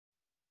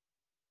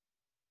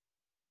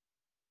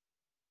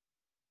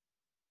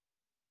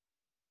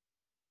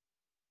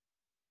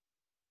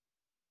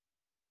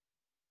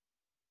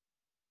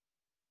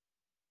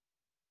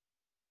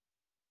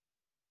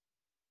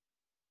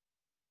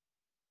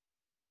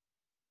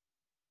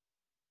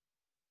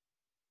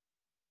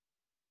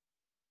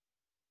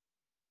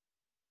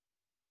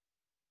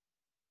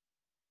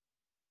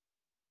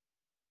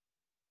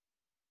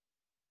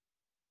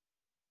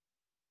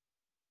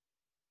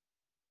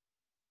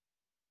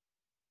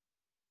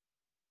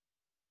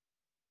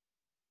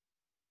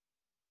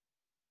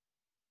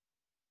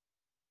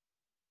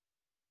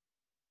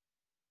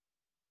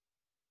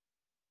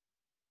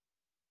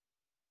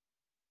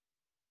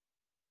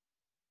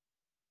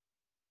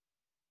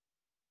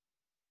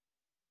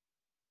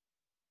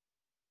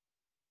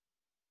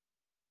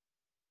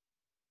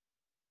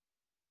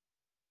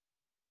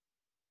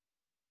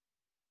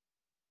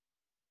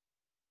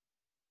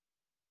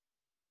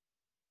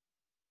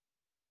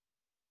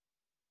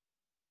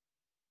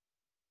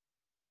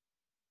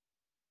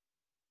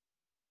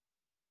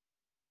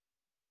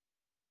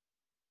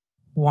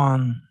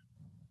One.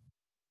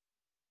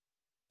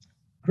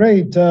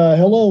 Great.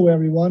 Hello,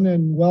 everyone,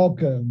 and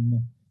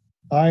welcome.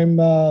 I'm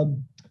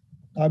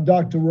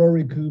Dr.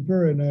 Rory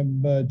Cooper, and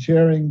I'm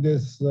chairing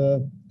this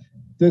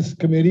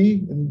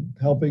committee and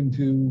helping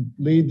to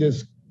lead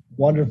this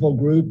wonderful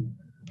group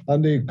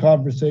on the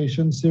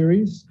conversation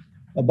series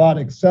about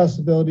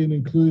accessibility and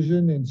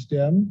inclusion in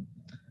STEM.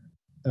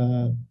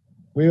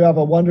 We have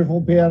a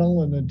wonderful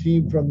panel and a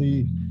team from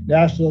the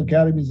National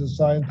Academies of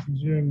Science,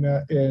 Engineering,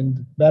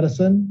 and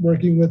Medicine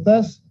working with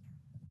us.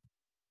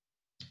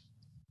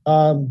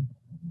 I'm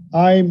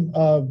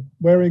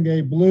wearing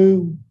a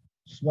blue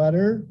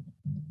sweater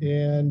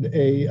and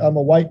I'm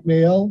a white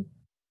male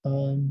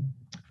in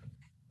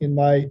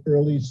my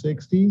early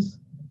 60s,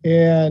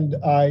 and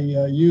I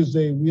use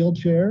a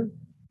wheelchair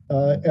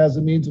as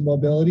a means of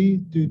mobility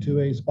due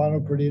to a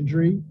spinal cord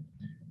injury.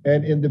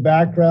 And in the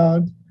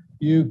background,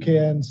 you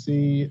can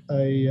see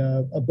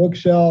a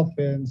bookshelf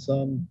and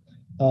some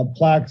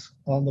plaques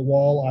on the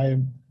wall. I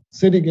am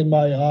sitting in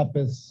my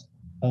office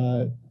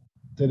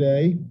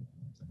today.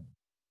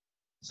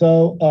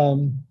 So,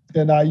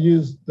 and I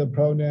use the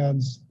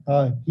pronouns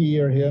he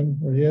or him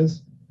or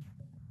his.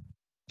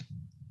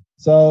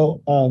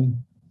 So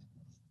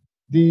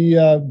this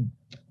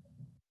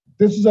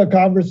is a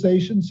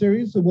conversation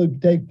series that will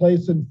take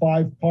place in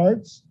 5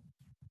 parts.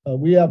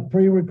 We have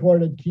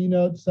pre-recorded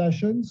keynote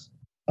sessions.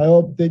 I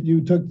hope that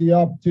you took the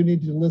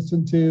opportunity to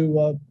listen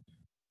to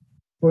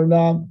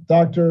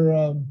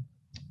Dr.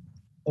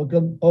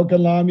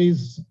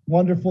 Okanami's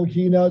wonderful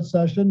keynote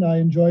session. I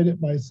enjoyed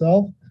it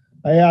myself.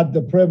 I had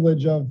the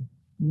privilege of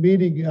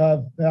meeting him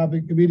at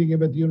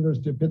the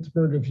University of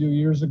Pittsburgh a few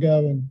years ago,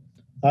 and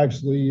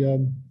actually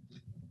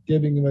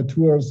giving him a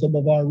tour of some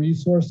of our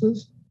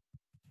resources.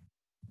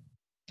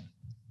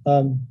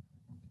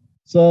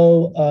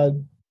 So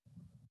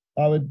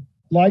I would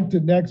like to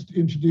next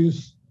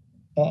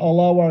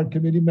allow our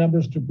committee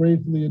members to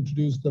briefly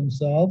introduce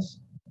themselves.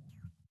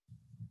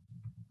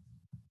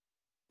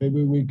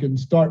 Maybe we can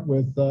start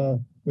with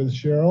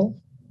Cheryl.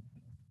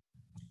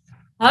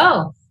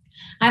 Oh,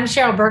 I'm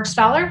Cheryl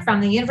Bergstaller from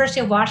the University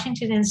of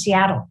Washington in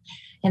Seattle.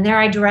 And there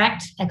I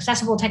direct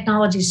Accessible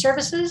Technology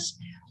Services,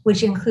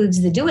 which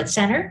includes the DO-IT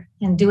Center.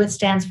 And DO-IT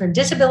stands for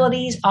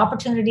Disabilities,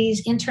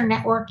 Opportunities,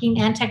 Internetworking,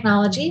 and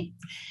Technology,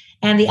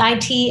 and the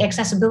IT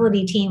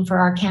accessibility team for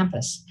our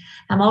campus.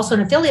 I'm also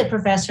an affiliate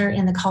professor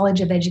in the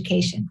College of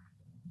Education.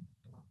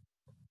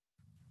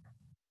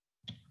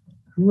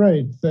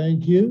 Great,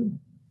 thank you.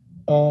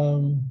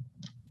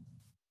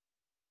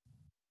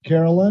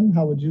 Carolyn,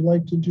 how would you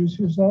like to introduce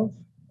yourself?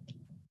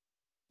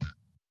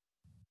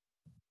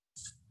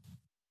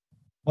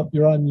 Oh,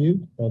 you're on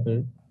mute. Oh,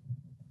 there.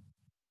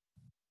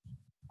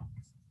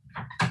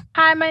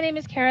 Hi, my name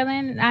is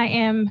Carolyn. I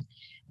am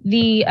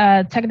the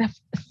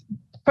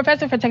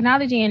professor for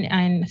technology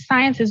and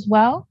science as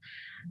well.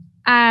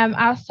 I'm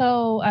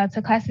also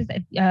took classes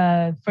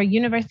for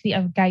University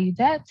of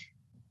Gallaudet.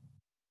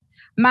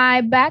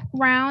 My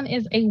background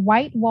is a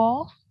white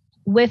wall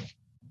with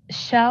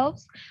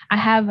shelves. I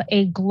have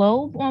a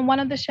globe on one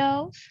of the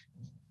shelves.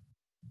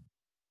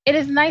 It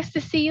is nice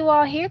to see you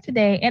all here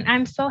today, and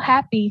I'm so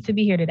happy to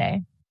be here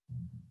today.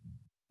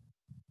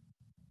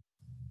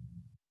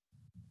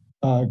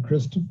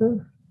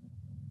 Christopher?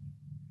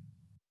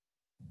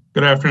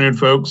 Good afternoon,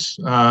 folks.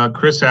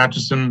 Chris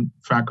Atchison,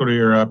 faculty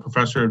or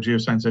professor of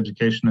geoscience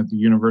education at the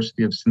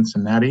University of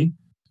Cincinnati.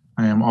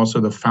 I am also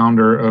the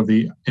founder of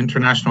the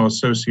International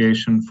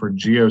Association for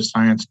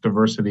Geoscience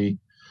Diversity.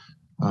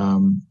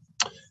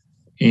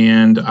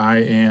 And I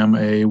am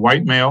a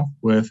white male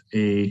with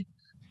a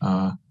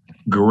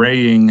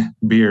graying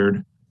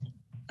beard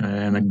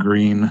and a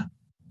green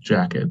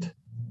jacket.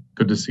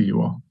 Good to see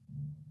you all.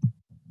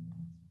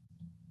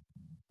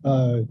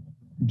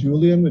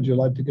 Julian, would you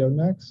like to go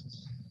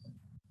next?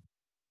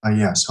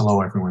 Yes,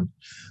 hello everyone.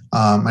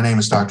 My name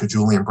is Dr.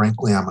 Julian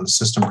Brinkley. I'm an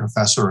assistant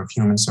professor of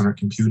human-centered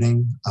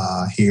computing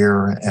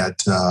here at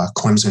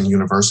Clemson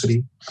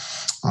University.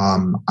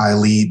 I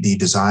lead the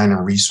design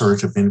and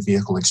research of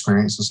in-vehicle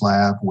experiences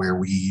lab, where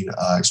we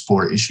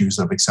explore issues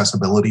of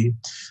accessibility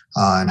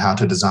and how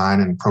to design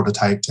and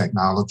prototype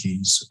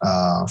technologies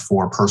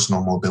for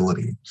personal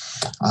mobility.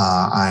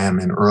 I am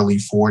in early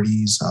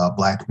 40s,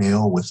 black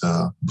male with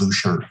a blue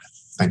shirt.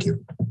 Thank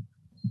you.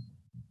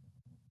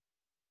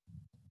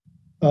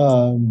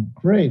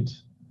 Great.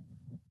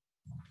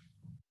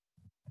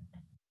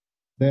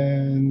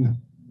 Then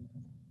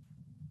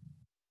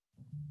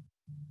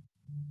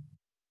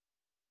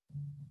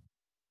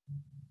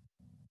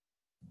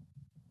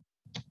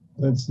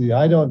let's see.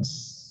 I don't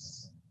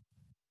see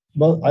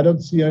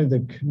any of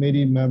the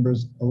committee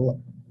members.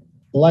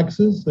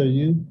 Alexis, are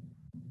you?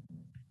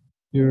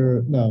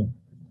 No.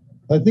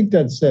 I think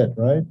that's it,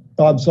 right?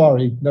 Oh, I'm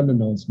sorry.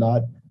 No, it's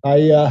not.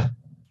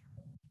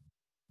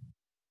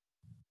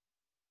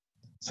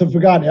 So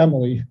forgot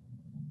Emily.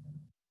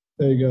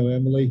 There you go,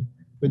 Emily.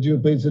 Would you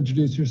please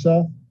introduce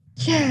yourself?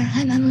 Sure,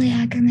 I'm Emily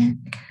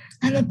Ackerman.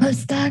 I'm a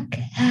postdoc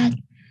at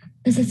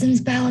the Systems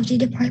Biology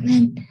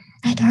Department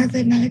at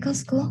Harvard Medical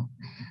School.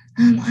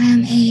 I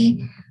am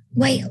a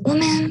white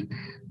woman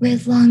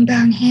with long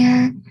brown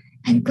hair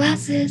and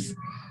glasses,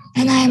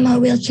 and I am a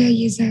wheelchair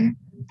user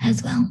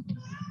as well.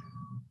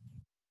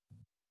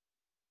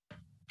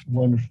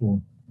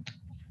 Wonderful.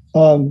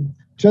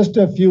 Just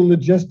a few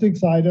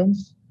logistics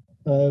items.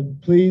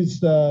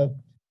 Please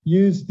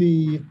use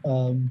the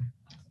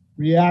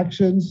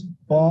reactions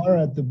bar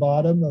at the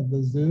bottom of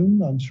the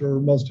Zoom. I'm sure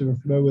most of you are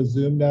familiar with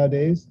Zoom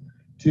nowadays,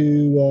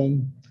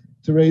 to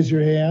raise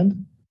your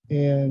hand.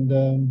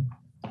 And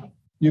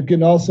you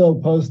can also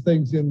post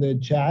things in the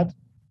chat,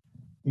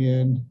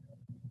 and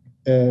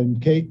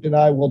Kate and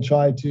I will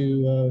try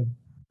to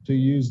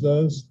use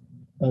those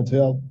to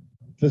help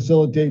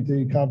facilitate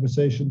the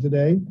conversation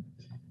today.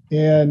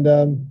 And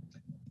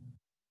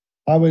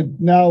I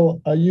would now,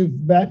 you've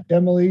met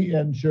Emily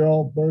and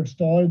Cheryl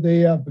Bergstaller. They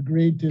have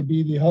agreed to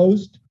be the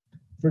host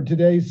for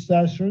today's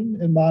session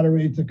and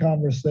moderate the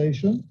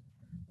conversation.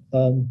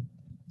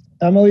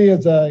 Emily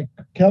is a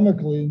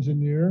chemical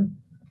engineer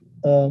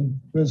who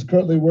is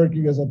currently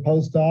working as a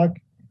postdoc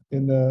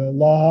in the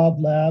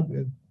Lahab lab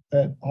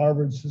at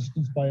Harvard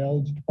Systems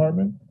Biology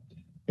Department.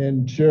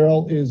 And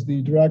Cheryl is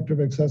the Director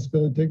of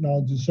Accessibility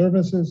Technology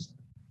Services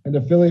and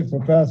affiliate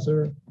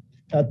professor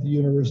at the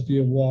University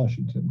of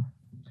Washington.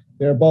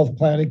 They're both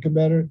planning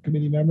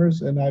committee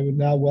members, and I would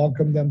now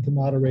welcome them to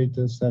moderate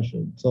this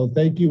session. So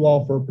thank you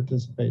all for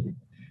participating.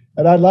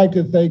 And I'd like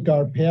to thank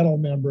our panel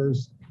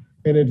members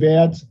in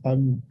advance.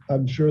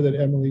 I'm sure that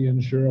Emily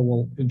and Cheryl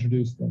will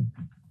introduce them.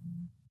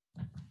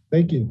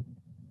 Thank you.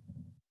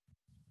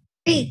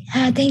 Great.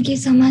 Thank you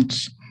so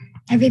much,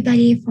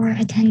 everybody, for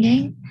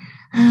attending.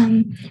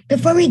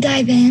 Before we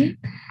dive in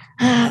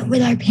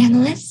with our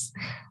panelists,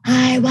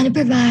 I want to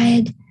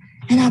provide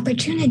an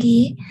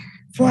opportunity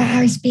for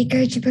our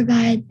speaker to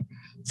provide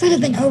sort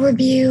of an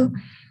overview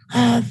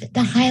of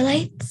the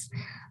highlights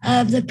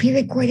of the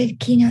pre-recorded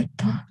keynote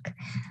talk.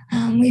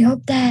 We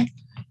hope that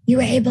you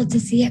were able to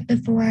see it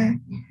before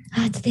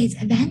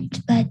today's event,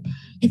 but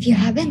if you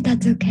haven't,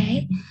 that's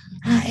okay.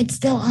 It's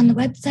still on the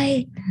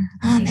website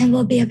and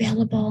will be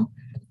available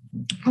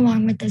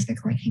along with this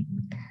recording.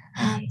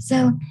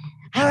 So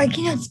our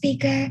keynote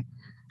speaker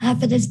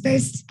for this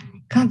first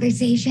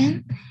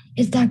conversation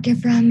is Dr.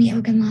 Fahmi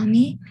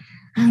Ogunlami,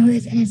 who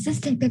is an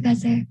assistant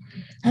professor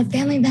of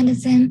family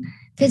medicine,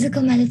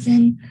 physical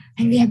medicine,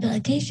 and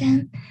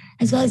rehabilitation,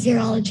 as well as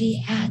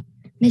urology at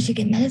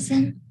Michigan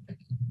Medicine.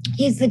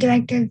 He is the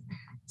director of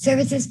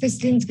services for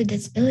students with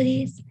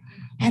disabilities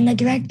and the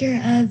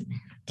director of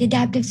the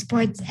adaptive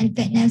sports and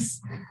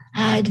fitness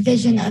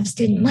division of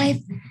student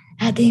life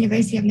at the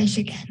University of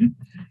Michigan.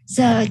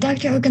 So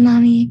Dr.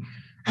 Ogunlami,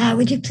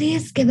 would you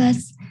please give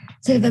us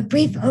sort of a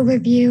brief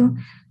overview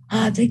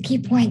of the key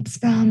points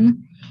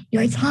from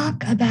your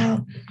talk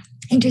about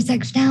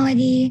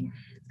intersectionality,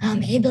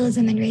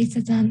 ableism and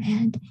racism,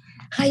 and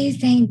how you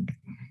think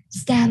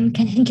STEM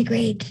can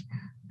integrate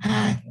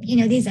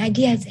these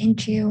ideas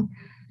into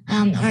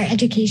our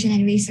education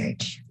and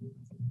research.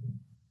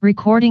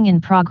 Recording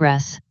in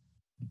progress.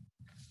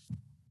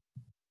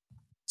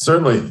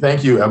 Certainly.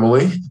 Thank you,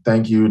 Emily.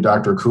 Thank you,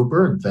 Dr.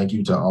 Cooper, and thank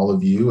you to all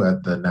of you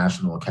at the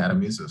National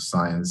Academies of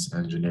Science,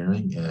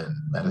 Engineering, and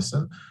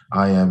Medicine.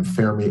 I am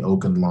Fahmi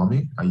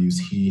Ogunlami. I use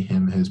he,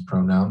 him, his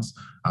pronouns.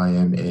 I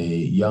am a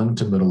young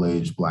to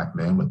middle-aged Black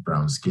man with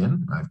brown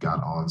skin. I've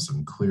got on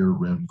some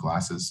clear-rimmed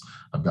glasses.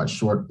 I've got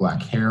short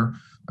black hair.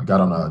 I've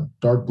got on a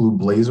dark blue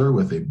blazer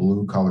with a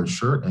blue collared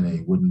shirt and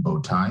a wooden bow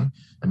tie.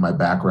 In my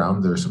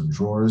background, there's some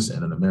drawers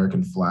and an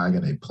American flag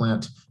and a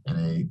plant and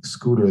a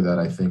scooter that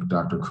I think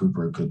Dr.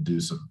 Cooper could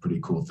do some pretty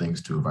cool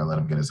things to if I let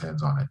him get his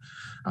hands on it.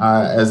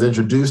 As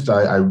introduced,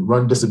 I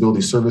run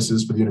disability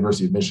services for the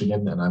University of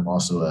Michigan, and I'm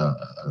also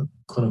a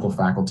clinical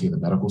faculty in the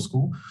medical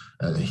school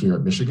here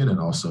at Michigan and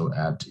also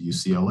at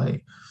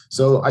UCLA.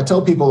 So I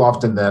tell people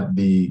often that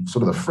the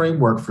sort of the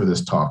framework for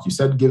this talk, you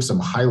said give some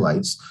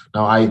highlights.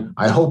 Now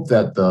I hope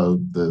that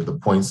the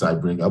points I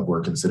bring up were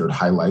considered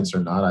highlights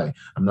or not.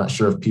 I'm not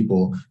sure if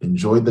people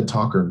enjoyed the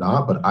talk or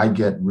not, but I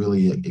get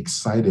really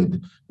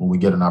excited when we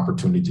get an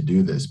opportunity to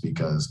do this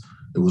because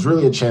it was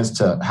really a chance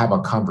to have a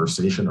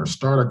conversation or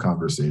start a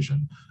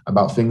conversation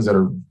about things that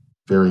are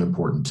very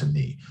important to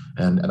me.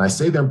 And I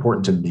say they're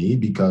important to me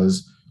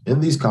because in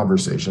these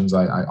conversations,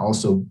 I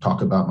also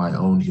talk about my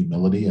own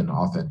humility and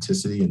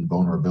authenticity and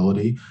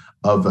vulnerability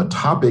of a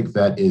topic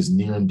that is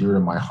near and dear to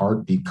my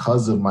heart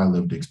because of my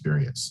lived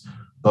experience.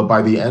 But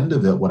by the end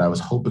of it, what I was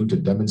hoping to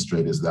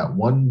demonstrate is that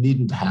one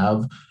needn't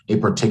have a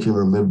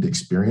particular lived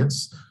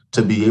experience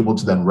to be able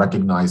to then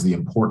recognize the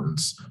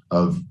importance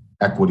of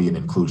equity and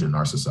inclusion in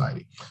our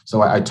society.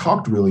 So I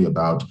talked really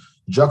about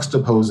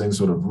juxtaposing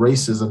sort of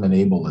racism and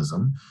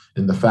ableism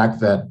in the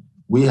fact that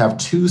we have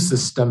two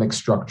systemic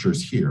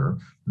structures here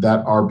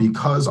that are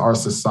because our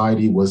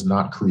society was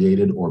not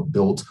created or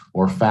built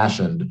or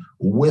fashioned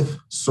with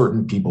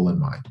certain people in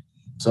mind.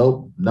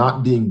 So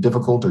not being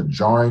difficult or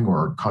jarring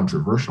or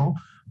controversial,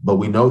 but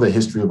we know the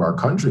history of our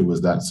country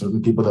was that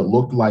certain people that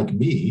looked like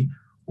me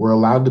were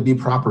allowed to be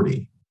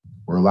property,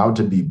 were allowed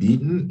to be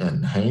beaten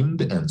and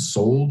hanged and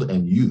sold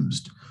and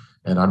used.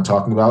 And I'm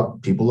talking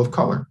about people of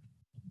color.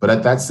 But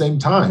at that same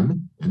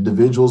time,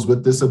 individuals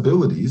with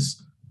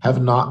disabilities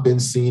have not been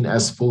seen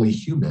as fully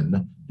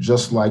human,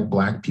 just like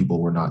Black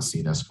people were not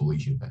seen as fully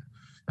human.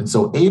 And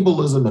so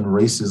ableism and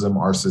racism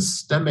are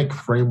systemic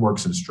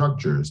frameworks and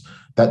structures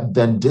that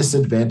then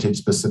disadvantage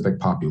specific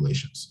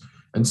populations.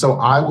 And so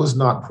I was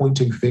not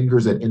pointing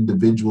fingers at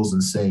individuals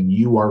and saying,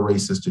 you are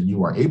racist and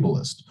you are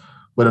ableist.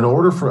 But in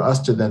order for us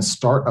to then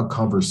start a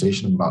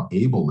conversation about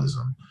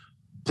ableism,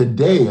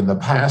 today, in the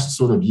past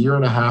sort of year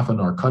and a half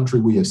in our country,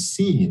 we have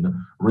seen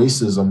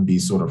racism be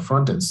sort of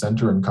front and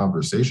center in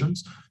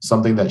conversations,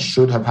 something that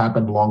should have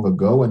happened long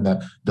ago, and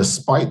that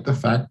despite the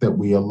fact that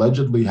we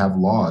allegedly have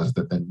laws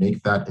that then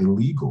make that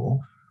illegal,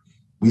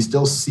 we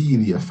still see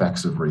the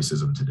effects of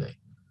racism today.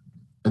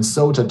 And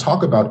so to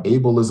talk about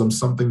ableism,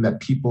 something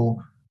that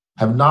people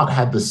have not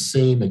had the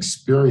same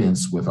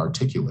experience with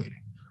articulating.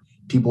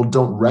 People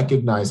don't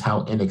recognize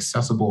how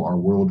inaccessible our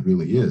world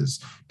really is.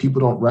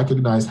 People don't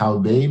recognize how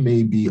they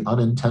may be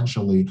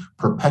unintentionally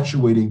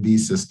perpetuating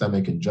these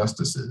systemic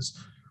injustices.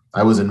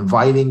 I was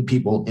inviting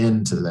people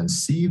in to then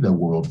see the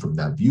world from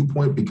that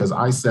viewpoint because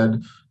I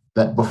said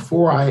that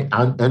before I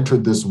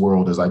entered this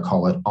world, as I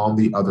call it, on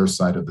the other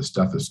side of the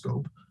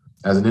stethoscope,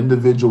 as an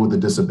individual with a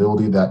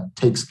disability that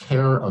takes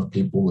care of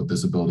people with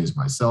disabilities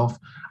myself,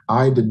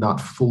 I did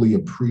not fully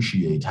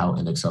appreciate how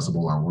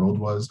inaccessible our world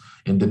was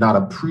and did not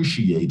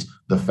appreciate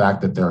the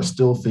fact that there are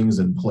still things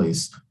in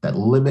place that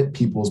limit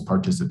people's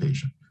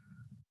participation.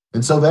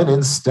 And so then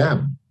in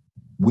STEM,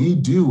 we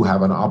do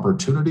have an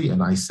opportunity,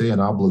 and I say an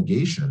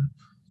obligation,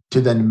 to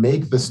then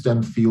make the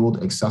STEM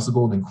field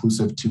accessible and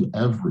inclusive to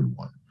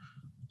everyone.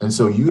 And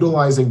so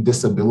utilizing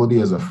disability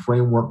as a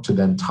framework to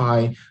then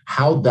tie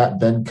how that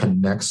then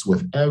connects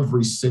with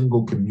every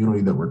single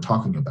community that we're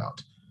talking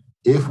about.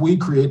 If we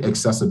create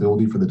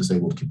accessibility for the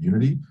disabled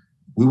community,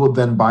 we will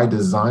then by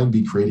design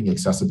be creating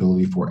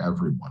accessibility for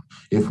everyone.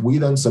 If we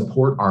then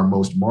support our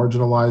most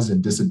marginalized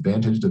and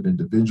disadvantaged of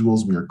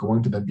individuals, we are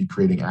going to then be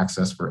creating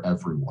access for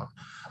everyone.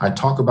 I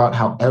talk about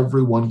how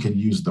everyone can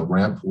use the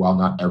ramp while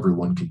not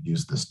everyone can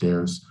use the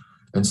stairs.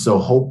 And so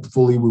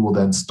hopefully we will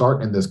then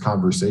start in this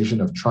conversation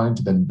of trying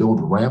to then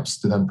build ramps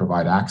to then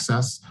provide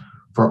access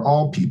for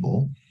all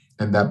people.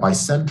 And that by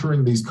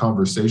centering these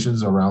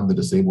conversations around the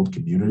disabled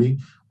community,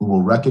 we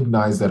will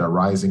recognize that a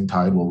rising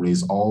tide will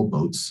raise all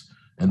boats,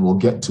 and we'll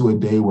get to a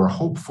day where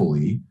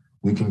hopefully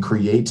we can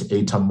create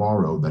a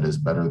tomorrow that is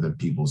better than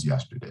people's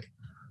yesterday.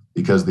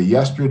 Because the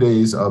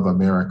yesterdays of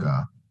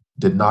America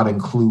did not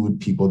include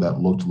people that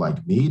looked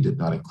like me, did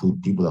not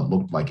include people that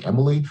looked like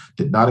Emily,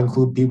 did not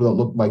include people that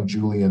looked like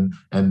Julian.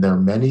 And there are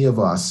many of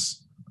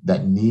us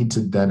that need to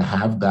then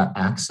have that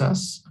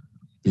access,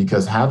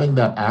 because having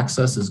that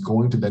access is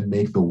going to then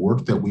make the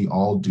work that we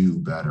all do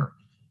better.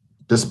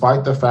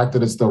 Despite the fact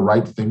that it's the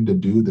right thing to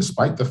do,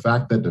 despite the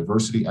fact that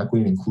diversity,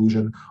 equity, and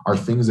inclusion are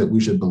things that we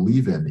should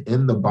believe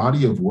in the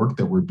body of work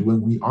that we're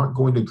doing, we aren't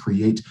going to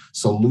create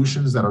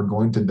solutions that are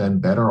going to then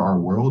better our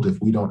world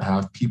if we don't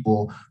have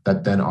people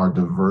that then are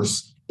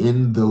diverse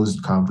in those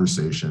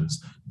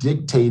conversations,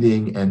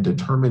 dictating and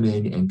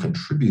determining and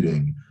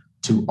contributing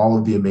to all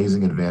of the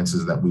amazing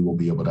advances that we will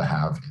be able to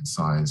have in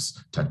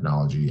science,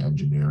 technology,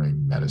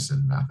 engineering,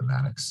 medicine,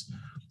 mathematics.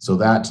 So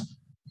that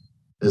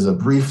is a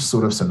brief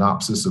sort of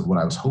synopsis of what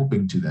I was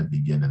hoping to then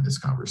begin in this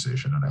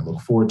conversation. And I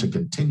look forward to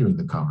continuing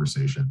the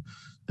conversation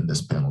in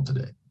this panel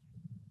today.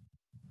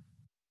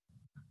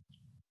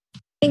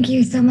 Thank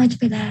you so much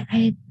for that.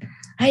 I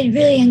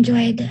really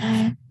enjoyed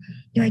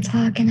your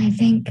talk, and I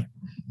think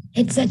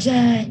it's such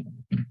a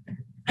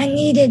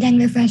needed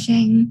and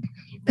refreshing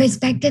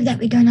perspective that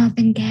we don't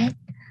often get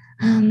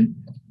on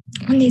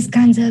these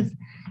kinds of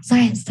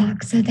science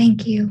talks. So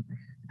thank you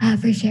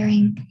for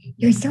sharing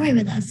your story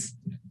with us.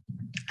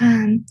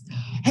 And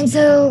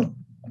so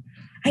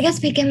I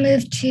guess we can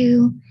move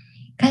to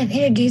kind of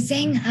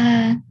introducing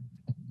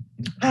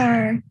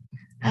our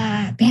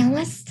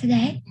panelists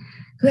today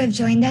who have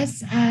joined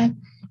us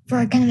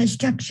for kind of a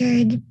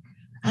structured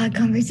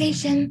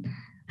conversation,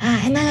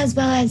 and then as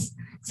well as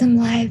some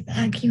live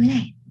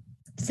Q&A.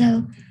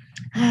 So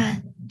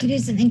to do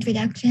some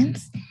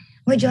introductions,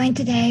 we're joined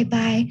today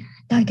by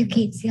Dr.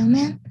 Kate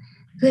Seelman,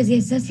 who is the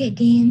Associate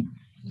Dean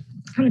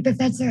and a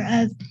Professor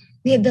of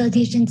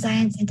Rehabilitation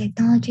Science and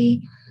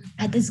Technology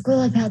at the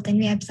School of Health and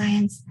Rehab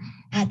Science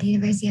at the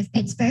University of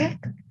Pittsburgh.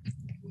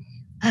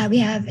 We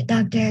have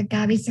Dr.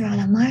 Gabi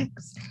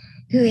Serrano-Marx,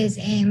 who is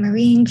a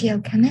marine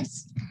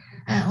geochemist,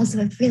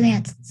 also a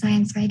freelance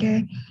science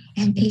writer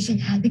and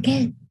patient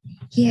advocate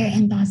here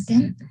in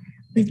Boston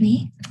with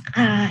me,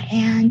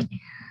 and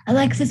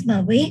Alexis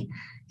Mobley,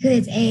 who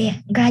is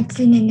a grad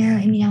student in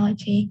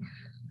neuroimmunology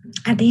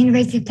at the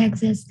University of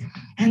Texas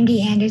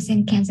MD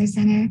Anderson Cancer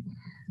Center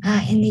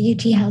in the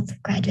UT Health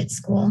Graduate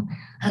School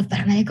of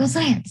Biomedical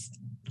Science.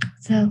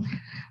 So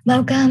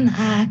welcome,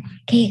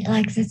 Kate,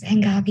 Alexis,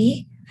 and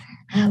Gabi.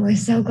 We're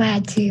so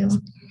glad to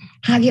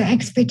have your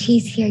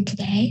expertise here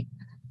today.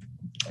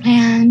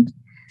 And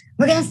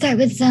we're going to start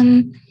with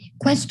some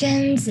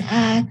questions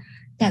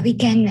that we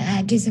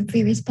can do some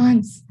free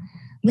response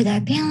with our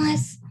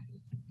panelists,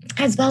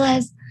 as well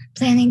as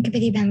planning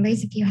committee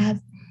members. If you have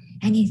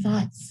any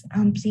thoughts,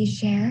 please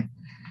share.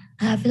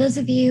 For those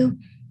of you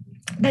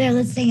that are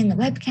listening in the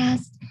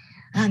webcast,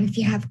 if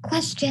you have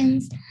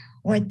questions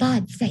or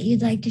thoughts that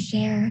you'd like to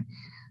share,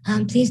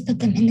 please put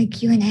them in the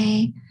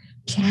Q&A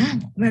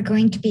chat. We're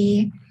going to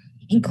be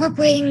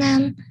incorporating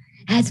them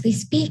as we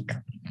speak.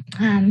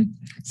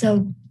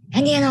 So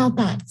any and all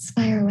thoughts,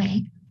 fire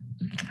away.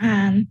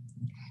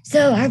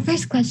 So our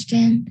first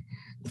question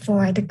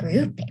for the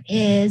group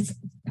is,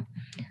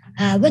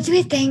 what do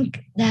we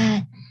think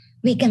that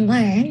we can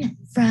learn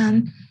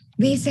from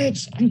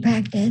research and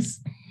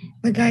practice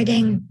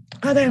regarding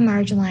other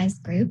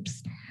marginalized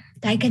groups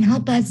that can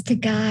help us to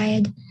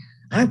guide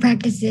our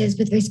practices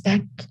with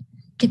respect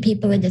to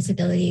people with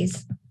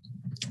disabilities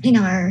in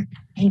our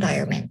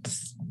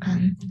environments?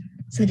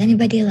 So would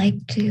anybody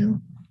like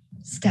to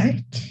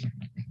start?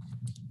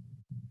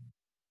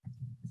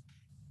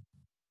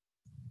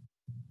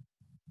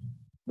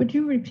 Would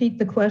you repeat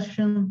the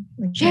question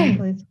again, Sure.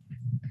 please?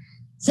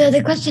 So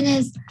the question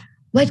is,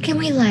 what can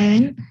we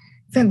learn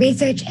from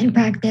research and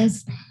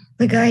practice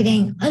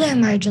regarding other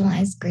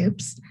marginalized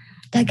groups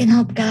that can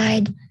help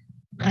guide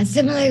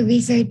similar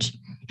research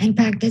and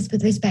practice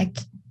with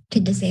respect to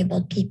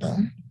disabled people?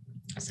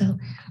 So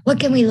what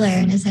can we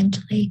learn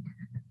essentially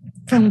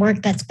from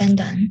work that's been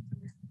done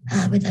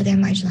with other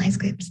marginalized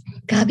groups?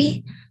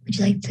 Gabi, would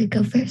you like to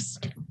go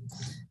first?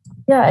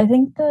 Yeah, I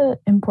think the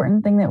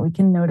important thing that we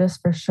can notice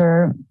for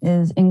sure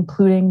is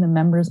including the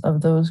members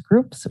of those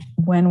groups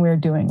when we're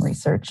doing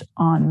research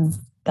on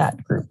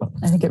that group.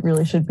 I think it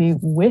really should be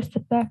with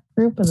that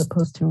group as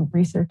opposed to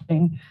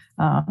researching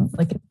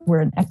like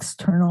we're an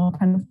external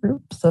kind of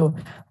group. So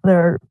there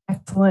are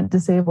excellent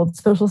disabled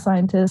social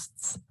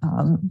scientists,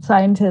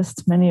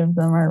 many of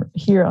them are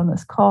here on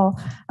this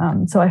call.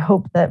 So I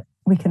hope that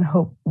we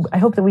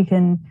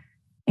can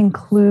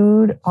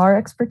include our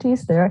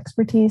expertise, their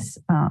expertise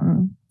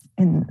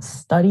in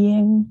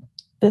studying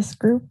this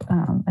group.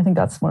 I think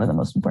that's one of the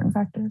most important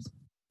factors.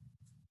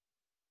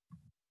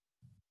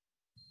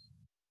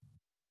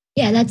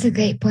 Yeah, that's a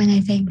great point,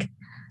 I think.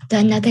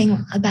 The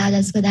nothing about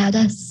us without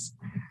us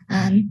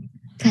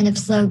kind of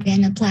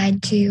slogan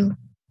applied to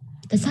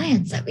the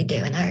science that we do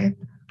in our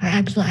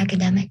actual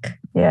academic.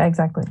 Yeah,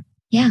 exactly.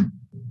 Yeah.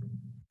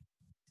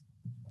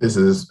 This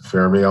is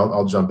Fermi.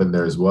 I'll jump in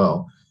there as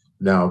well.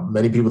 Now,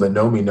 many people that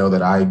know me know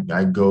that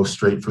I go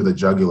straight for the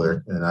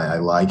jugular, and I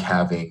like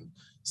having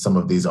some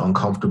of these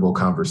uncomfortable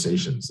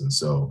conversations. And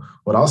so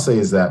what I'll say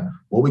is that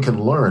what we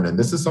can learn, and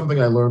this is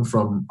something I learned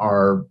from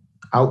our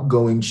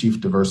outgoing chief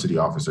diversity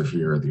officer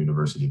here at the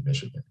University of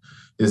Michigan,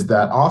 is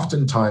that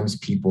oftentimes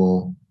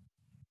people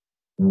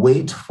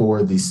wait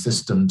for the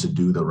system to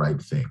do the right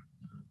thing.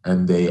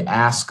 And they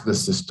ask the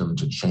system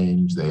to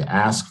change. They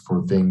ask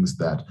for things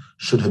that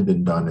should have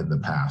been done in the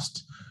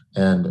past.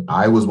 And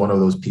I was one of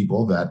those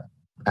people that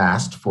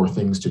asked for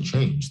things to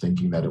change,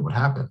 thinking that it would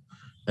happen.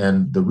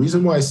 And the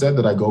reason why I said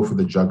that I go for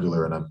the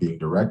jugular and I'm being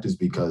direct is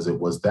because it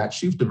was that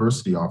chief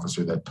diversity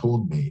officer that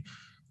told me,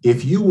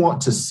 if you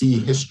want to see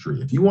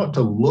history, if you want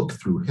to look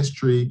through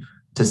history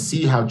to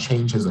see how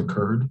change has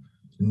occurred,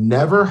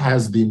 never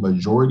has the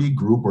majority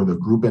group or the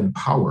group in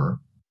power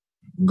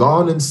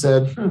gone and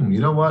said, you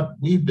know what,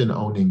 we've been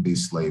owning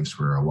these slaves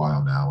for a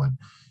while now and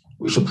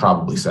we should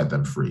probably set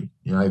them free.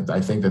 You know,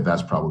 I think that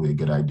that's probably a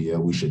good idea.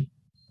 We should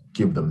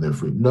give them their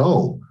freedom.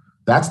 No,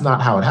 that's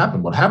not how it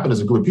happened. What happened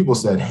is a group of people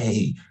said,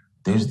 hey,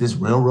 there's this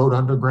railroad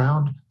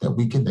underground that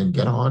we can then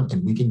get on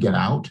and we can get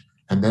out,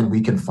 and then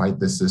we can fight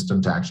this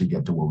system to actually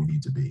get to where we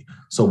need to be.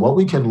 So what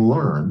we can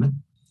learn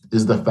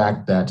is the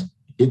fact that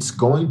it's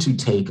going to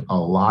take a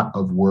lot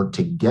of work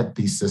to get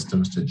these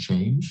systems to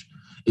change.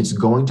 It's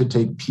going to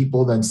take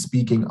people then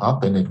speaking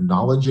up and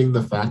acknowledging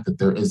the fact that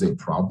there is a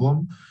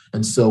problem.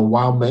 And so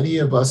while many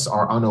of us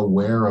are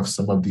unaware of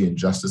some of the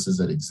injustices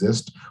that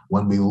exist,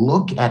 when we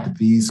look at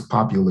these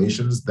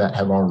populations that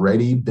have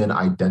already been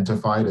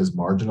identified as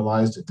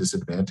marginalized and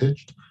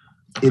disadvantaged,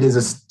 it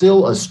is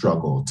still a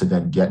struggle to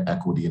then get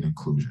equity and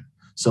inclusion.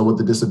 So what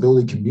the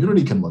disability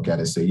community can look at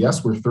is say,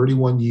 yes, we're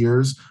 31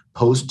 years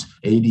post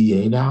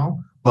ADA now,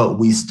 but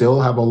we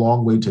still have a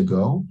long way to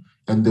go.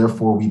 And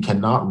therefore we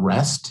cannot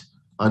rest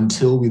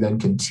until we then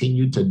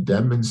continue to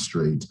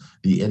demonstrate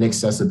the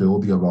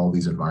inaccessibility of all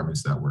these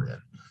environments that we're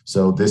in.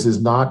 So this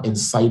is not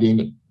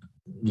inciting,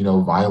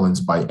 violence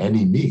by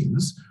any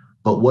means,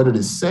 but what it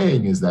is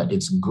saying is that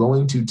it's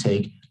going to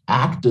take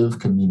active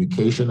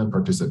communication and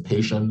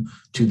participation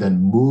to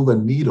then move a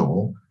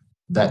needle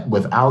that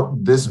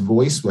without this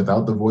voice,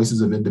 without the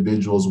voices of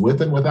individuals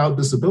with and without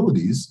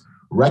disabilities,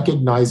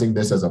 recognizing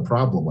this as a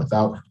problem,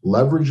 without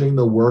leveraging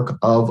the work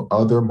of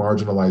other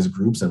marginalized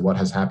groups and what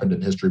has happened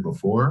in history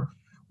before,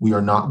 we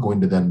are not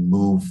going to then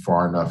move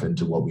far enough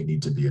into what we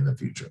need to be in the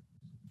future.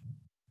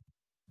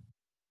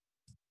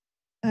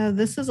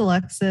 This is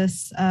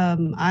Alexis.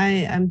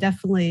 I'm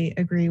definitely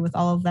agree with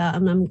all of that.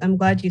 I'm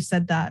glad you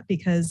said that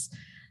because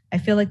I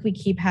feel like we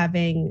keep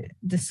having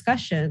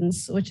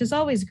discussions, which is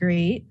always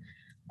great.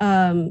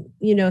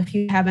 If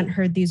you haven't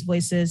heard these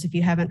voices, if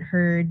you haven't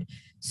heard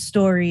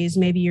stories,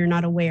 maybe you're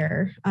not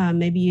aware,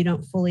 maybe you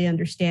don't fully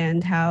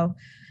understand how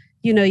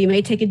you know, you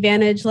may take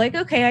advantage, like,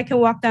 okay, I can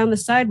walk down the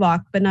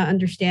sidewalk, but not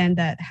understand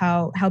that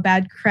how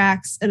bad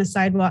cracks in a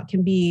sidewalk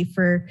can be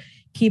for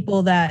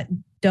people that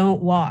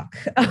don't walk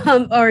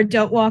or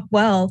don't walk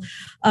well.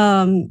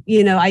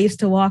 You know, I used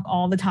to walk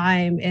all the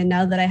time, and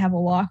now that I have a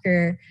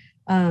walker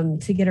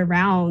to get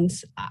around,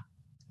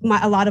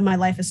 a lot of my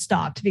life has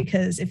stopped,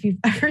 because if you've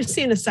ever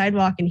seen a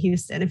sidewalk in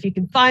Houston, if you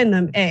can find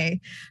them,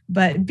 A,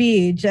 but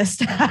B,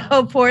 just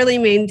how poorly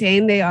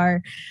maintained they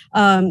are,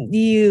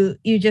 you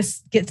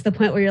just get to the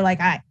point where you're like,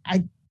 I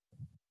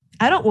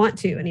don't want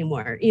to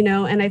anymore, you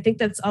know? And I think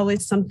that's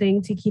always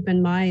something to keep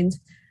in mind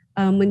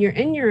when you're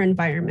in your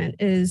environment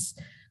is,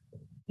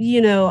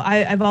 you know,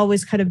 I've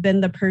always kind of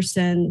been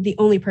the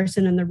only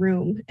person in the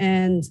room.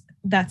 And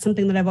that's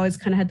something that I've always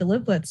kind of had to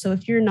live with. So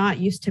if you're not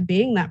used to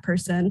being that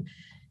person,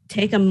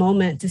 take a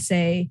moment to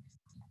say,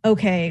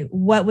 okay,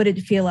 what would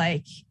it feel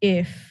like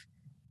if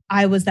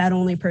I was that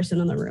only person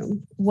in the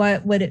room?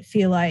 What would it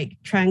feel like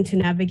trying to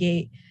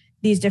navigate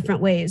these different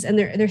ways? And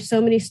there's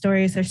so many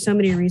stories, there's so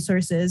many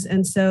resources.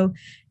 And so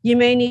you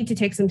may need to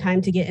take some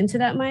time to get into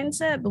that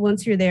mindset, but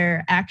once you're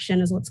there,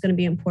 action is what's going to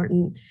be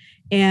important.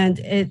 And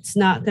it's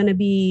not going to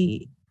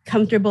be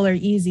comfortable or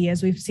easy,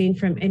 as we've seen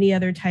from any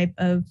other type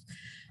of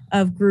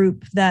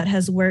group that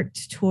has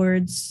worked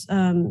towards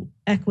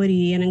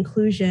equity and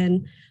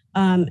inclusion.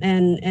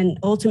 And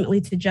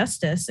ultimately to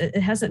justice. It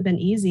hasn't been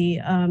easy,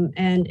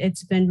 and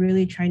it's been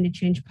really trying to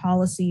change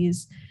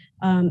policies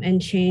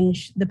and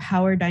change the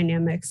power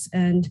dynamics.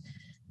 And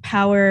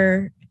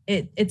power,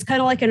 it's kind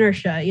of like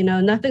inertia, you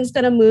know, nothing's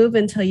going to move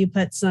until you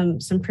put some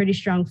pretty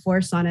strong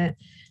force on it.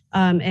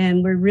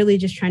 And we're really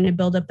just trying to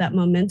build up that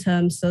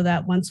momentum so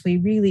that once we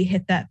really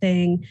hit that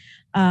thing,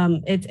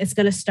 it's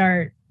going to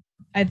start.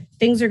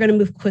 Things are going to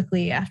move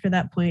quickly after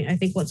that point. I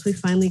think once we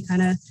finally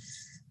kind of,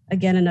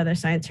 again, another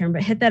science term,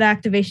 but hit that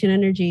activation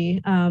energy,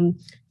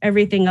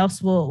 everything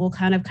else will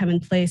kind of come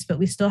in place, but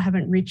we still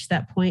haven't reached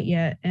that point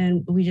yet.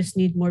 And we just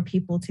need more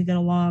people to get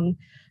along,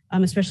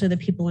 especially the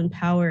people in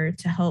power,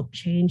 to help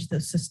change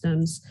those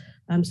systems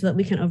so that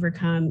we can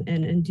overcome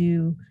and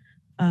do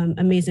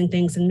amazing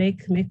things and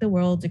make the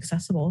world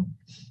accessible.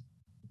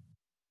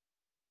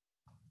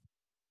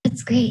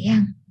 That's great,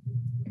 yeah.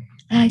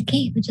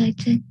 Kate, would you like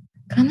to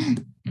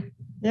comment?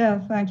 Yeah,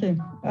 thank you.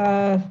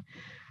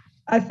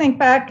 I think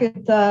back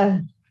at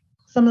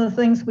some of the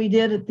things we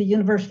did at the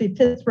University of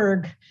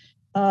Pittsburgh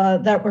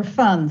that were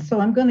fun. So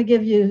I'm going to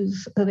give you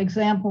an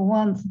example.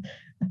 Once,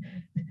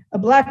 a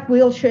Black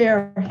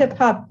wheelchair hip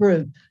hop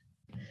group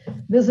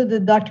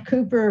visited Dr.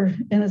 Cooper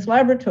in his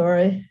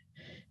laboratory,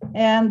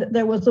 and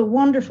there was a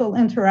wonderful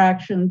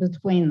interaction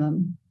between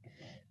them.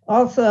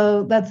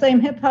 Also, that same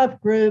hip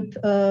hop group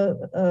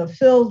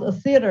filled a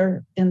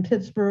theater in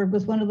Pittsburgh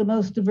with one of the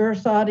most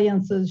diverse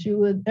audiences you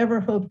would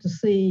ever hope to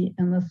see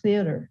in the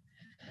theater.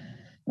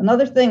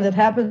 Another thing that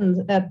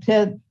happened at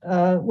Pitt,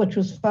 which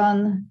was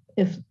fun,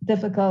 if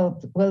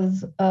difficult,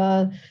 was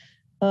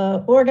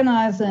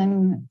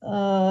organizing,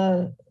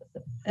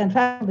 and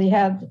faculty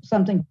had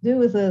something to do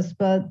with this,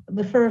 but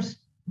the first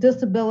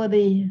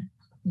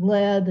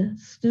disability-led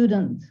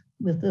student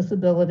with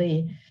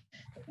disability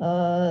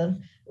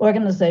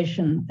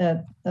organization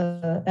at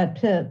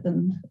Pitt.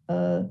 And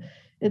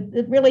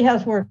it really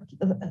has worked.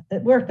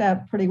 It worked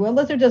out pretty well.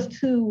 Those are just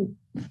two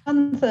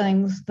fun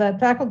things that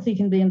faculty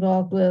can be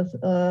involved with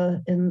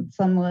in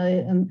some way,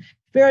 and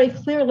very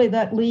clearly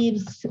that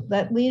leads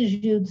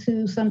you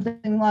to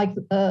something like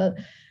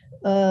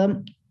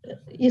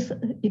you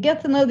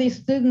get to know these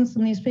students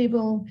and these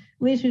people,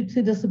 leads you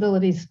to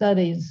disability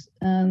studies,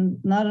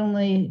 and not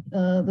only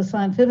the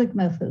scientific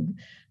method,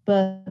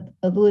 but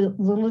the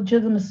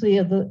legitimacy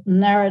of the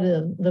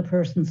narrative of the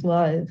person's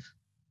life.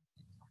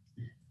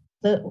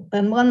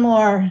 And one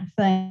more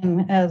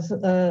thing, as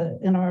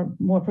in our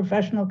more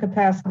professional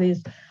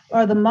capacities,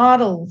 are the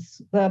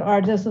models that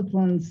our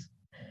disciplines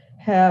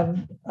have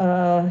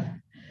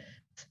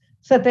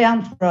set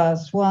down for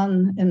us,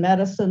 one in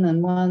medicine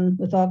and one,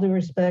 with all due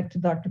respect to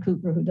Dr.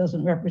 Cooper, who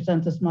doesn't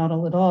represent this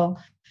model at all,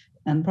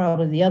 and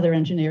probably the other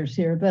engineers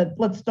here. But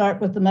let's start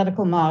with the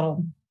medical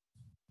model.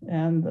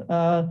 And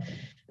the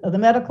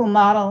medical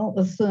model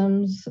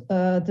assumes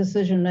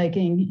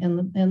decision-making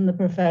in the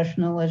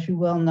professional, as you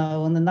well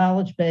know, and the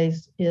knowledge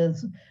base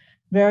is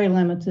very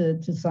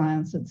limited to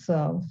science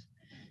itself.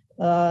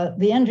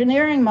 The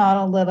engineering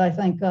model that I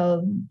think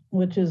of,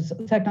 which is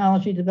a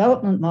technology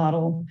development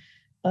model,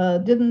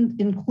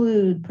 didn't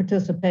include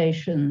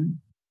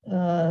participation.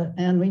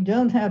 And we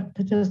don't have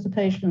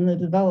participation in the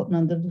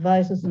development of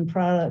devices and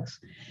products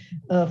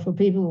for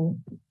people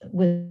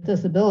with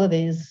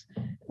disabilities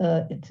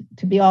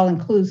to be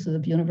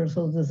all-inclusive,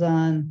 universal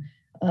design,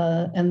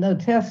 and no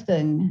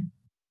testing.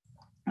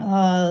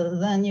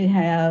 Then you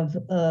have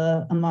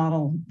a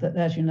model that,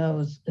 as you know,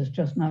 is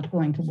just not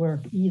going to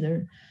work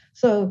either.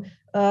 So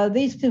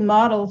these two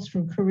models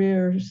for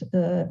careers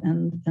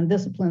and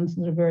disciplines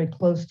that are very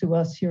close to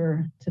us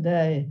here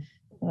today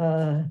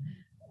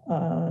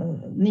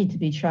need to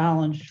be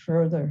challenged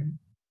further.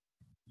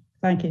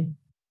 Thank you.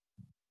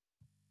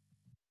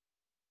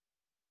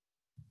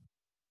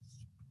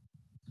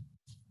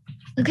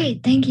 Okay,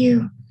 thank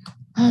you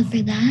all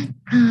for that.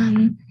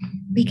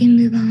 We can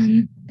move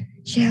on.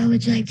 Cheryl,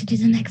 would you like to do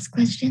the next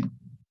question?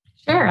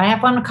 Sure. I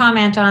have one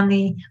comment on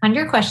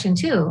your question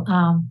too.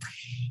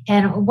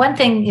 And one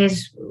thing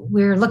is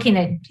we're looking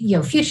at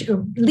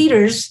future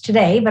leaders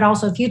today, but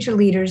also future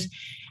leaders.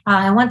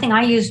 And one thing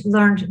I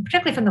learned,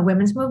 particularly from the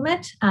women's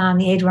movement,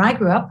 the age when I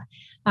grew up,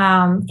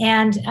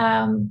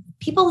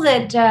 people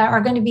that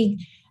are going to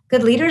be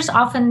good leaders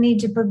often need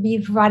to be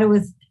provided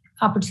with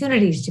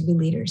opportunities to be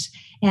leaders.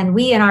 And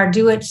we in our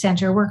Do It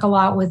Center work a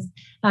lot with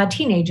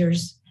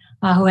teenagers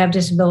who have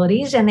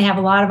disabilities, and they have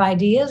a lot of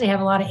ideas, they have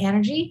a lot of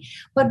energy,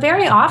 but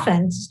very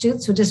often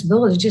students with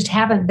disabilities just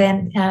haven't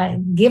been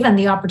given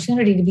the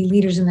opportunity to be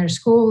leaders in their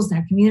schools,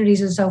 their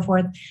communities, and so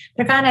forth.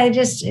 They're kind of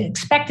just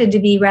expected to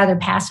be rather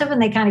passive,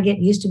 and they kind of get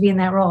used to being in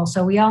that role.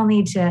 So we all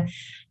need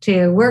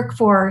to work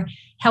for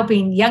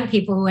helping young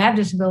people who have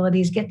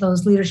disabilities get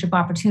those leadership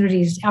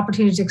opportunities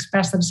to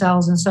express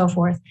themselves and so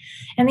forth.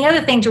 And the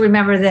other thing to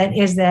remember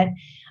is that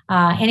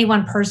any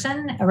one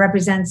person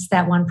represents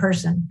that one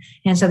person.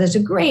 And so there's a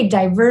great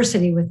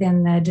diversity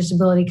within the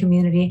disability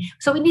community.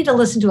 So we need to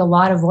listen to a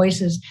lot of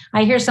voices.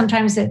 I hear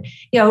sometimes that,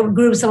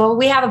 groups say, well,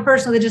 we have a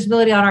person with a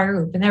disability on our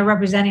group and they're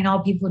representing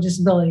all people with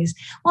disabilities.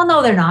 Well,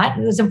 no, they're not.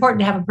 It's important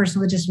to have a person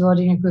with a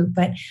disability in a group,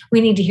 but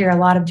we need to hear a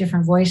lot of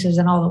different voices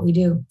in all that we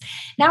do.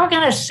 Now we're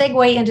going to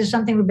segue into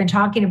something we've been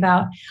talking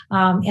about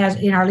as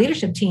in our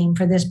leadership team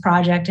for this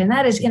project, and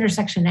that is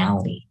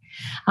intersectionality.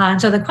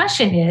 And so the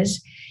question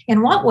is,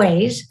 in what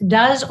ways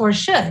does or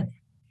should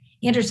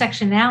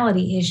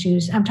intersectionality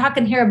issues, I'm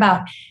talking here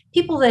about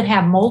people that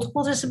have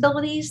multiple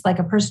disabilities, like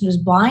a person who's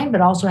blind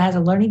but also has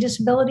a learning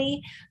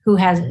disability, who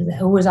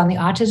is on the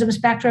autism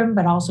spectrum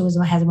but also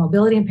has a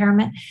mobility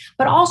impairment,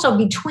 but also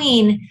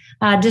between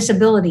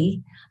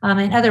disability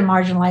and other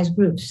marginalized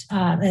groups,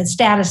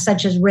 status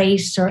such as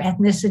race or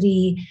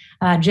ethnicity,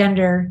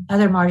 gender,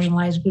 other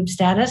marginalized group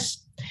status.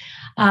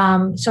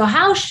 So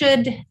how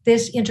should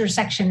this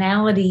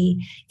intersectionality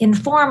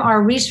inform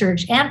our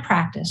research and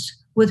practice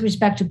with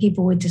respect to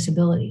people with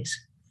disabilities?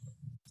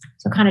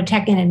 So kind of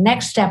taking a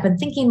next step and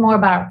thinking more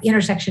about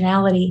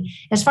intersectionality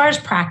as far as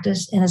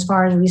practice and as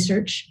far as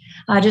research.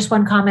 Just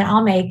one comment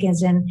I'll make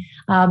is in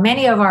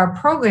many of our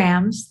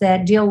programs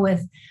that deal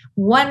with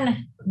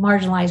one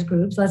marginalized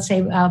groups, let's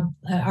say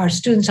our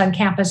students on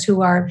campus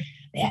who are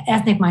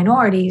ethnic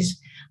minorities,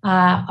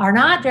 are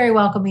not very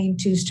welcoming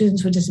to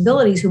students with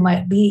disabilities who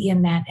might be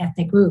in that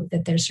ethnic group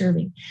that they're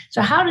serving.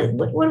 So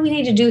what do we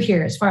need to do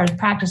here as far as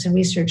practice and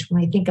research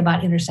when we think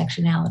about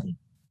intersectionality?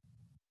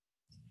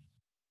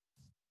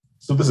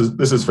 So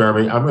this is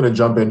Fermi. I'm going to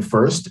jump in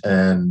first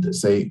and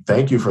say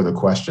thank you for the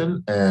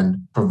question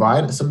and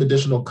provide some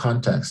additional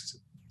context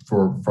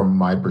from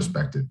my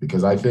perspective,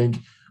 because I think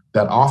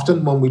that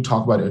often when we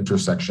talk about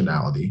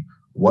intersectionality,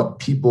 what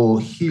people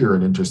hear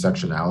in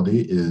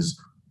intersectionality is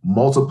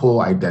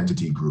multiple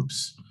identity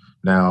groups.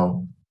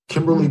 Now,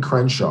 Kimberly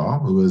Crenshaw,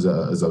 who is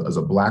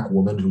a Black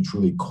woman who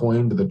truly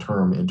coined the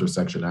term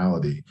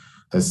intersectionality,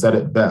 has said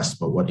it best.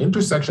 But what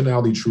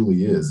intersectionality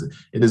truly is,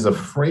 it is a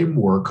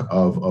framework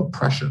of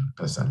oppression,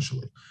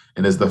 essentially.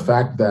 And is the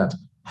fact that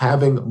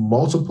having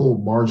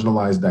multiple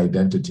marginalized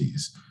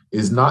identities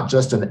is not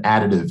just an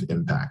additive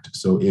impact.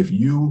 So if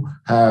you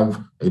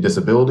have a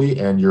disability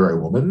and you're a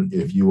woman,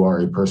 if you are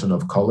a person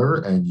of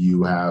color and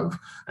you have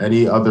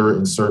any other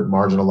insert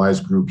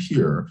marginalized group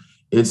here,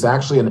 it's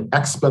actually an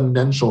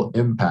exponential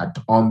impact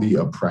on the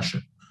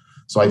oppression.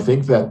 So I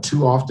think that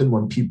too often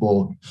when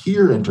people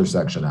hear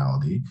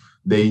intersectionality,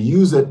 they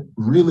use it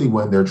really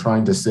when they're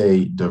trying to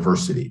say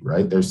diversity,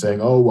 right? They're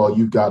saying, oh, well,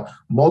 you've got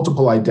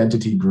multiple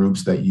identity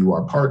groups that you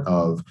are part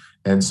of.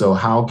 And so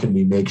how can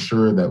we make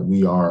sure that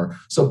we are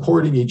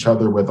supporting each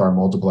other with our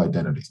multiple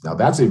identities? Now,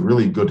 that's a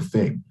really good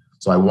thing.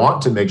 So I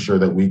want to make sure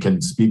that we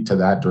can speak to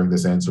that during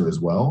this answer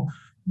as well,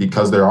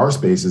 because there are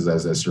spaces,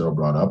 as Cheryl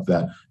brought up,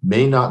 that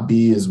may not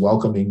be as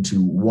welcoming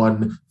to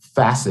one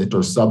facet or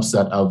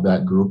subset of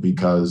that group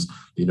because,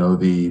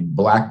 the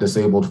Black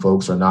disabled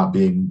folks are not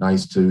being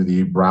nice to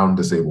the brown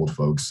disabled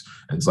folks.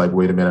 And it's like,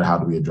 wait a minute, how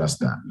do we address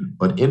that?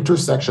 But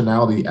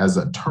intersectionality as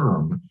a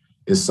term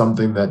is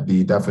something that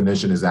the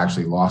definition is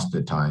actually lost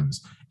at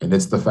times. And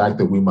it's the fact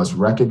that we must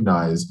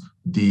recognize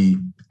the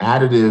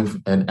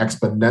additive and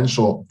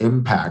exponential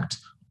impact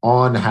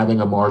on having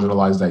a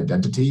marginalized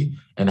identity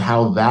and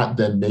how that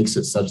then makes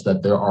it such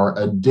that there are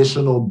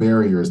additional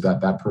barriers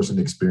that that person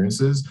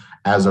experiences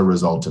as a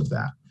result of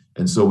that.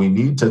 And so we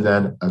need to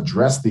then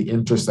address the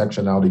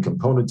intersectionality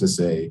component to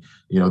say,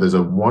 there's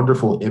a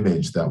wonderful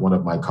image that one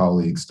of my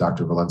colleagues,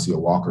 Dr. Valencia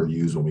Walker,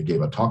 used when we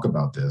gave a talk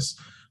about this.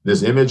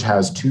 This image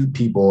has two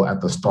people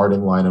at the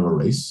starting line of a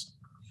race,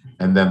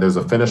 and then there's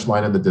a finish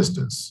line in the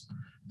distance.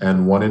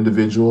 And one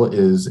individual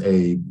is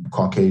a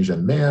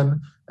Caucasian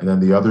man, and then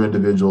the other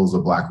individual is a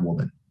Black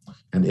woman.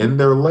 And in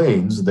their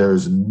lanes,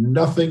 there's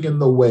nothing in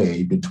the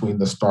way between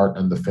the start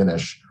and the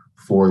finish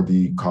for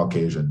the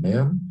Caucasian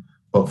man.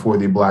 But for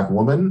the Black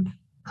woman,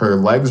 her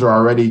legs are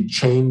already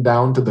chained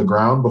down to the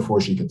ground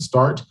before she can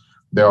start.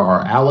 There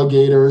are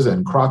alligators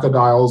and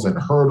crocodiles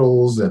and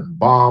hurdles and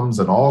bombs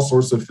and all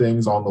sorts of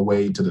things on the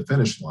way to the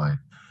finish line.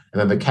 And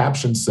then the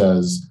caption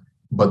says,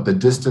 but the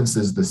distance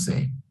is the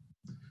same.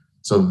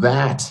 So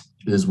that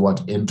is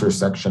what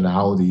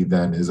intersectionality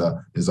then is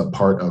a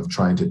part of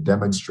trying to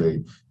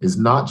demonstrate, is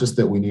not just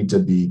that we need to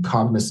be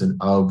cognizant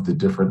of the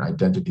different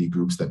identity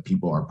groups that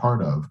people are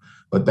part of,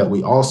 but that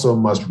we also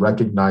must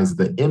recognize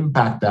the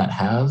impact that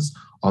has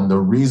on the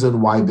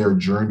reason why their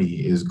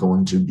journey is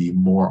going to be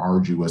more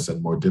arduous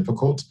and more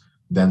difficult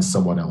than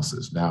someone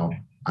else's. Now,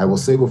 I will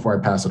say before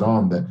I pass it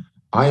on that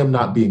I am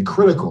not being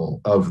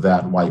critical of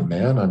that white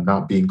man. I'm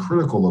not being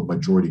critical of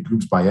majority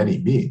groups by any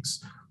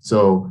means.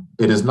 So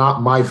it is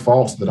not my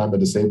fault that I'm a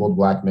disabled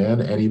Black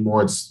man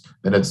anymore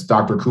than it's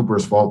Dr.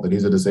 Cooper's fault that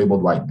he's a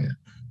disabled white man,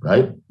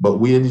 right? But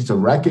we need to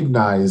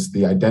recognize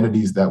the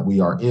identities that we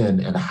are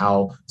in and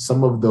how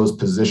some of those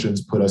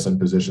positions put us in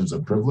positions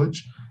of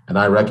privilege. And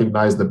I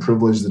recognize the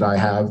privilege that I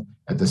have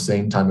at the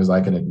same time as I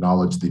can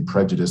acknowledge the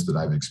prejudice that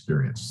I've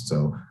experienced.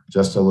 So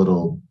just a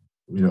little,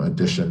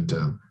 addition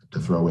to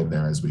throw in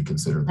there as we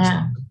consider this.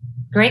 Yeah.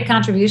 Great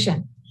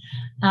contribution.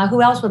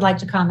 Who else would like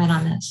to comment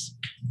on this?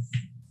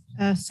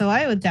 So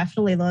I would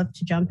definitely love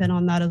to jump in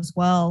on that as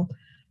well,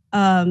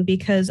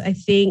 because I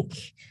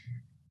think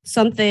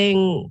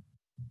something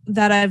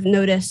that I've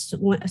noticed,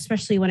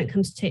 especially when it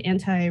comes to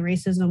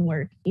anti-racism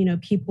work,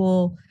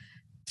 people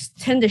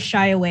tend to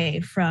shy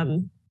away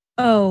from,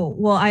 oh,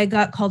 well, I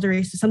got called a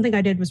racist. Something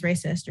I did was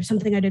racist, or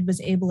something I did was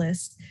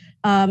ableist.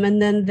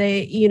 And then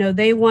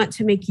they want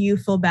to make you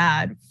feel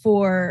bad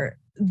for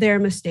their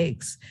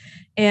mistakes.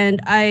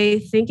 And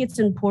I think it's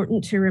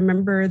important to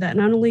remember that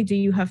not only do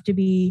you have to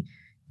be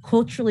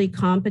culturally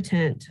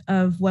competent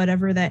of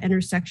whatever that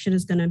intersection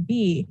is going to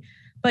be,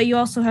 but you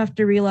also have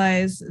to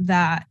realize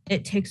that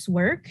it takes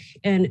work,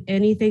 and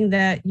anything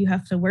that you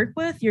have to work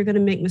with, you're going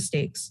to make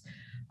mistakes.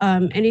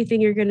 Anything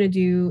you're going to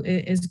do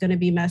is going to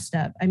be messed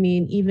up. I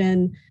mean,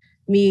 even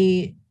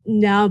me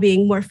now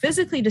being more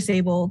physically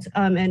disabled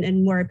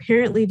and more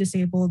apparently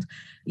disabled,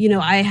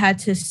 I had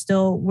to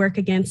still work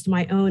against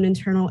my own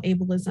internal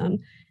ableism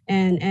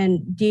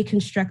and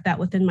deconstruct that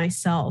within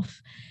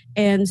myself.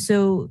 And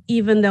so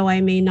even though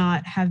I may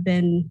not have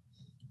been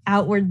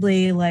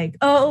outwardly like,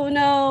 oh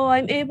no,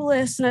 I'm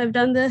ableist and I've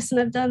done this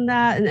and I've done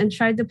that, and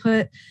tried to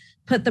put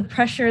the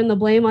pressure and the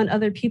blame on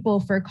other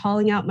people for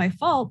calling out my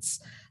faults,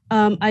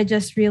 I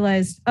just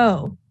realized,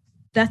 oh,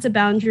 that's a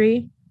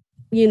boundary.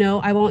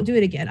 I won't do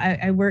it again.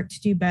 I work to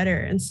do better.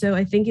 And so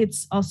I think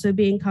it's also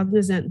being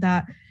cognizant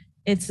that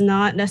it's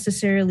not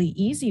necessarily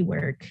easy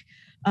work.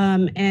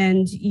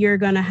 And you're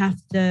going to have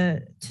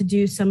to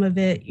do some of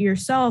it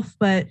yourself.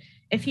 But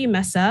if you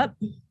mess up,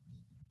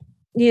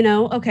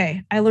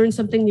 okay, I learned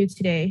something new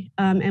today,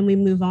 and we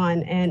move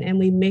on and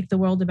we make the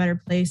world a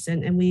better place,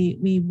 and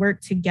we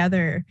work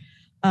together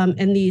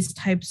in these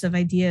types of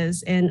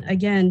ideas. And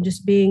again,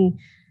 just being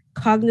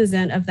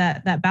cognizant of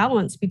that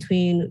balance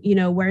between,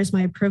 where's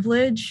my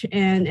privilege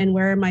and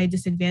where are my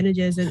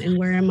disadvantages, and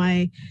where am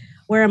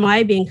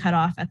I being cut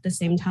off at the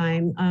same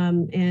time.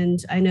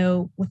 And I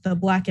know with the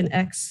Black and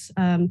X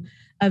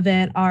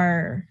event,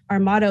 our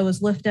motto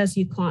is lift as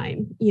you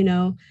climb.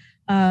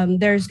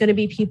 There's going to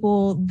be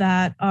people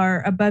that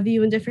are above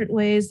you in different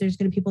ways. There's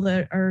going to be people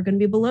that are going to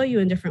be below you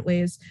in different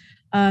ways.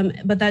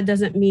 But that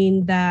doesn't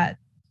mean that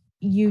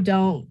you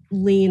don't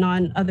lean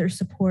on other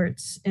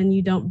supports and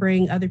you don't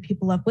bring other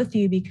people up with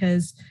you,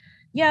 because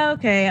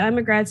okay, I'm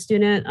a grad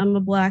student, I'm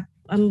a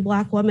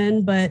black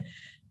woman, but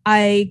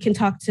I can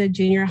talk to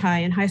junior high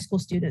and high school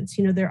students.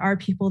 There are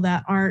people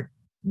that aren't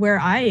where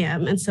I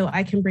am, and so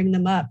I can bring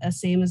them up as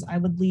same as I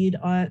would lean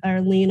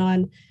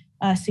on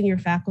senior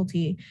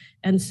faculty.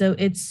 And so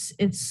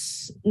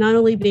it's not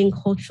only being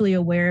culturally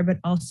aware, but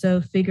also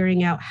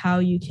figuring out how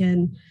you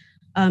can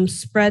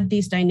spread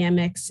these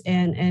dynamics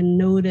and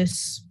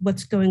notice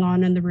what's going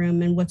on in the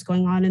room and what's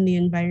going on in the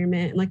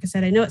environment. And like I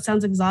said, I know it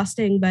sounds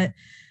exhausting, but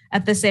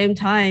at the same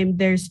time,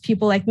 there's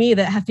people like me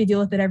that have to deal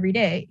with it every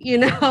day,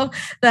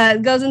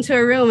 that goes into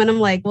a room and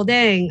I'm like, well,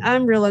 dang,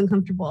 I'm real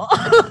uncomfortable,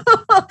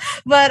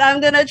 but I'm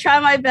going to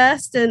try my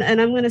best and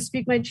I'm going to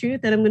speak my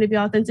truth and I'm going to be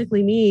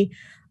authentically me.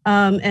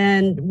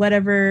 And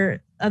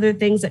whatever other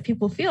things that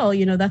people feel,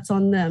 that's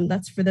on them.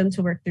 That's for them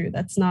to work through.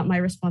 That's not my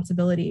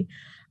responsibility.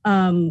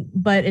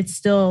 But it's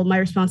still my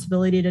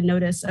responsibility to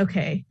notice,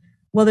 okay,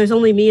 well, there's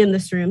only me in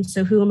this room.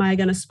 So who am I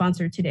going to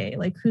sponsor today?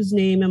 Like, whose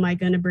name am I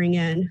going to bring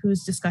in?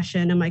 Whose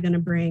discussion am I going to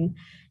bring?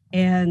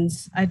 And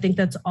I think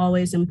that's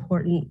always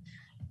important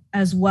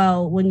as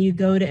well when you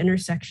go to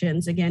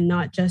intersections. Again,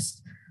 not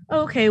just,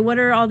 okay, what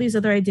are all these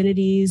other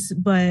identities,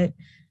 but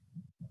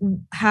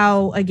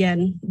how,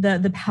 again,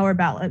 the power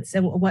balance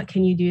and what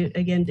can you do,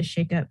 again, to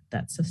shake up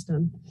that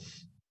system.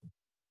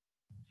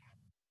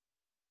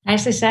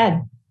 Nicely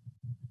said.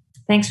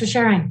 Thanks for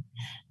sharing.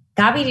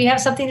 Gabi, do you have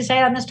something to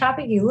say on this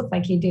topic? You look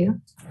like you do.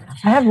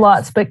 I have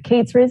lots, but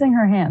Kate's raising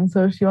her hand,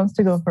 so if she wants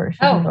to go first, she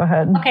can go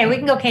ahead. Okay, we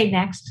can go Kate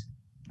next.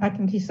 I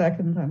can be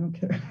second, I don't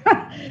care.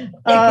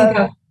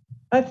 Go.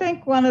 I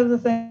think one of the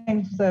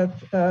things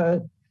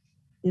that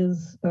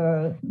is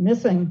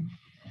missing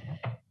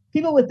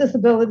people with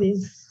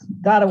disabilities,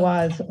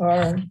 data-wise,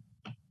 are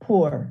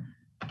poor.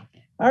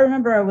 I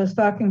remember I was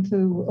talking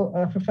to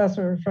a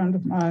professor, a friend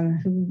of mine,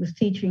 who was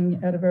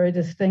teaching at a very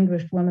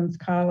distinguished women's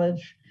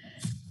college,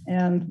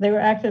 and they were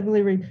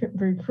actively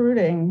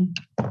recruiting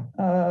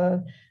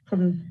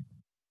from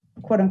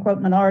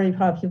quote-unquote minority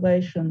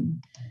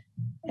population.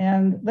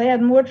 And they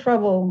had more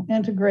trouble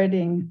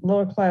integrating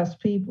lower-class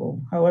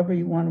people, however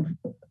you want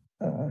to,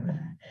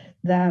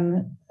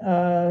 than,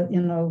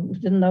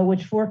 didn't know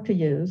which fork to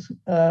use,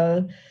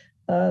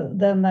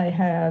 than they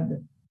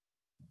had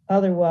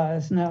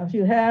otherwise. Now, if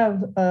you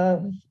have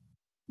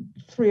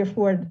 3 or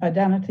 4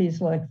 identities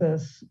like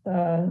this,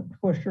 of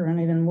course, you're in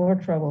even more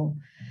trouble.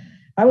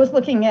 I was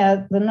looking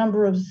at the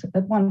number of,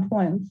 at one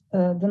point,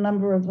 the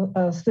number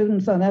of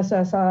students on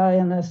SSI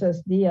and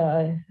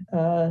SSDI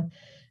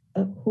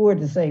who are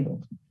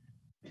disabled.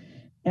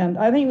 And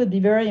I think it would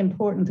be very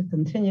important to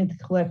continue to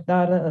collect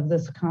data of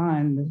this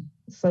kind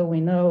so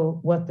we know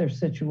what their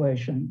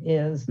situation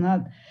is,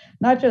 not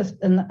just,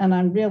 and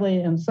I'm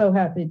really am so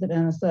happy that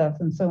NSF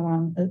and so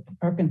on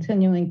are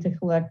continuing to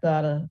collect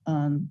data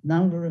on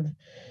number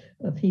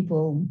of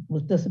people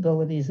with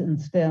disabilities in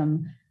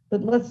STEM,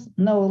 but let's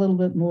know a little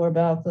bit more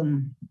about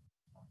them.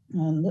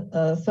 And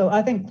so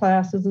I think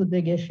class is a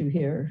big issue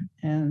here,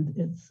 and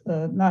it's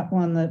not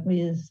one that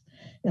we as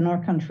in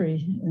our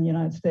country, in the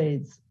United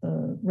States,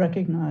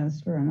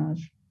 recognize very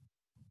much.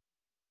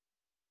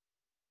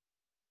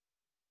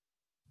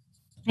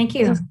 Thank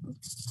you.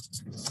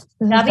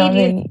 Gabi, do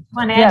you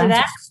want to add to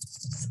that?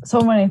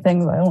 So many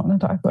things I want to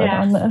talk about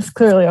on this.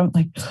 Clearly, I'm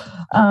like,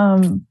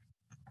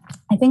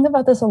 I think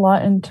about this a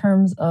lot in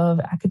terms of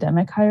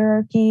academic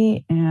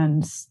hierarchy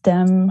and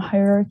STEM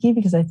hierarchy,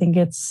 because I think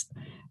it's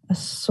a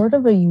sort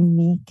of a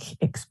unique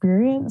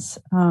experience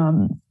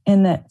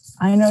in that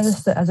I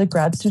noticed that as a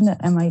grad student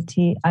at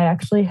MIT, I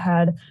actually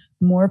had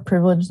more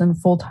privilege than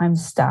full-time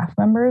staff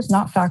members,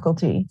 not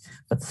faculty,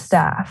 but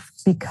staff,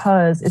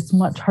 because it's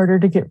much harder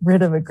to get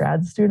rid of a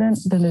grad student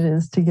than it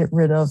is to get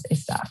rid of a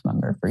staff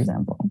member, for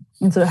example.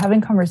 And so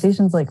having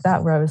conversations like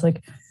that where I was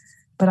like,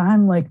 but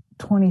I'm like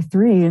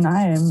 23 and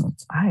I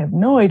have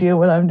no idea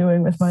what I'm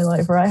doing with my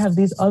life, or I have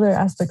these other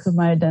aspects of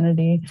my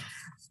identity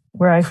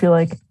where I feel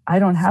like I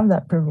don't have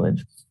that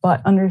privilege,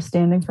 but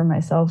understanding for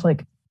myself,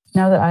 like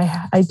now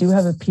that I do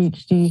have a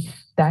PhD,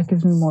 that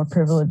gives me more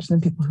privilege than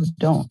people who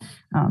don't.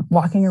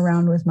 Walking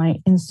around with my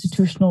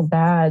institutional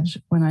badge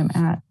when I'm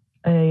at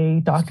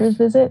a doctor's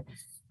visit,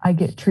 I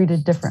get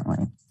treated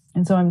differently.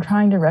 And so I'm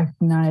trying to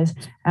recognize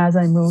as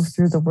I move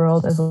through the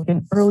world as like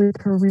an early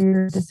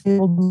career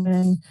disabled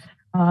woman,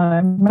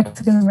 I'm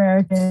Mexican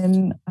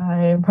American,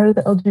 I'm part of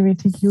the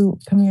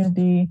LGBTQ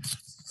community,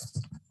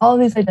 all of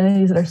these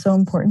identities that are so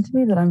important to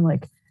me that I'm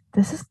like,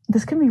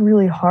 this can be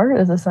really hard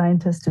as a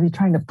scientist to be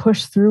trying to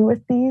push through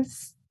with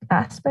these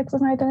aspects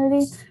of my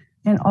identity,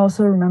 and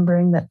also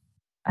remembering that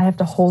I have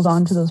to hold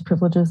on to those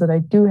privileges that I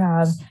do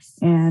have,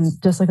 and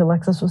just like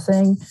Alexis was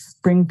saying,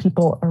 bring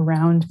people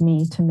around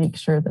me to make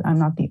sure that I'm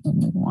not the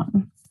only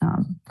one.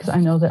 Because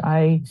I know that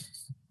I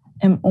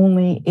was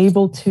only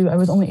able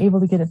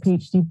to get a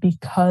PhD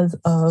because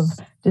of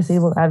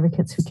disabled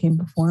advocates who came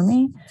before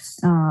me.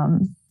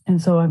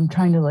 And so I'm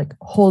trying to like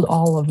hold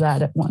all of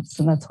that at once.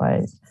 And that's why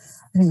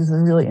I think this is a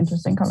really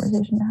interesting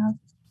conversation to have.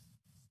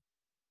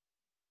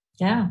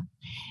 Yeah.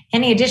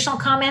 Any additional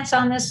comments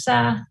on this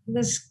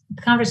this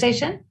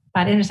conversation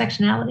about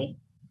intersectionality?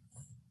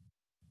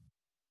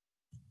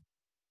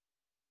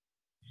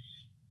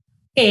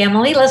 Okay,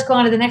 Emily, let's go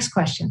on to the next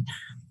question.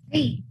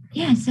 Great.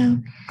 Yeah, so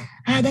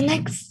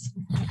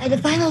the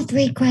final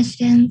 3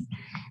 questions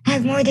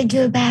have more to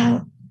do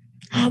about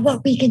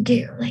what we could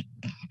do, like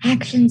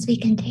actions we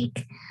can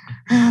take.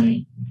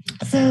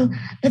 So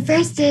the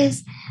first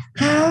is,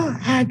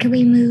 how can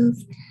we move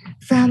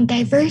from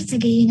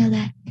diversity,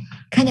 that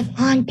kind of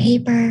on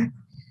paper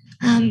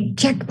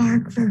check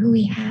mark for who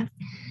we have,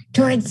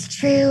 towards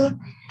true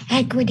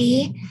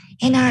equity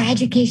in our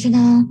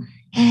educational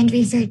and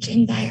research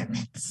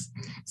environments?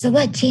 So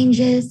what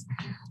changes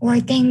or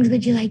things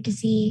would you like to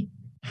see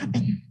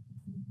happen?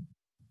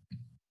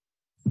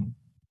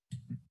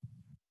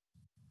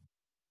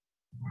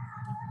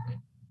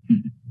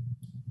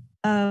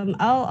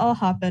 I'll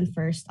hop in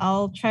first.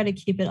 I'll try to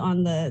keep it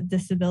on the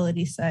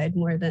disability side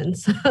more than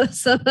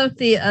some of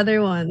the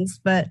other ones.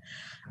 But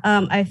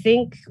I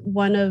think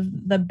one of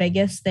the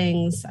biggest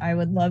things I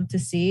would love to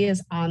see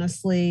is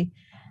honestly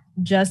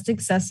just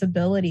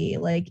accessibility,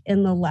 like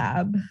in the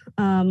lab.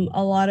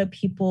 A lot of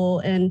people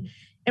and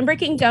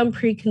breaking down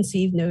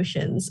preconceived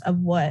notions of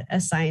what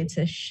a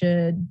scientist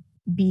should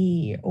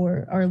be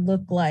or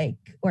look like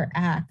or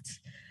act.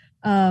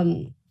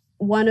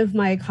 One of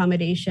my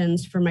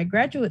accommodations for my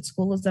graduate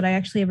school is that I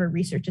actually have a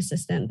research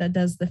assistant that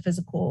does the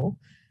physical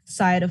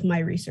side of my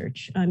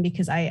research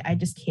because I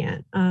just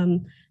can't.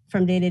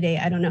 From day to day,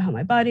 I don't know how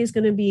my body is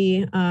going to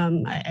be.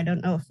 I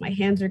don't know if my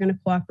hands are going to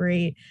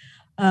cooperate.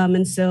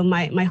 And so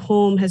my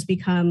home has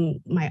become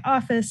my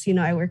office.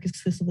 I work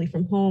exclusively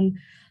from home.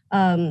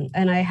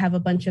 And I have a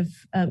bunch of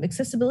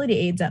accessibility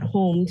aids at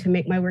home to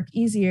make my work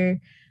easier.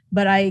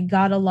 but I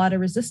got a lot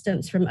of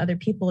resistance from other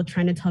people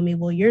trying to tell me,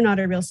 well, you're not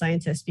a real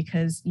scientist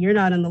because you're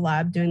not in the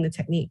lab doing the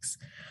techniques.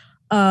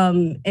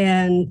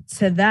 And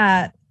to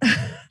that,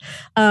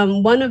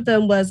 one of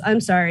them was,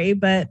 I'm sorry,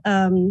 but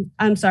I'm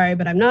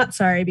not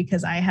sorry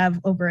because I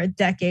have over a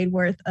decade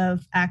worth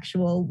of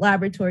actual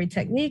laboratory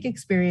technique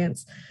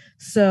experience.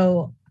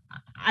 So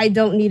I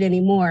don't need any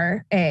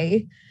more,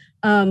 A.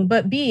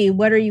 But B,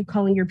 what are you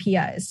calling your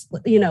PIs?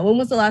 You know, when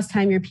was the last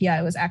time your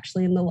PI was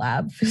actually in the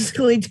lab,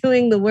 physically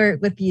doing the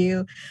work with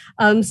you,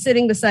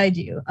 sitting beside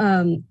you?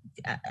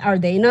 Are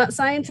they not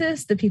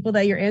scientists, the people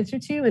that you're answer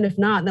to? And if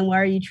not, then why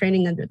are you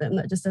training under them?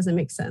 That just doesn't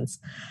make sense.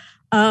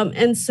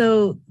 And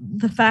so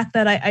the fact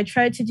that I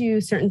tried to do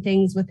certain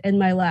things within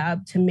my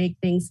lab to make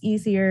things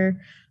easier,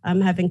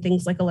 having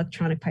things like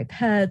electronic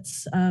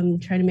pipettes,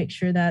 trying to make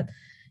sure that,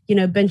 you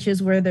know,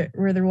 benches were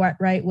the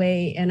right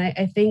way. And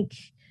I think,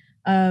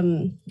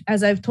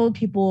 as I've told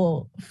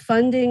people,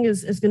 funding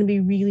is going to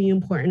be really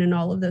important in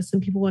all of this.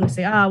 And people want to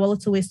say, well,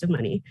 it's a waste of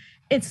money.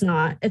 It's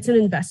not. It's an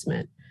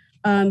investment.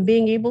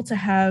 Being able to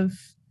have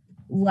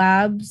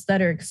labs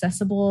that are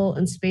accessible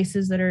and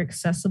spaces that are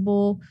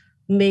accessible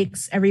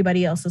makes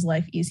everybody else's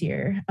life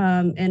easier.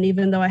 And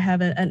even though I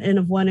have an N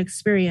of one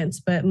experience,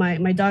 but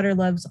my daughter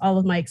loves all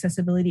of my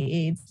accessibility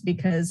aids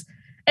because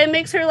it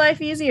makes her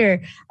life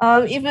easier,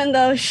 even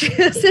though she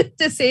isn't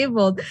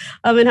disabled.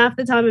 And half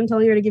the time I'm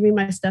telling her to give me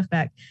my stuff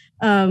back.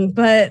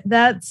 But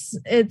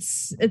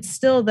it's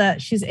still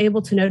that she's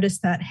able to notice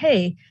that,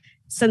 hey,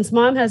 since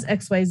mom has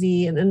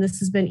XYZ and this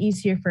has been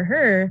easier for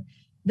her,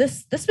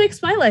 this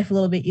makes my life a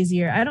little bit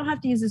easier. I don't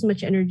have to use as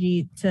much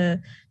energy to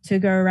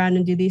go around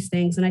and do these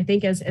things. And I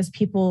think as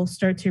people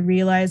start to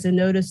realize and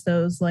notice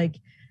those,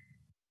 like,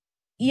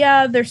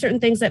 yeah, there's certain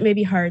things that may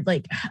be hard.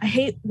 Like, I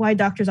hate why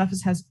doctor's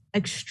office has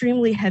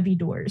extremely heavy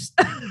doors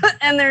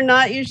and they're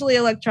not usually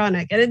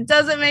electronic, and it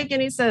doesn't make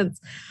any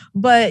sense.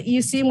 But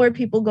you see more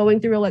people going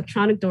through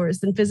electronic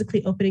doors than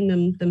physically opening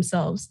them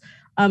themselves.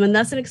 And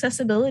that's an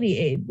accessibility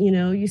aid. You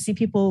know, you see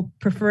people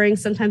preferring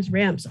sometimes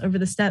ramps over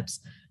the steps.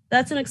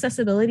 That's an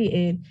accessibility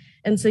aid.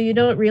 And so you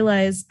don't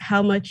realize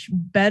how much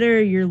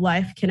better your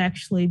life can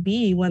actually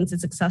be once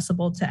it's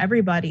accessible to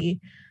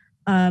everybody,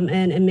 and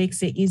it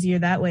makes it easier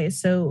that way.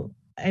 So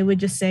I would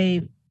just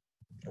say,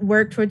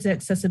 work towards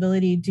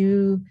accessibility,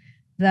 do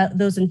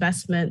those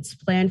investments,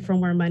 plan for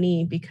more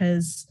money,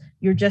 because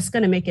you're just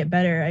going to make it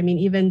better. I mean,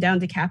 even down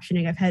to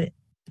captioning, I've had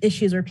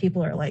issues where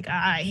people are like,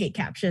 I hate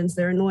captions,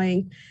 they're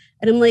annoying.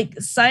 And I'm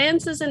like,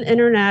 science is an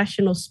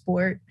international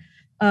sport.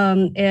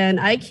 And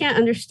I can't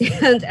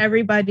understand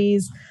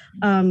everybody's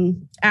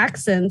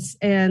accents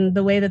and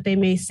the way that they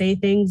may say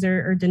things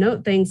or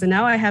denote things. And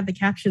now I have the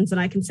captions and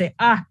I can say,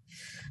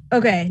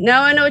 okay,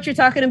 now I know what you're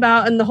talking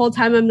about. And the whole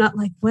time I'm not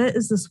like, what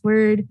is this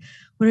word?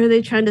 What are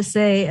they trying to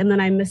say? And then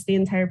I miss the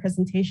entire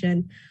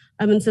presentation.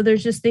 And so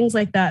there's just things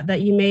like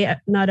that you may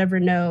not ever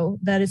know.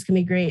 That is going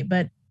to be great.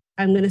 But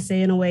I'm going to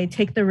say, in a way,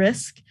 take the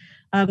risk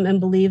and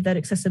believe that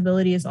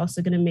accessibility is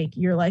also going to make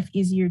your life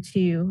easier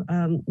too.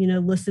 You know,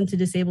 listen to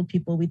disabled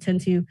people. We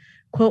tend to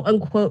quote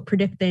unquote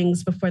predict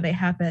things before they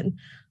happen.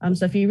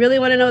 So if you really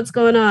want to know what's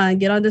going on,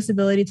 get on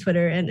disability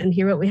Twitter and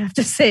hear what we have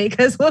to say,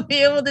 because we'll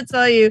be able to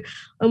tell you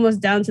almost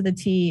down to the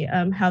T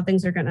how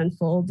things are going to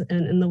unfold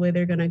and the way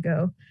they're going to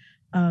go.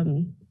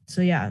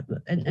 So yeah,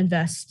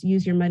 invest,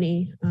 use your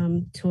money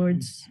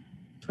towards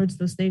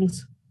those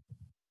things.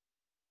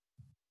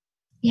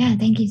 Yeah,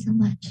 thank you so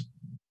much.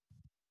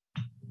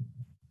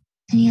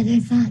 Any other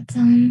thoughts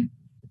on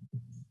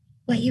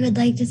what you would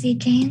like to see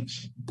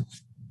change?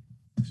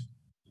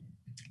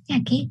 Yeah,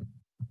 Kate?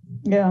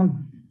 Yeah.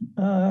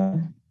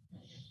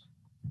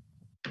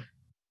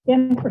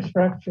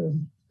 Infrastructure.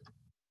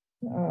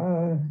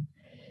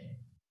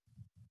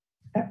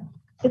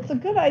 It's a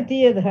good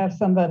idea to have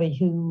somebody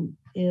who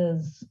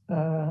is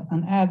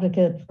an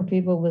advocate for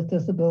people with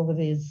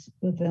disabilities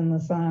within the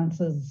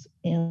sciences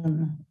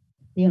in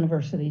the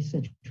university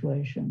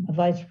situation, a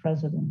vice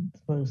president,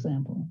 for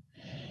example.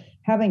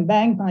 Having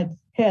banged my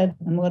head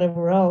and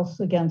whatever else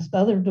against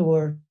other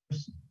doors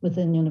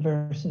within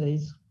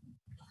universities,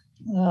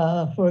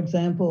 for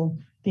example,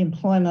 the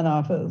employment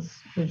office,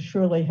 which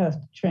surely has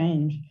to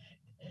change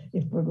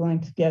if we're going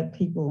to get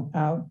people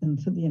out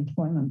into the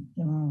employment,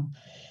 you know.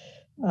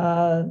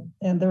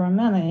 And there are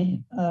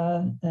many,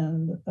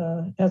 and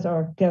as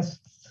our guest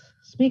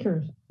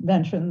speaker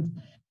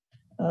mentioned,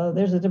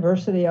 there's a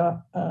diversity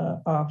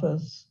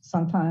office.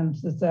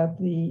 Sometimes it's at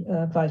the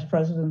vice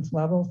president's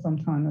level,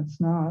 sometimes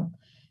it's not.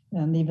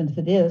 And even if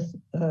it is,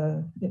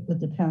 it would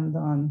depend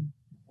on,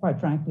 quite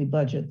frankly,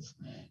 budgets,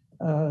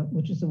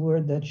 which is a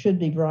word that should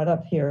be brought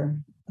up here.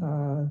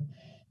 You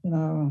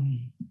know,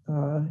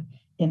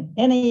 in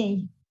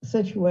any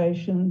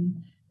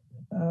situation,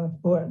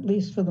 or at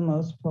least for the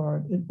most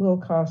part, it will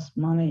cost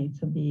money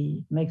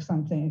to make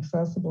something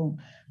accessible.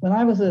 When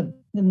I was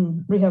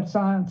in rehab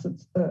science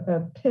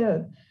at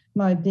Pitt,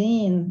 my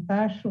dean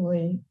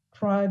actually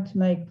tried to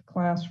make the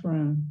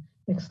classroom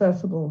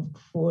accessible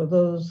for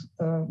those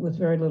with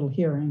very little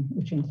hearing,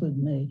 which include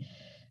me.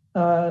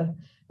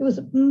 it was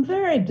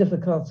very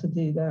difficult to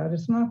do that.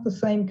 It's not the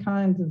same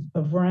kind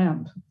of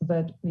ramp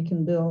that we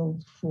can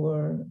build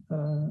for,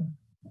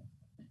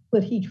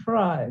 but he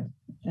tried,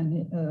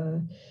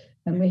 and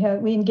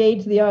we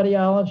engaged the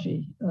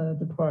audiology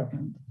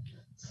department.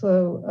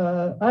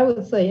 So I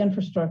would say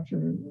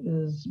infrastructure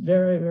is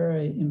very,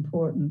 very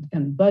important,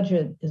 and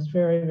budget is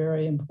very,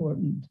 very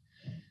important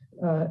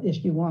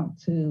if you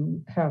want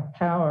to have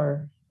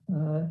power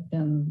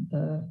in,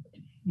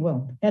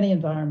 well, any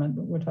environment,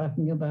 but we're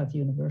talking about the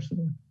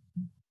university.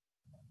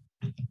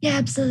 Yeah,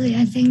 absolutely.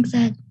 I think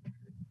that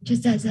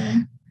just as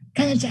a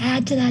kind of to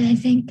add to that, I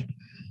think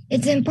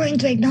it's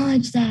important to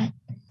acknowledge that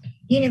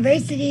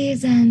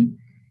universities and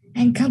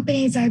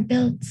companies are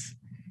built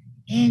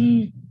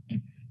in,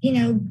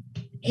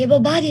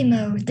 able-bodied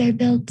mode. They're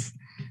built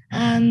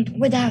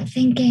without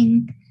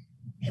thinking,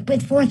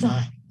 with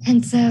forethought.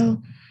 And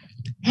so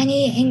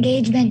any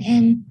engagement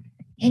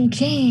in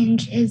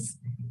change is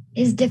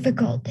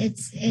difficult.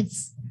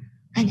 It's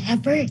an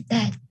effort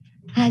that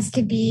has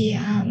to be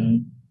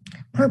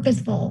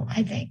purposeful,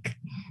 I think.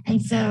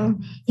 And so,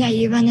 yeah,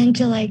 you run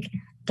into like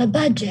the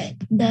budget,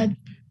 the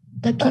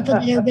people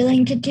that are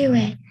willing to do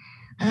it.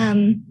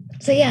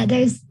 So yeah,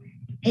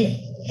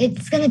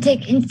 it's going to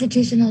take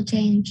institutional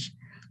change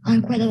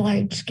on quite a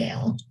large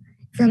scale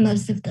for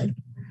most of the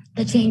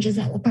changes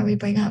that we'll probably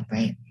bring up,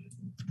 right?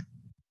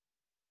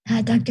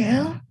 Dr.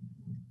 O?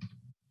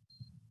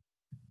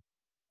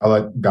 I'll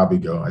let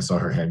Gabi go. I saw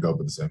her hand go up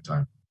at the same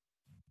time.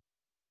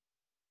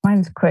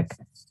 Mine's quick,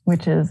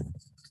 which is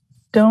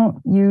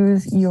don't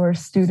use your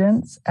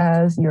students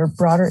as your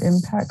broader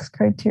impacts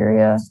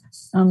criteria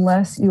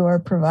unless you are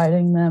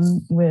providing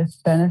them with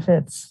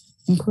benefits,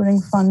 including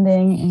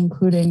funding,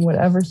 including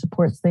whatever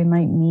supports they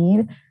might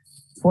need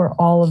for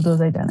all of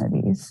those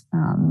identities.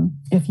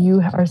 If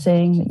you are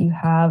saying that you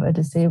have a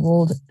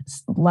disabled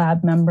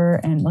lab member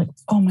and like,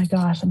 oh my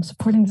gosh, I'm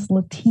supporting this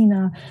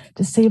Latina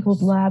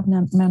disabled lab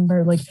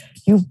member, like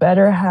you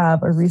better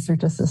have a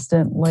research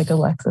assistant like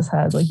Alexis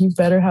has, like you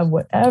better have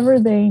whatever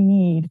they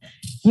need.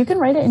 You can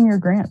write it in your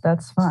grant,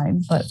 that's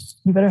fine, but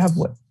you better have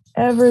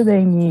whatever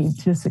they need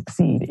to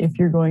succeed if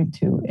you're going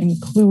to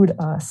include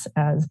us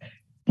as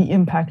the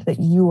impact that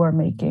you are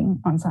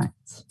making on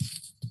science.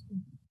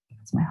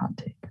 That's my hot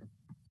take.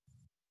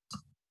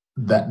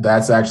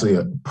 That's actually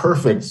a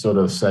perfect sort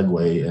of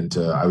segue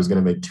into, I was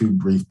going to make two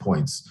brief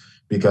points,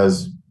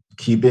 because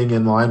keeping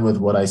in line with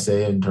what I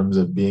say in terms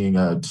of being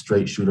a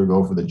straight shooter,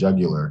 go for the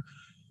jugular,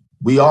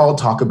 we all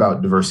talk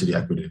about diversity,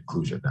 equity, and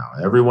inclusion now.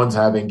 Everyone's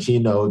having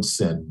keynotes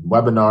and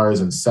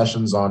webinars and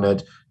sessions on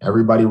it.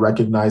 Everybody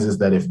recognizes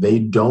that if they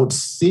don't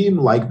seem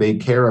like they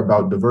care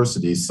about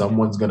diversity,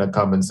 someone's going to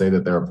come and say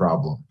that they're a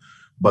problem.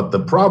 But the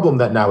problem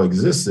that now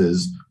exists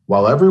is,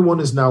 while everyone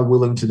is now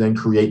willing to then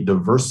create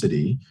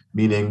diversity,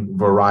 meaning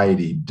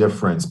variety,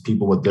 difference,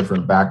 people with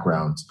different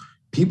backgrounds,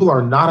 people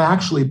are not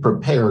actually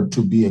prepared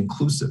to be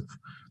inclusive.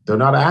 They're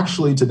not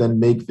actually to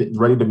then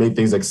ready to make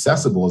things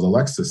accessible, as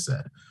Alexis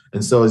said.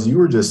 And so as you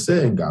were just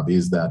saying, Gabi,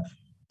 is that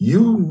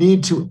you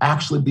need to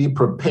actually be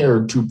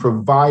prepared to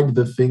provide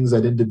the things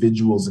that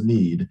individuals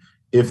need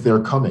if they're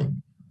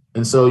coming.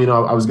 And so,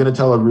 I was going to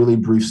tell a really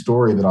brief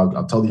story that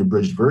I'll tell the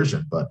abridged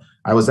version, but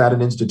I was at an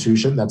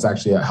institution that's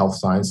actually a health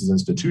sciences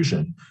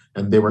institution,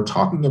 and they were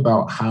talking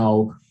about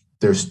how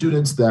their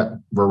students that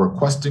were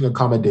requesting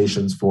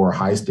accommodations for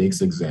high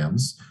stakes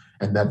exams,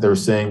 and that they're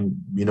saying,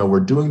 we're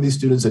doing these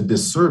students a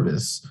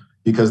disservice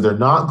because they're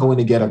not going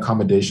to get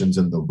accommodations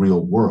in the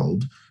real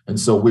world. And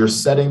so we're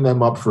setting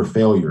them up for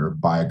failure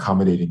by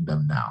accommodating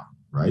them now.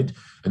 Right?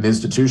 In the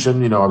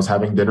institution, I was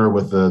having dinner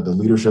with the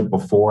leadership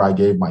before I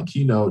gave my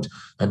keynote,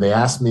 and they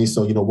asked me,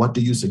 so, what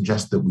do you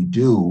suggest that we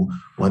do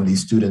when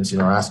these students,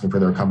 are asking for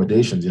their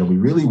accommodations? We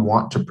really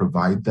want to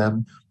provide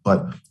them,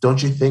 but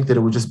don't you think that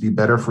it would just be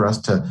better for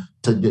us to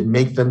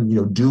make them,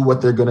 do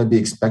what they're going to be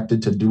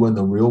expected to do in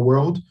the real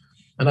world?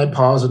 And I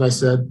paused and I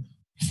said,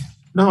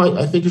 no,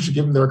 I think you should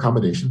give them their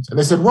accommodations. And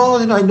they said, well,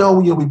 I know,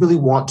 we really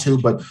want to,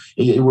 but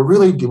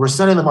we're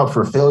setting them up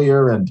for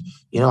failure. And,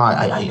 we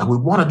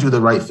want to do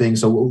the right thing.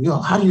 So,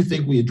 how do you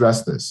think we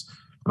address this?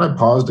 And I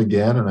paused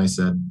again and I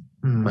said,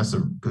 that's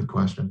a good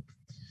question.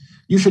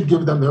 You should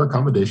give them their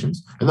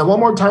accommodations. And then one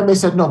more time they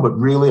said, no, but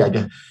really,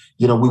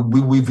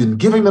 we've been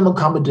giving them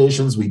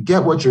accommodations. We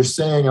get what you're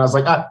saying. And I was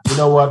like, you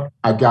know what?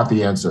 I've got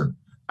the answer.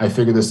 I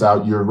figured this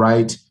out. You're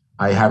right.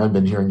 I haven't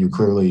been hearing you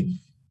clearly.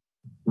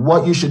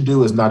 What you should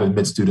do is not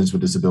admit students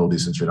with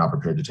disabilities since you're not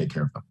prepared to take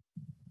care of them.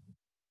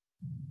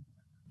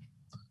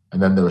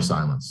 And then there was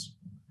silence.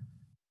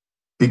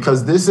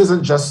 Because this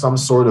isn't just some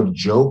sort of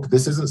joke.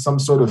 This isn't some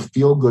sort of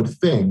feel-good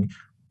thing.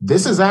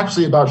 This is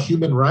actually about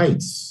human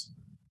rights.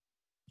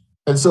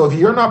 And so if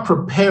you're not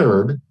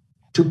prepared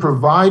to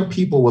provide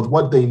people with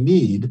what they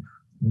need,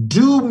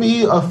 do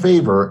me a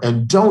favor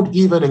and don't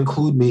even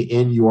include me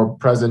in your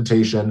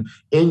presentation,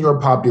 in your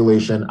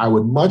population. I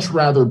would much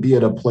rather be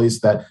at a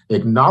place that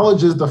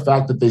acknowledges the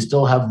fact that they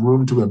still have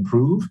room to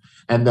improve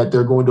and that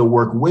they're going to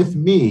work with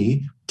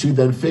me to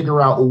then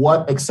figure out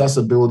what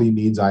accessibility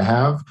needs I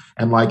have.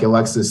 And like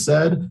Alexis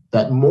said,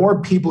 that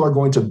more people are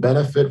going to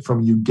benefit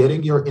from you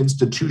getting your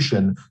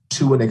institution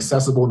to an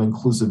accessible and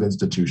inclusive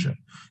institution.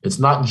 It's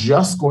not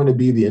just going to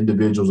be the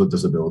individuals with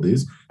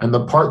disabilities. And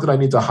the part that I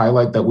need to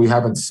highlight that we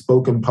haven't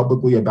spoken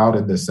publicly about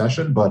in this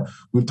session, but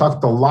we've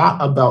talked a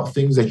lot about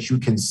things that you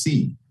can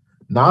see.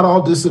 Not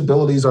all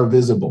disabilities are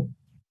visible.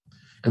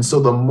 And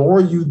so the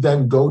more you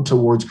then go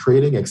towards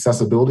creating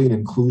accessibility and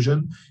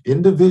inclusion,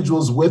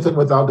 individuals with and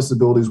without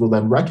disabilities will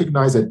then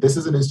recognize that this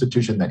is an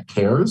institution that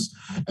cares,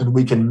 and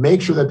we can make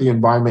sure that the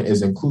environment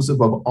is inclusive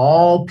of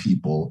all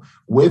people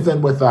with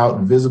and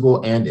without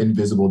visible and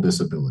invisible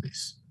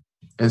disabilities.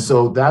 And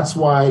so that's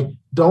why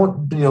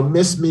don't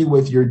miss me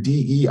with your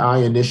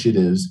DEI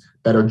initiatives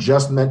that are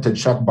just meant to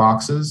check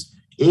boxes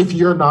if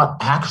you're not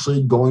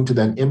actually going to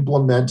then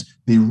implement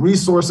the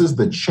resources,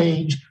 the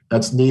change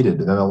that's needed.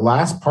 And then the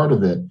last part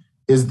of it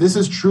is this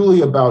is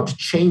truly about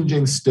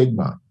changing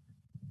stigma,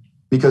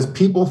 because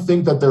people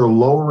think that they're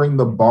lowering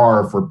the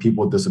bar for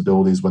people with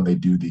disabilities when they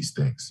do these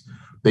things.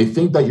 They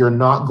think that you're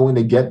not going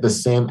to get the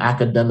same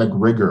academic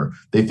rigor.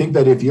 They think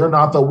that if you're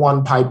not the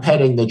one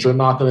pipetting, that you're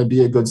not going to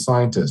be a good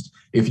scientist.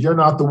 If you're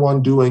not the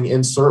one doing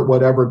insert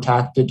whatever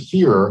tactic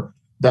here,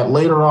 that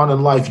later on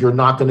in life, you're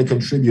not going to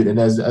contribute. And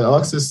as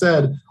Alexis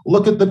said,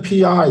 look at the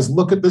PIs,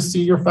 look at the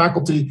senior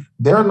faculty.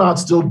 They're not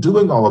still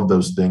doing all of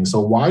those things.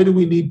 So why do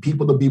we need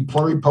people to be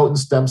pluripotent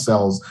stem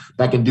cells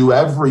that can do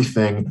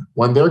everything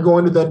when they're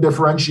going to then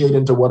differentiate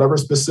into whatever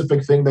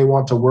specific thing they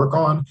want to work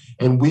on,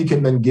 and we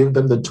can then give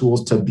them the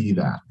tools to be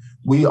that?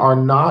 We are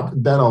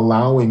not then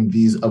allowing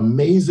these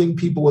amazing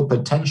people with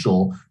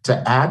potential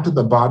to add to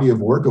the body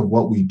of work of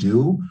what we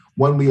do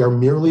when we are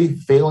merely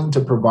failing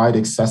to provide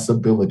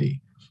accessibility.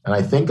 And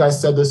I think I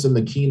said this in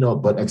the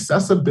keynote, but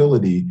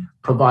accessibility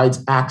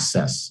provides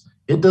access.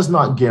 It does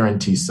not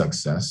guarantee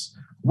success.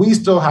 We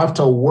still have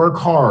to work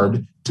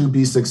hard to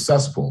be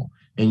successful.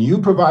 And you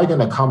providing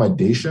an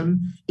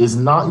accommodation is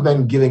not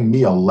then giving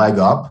me a leg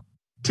up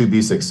to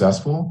be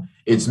successful.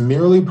 It's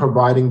merely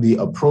providing the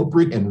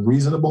appropriate and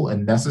reasonable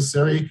and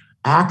necessary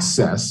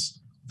access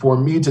for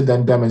me to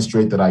then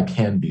demonstrate that I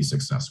can be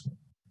successful.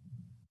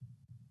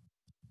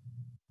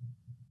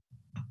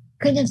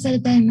 Couldn't have said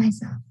it better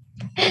myself.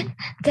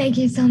 Thank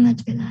you so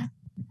much for that.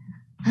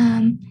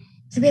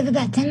 So we have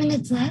about 10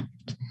 minutes left,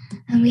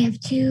 and we have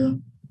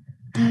two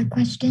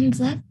questions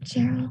left.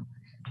 Cheryl?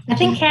 I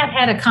think Kat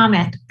had a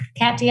comment.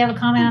 Kat, do you have a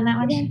comment on that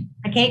one?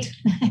 Kate?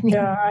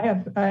 Yeah,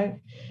 I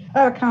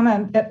have a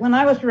comment. When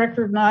I was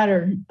director of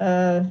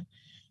NIDR,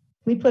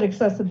 we put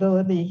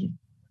accessibility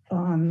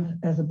on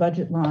as a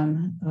budget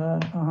line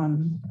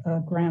on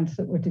grants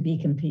that were to be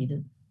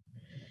competed.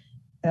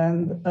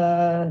 And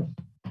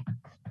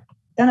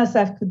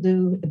NSF could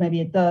do, maybe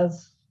it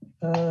does,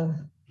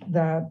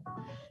 that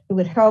it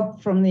would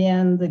help from the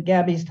end that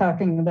Gabby's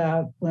talking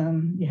about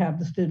when you have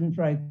the student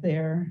right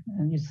there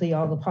and you see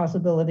all the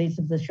possibilities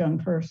of this young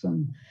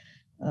person.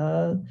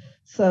 And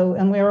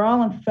we're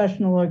all in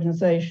professional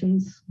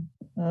organizations.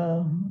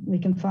 We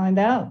can find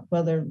out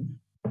whether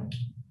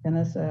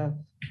NSF,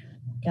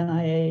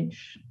 NIH,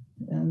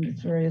 and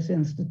its various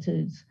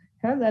institutes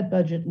have that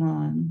budget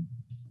line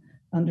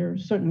under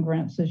certain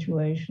grant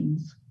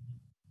situations.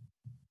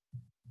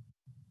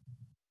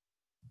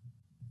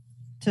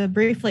 To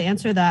briefly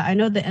answer that, I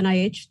know the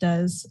NIH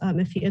does.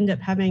 If you end up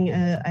having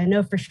I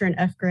know for sure an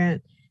F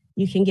grant,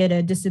 you can get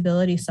a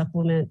disability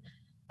supplement.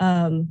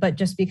 But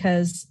just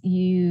because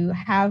you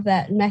have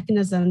that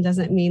mechanism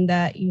doesn't mean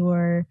that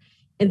your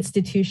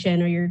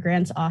institution or your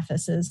grants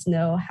offices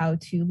know how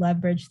to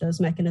leverage those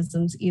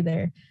mechanisms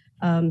either.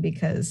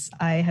 Because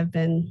I have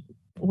been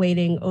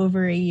waiting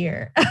over a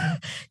year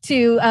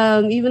to,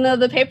 even though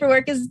the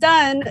paperwork is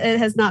done, it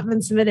has not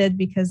been submitted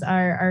because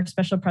our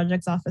special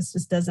projects office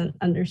just doesn't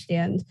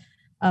understand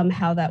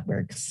how that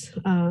works.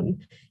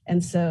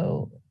 And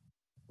so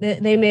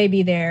they may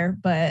be there,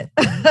 but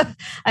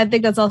I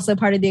think that's also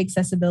part of the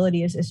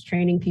accessibility is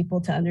training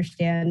people to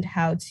understand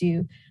how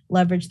to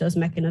leverage those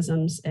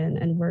mechanisms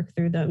and work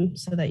through them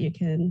so that you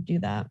can do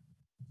that.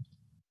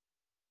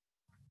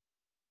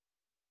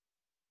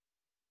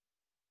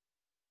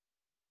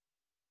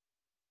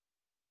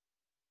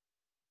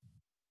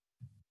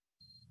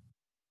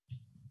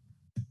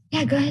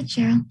 Yeah, go ahead,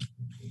 Cheryl.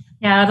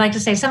 Yeah, I'd like to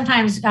say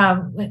sometimes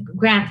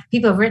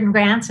people have written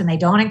grants and they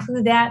don't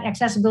include that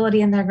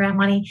accessibility in their grant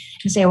money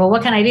and say, well,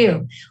 what can I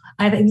do?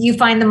 You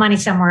find the money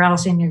somewhere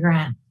else in your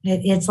grant.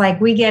 It's like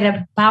we get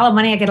a pile of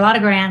money. I get a lot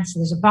of grants.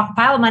 There's a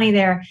pile of money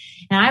there.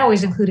 And I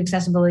always include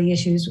accessibility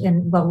issues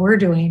in what we're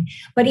doing.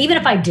 But even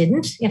if I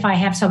didn't, if I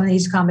have some of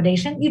these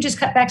accommodation, you just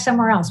cut back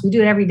somewhere else. We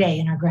do it every day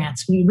in our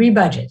grants. We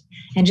rebudget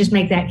and just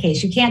make that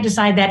case. You can't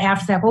decide that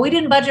after that. Well, we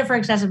didn't budget for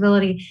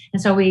accessibility,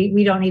 and so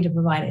we don't need to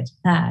provide it.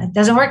 It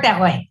doesn't work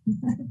that way.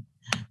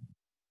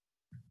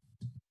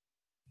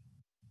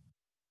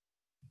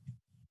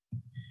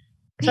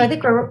 So I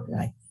think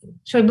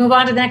should we move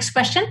on to the next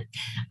question?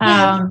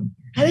 Yeah,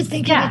 I was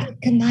thinking we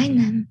could combine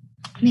them,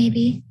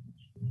 maybe.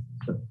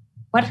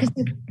 What? Because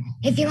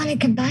if you want to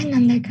combine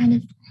them, they're kind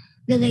of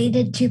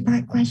related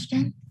two-part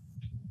question.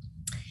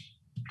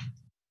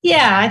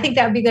 Yeah, I think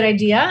that would be a good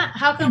idea.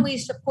 How can we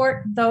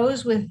support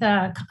those with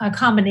a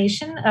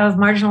combination of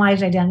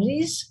marginalized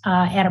identities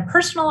at a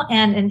personal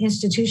and an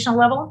institutional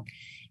level?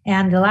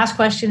 And the last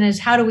question is,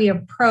 how do we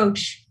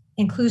approach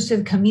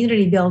inclusive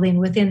community building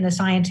within the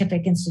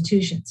scientific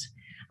institutions?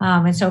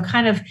 And so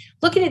kind of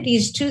looking at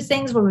these two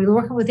things when we're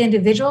working with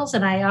individuals,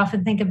 and I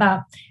often think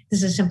about,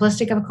 this is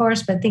simplistic, of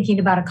course, but thinking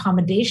about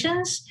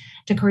accommodations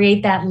to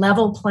create that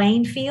level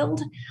playing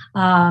field.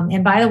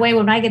 And by the way,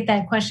 when I get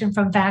that question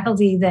from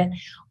faculty that,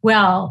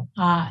 well,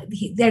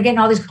 they're getting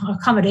all these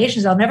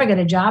accommodations, they'll never get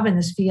a job in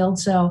this field.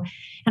 So,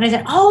 and I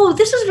said, oh,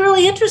 this is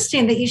really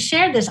interesting that you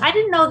shared this. I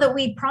didn't know that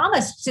we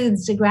promised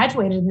students who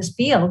graduated in this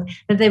field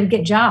that they would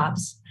get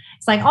jobs.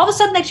 It's like all of a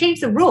sudden they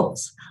changed the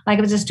rules. Like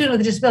if it's a student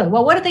with a disability,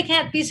 well, what if they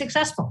can't be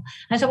successful?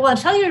 I said, well,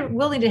 until you're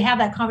willing to have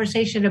that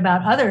conversation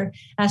about other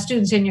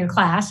students in your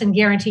class and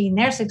guaranteeing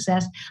their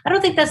success, I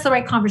don't think that's the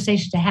right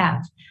conversation to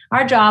have.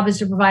 Our job is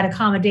to provide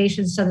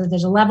accommodations so that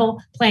there's a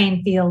level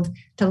playing field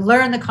to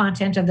learn the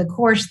content of the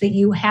course that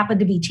you happen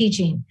to be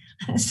teaching.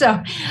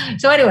 So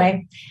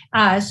anyway,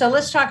 so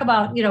let's talk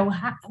about,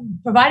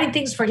 providing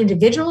things for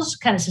individuals,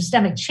 kind of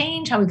systemic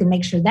change, how we can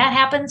make sure that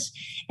happens.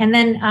 And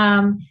then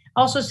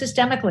also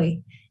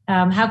systemically,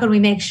 how can we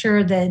make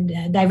sure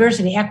that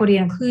diversity, equity,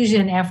 and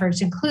inclusion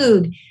efforts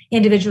include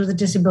individuals with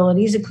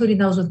disabilities, including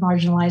those with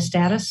marginalized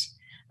status,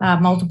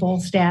 multiple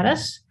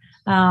status,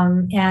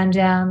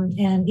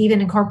 and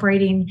even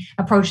incorporating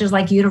approaches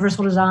like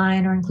universal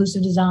design or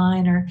inclusive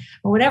design or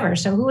whatever.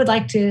 So who would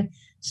like to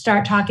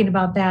start talking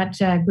about that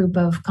group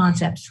of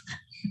concepts?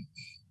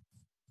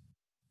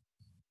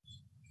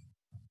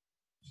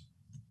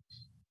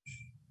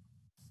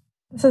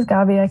 This is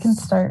Gabi. I can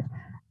start.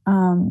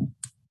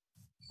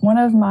 One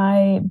of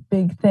my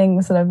big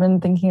things that I've been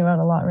thinking about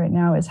a lot right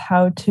now is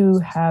how to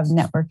have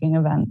networking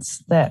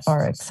events that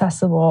are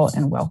accessible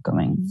and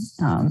welcoming,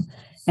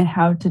 and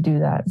how to do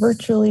that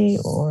virtually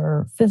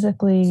or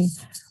physically.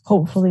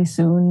 Hopefully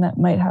soon that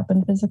might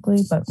happen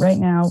physically, but right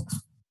now,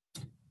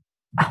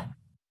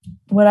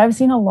 what I've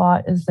seen a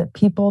lot is that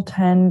people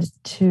tend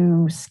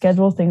to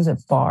schedule things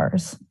at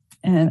bars.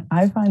 And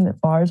I find that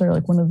bars are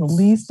like one of the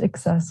least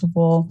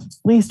accessible,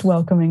 least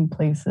welcoming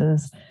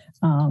places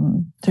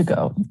to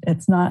go.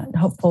 It's not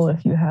helpful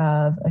if you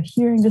have a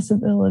hearing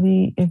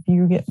disability, if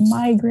you get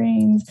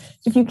migraines,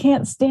 if you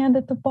can't stand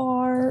at the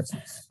bar.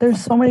 There's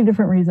so many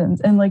different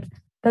reasons. And like,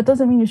 that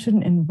doesn't mean you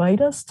shouldn't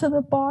invite us to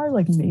the bar,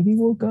 like maybe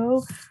we'll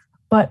go,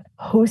 but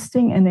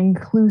hosting an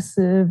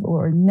inclusive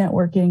or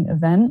networking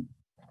event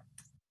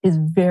is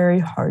very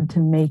hard to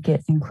make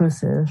it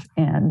inclusive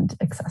and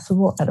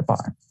accessible at a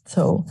bar.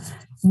 So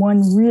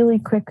one really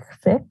quick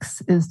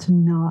fix is to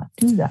not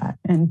do that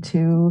and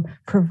to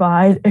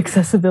provide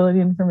accessibility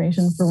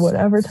information for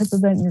whatever type of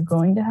event you're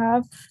going to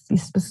have. Be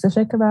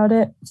specific about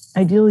it.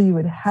 Ideally, you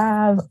would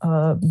have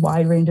a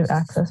wide range of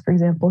access. For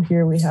example,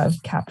 here we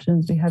have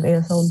captions, we have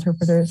ASL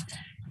interpreters,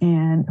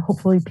 and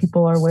hopefully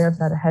people are aware of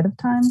that ahead of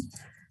time.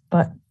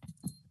 But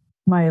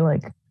my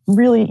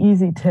really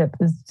easy tip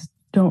is just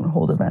don't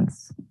hold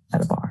events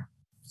at a bar.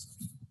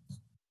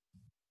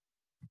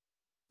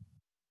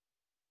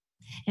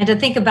 And to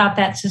think about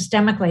that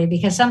systemically,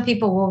 because some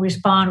people will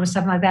respond with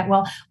something like that.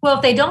 Well,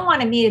 if they don't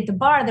want to meet at the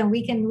bar, then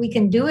we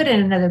can do it in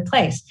another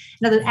place.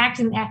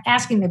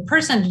 Asking the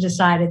person to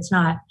decide it's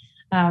not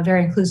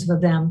very inclusive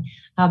of them,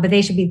 but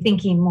they should be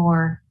thinking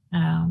more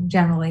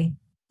generally.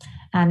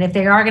 And if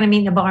they are going to meet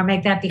in the bar,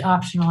 make that the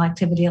optional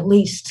activity at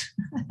least.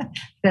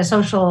 The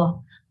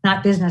social,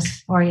 not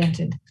business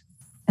oriented.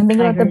 And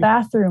think about the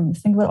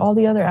bathrooms. Think about all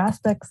the other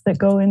aspects that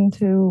go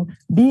into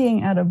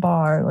being at a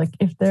bar. Like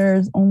if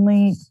there's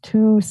only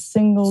 2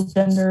 single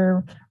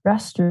gender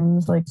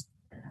restrooms, like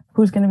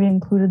who's going to be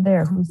included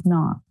there? Who's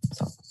not?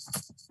 So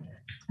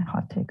a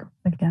hot take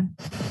again.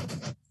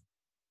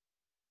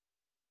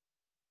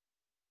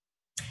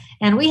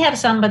 And we have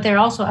some, but there are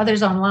also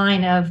others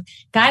online of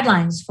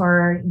guidelines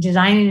for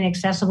designing an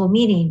accessible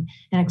meeting,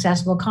 an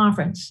accessible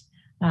conference.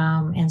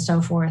 And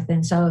so forth.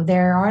 And so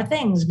there are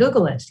things,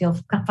 Google it. You'll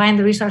find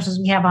the resources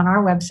we have on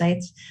our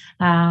websites,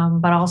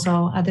 but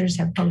also others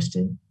have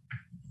posted.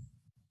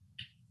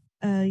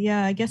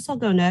 Yeah, I guess I'll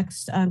go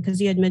next because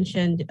you had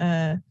mentioned,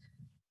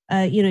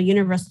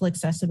 universal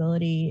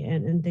accessibility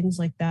and things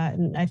like that.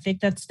 And I think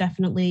that's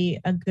definitely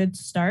a good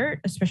start,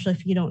 especially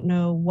if you don't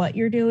know what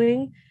you're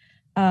doing.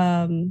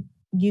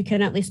 You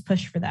can at least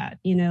push for that.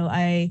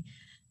 I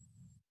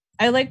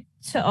like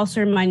to also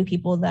remind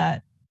people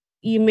that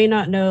you may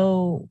not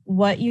know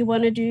what you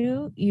want to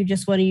do. You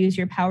just want to use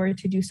your power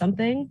to do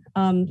something.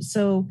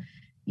 So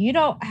you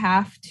don't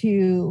have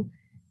to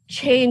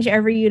change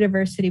every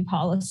university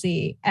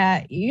policy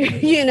at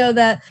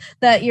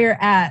that you're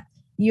at.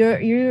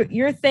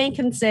 Your thing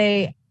can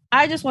say,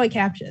 I just want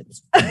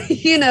captions.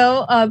 You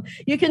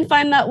can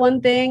find that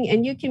one thing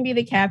and you can be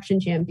the caption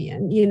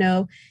champion.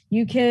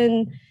 You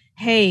can,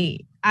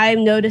 hey, I've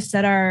noticed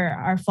that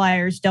our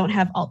flyers don't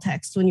have alt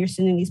text when you're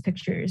sending these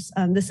pictures.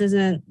 This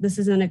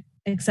isn't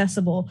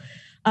accessible.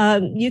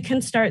 You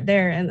can start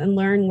there and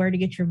learn where to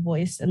get your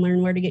voice and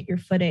learn where to get your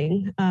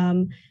footing.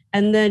 And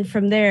then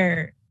from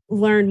there,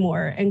 learn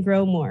more and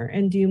grow more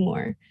and do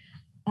more.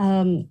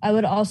 I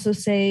would also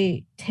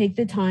say take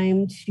the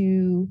time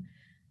to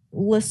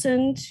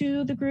listen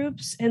to the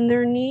groups and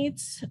their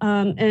needs,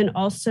 and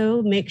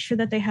also make sure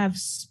that they have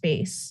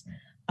space.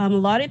 A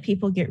lot of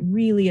people get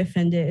really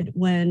offended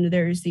when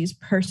there's these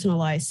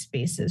personalized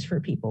spaces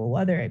for people,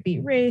 whether it be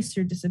race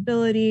or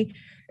disability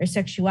or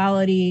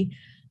sexuality,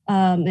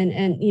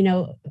 and you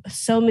know,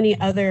 so many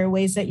other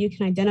ways that you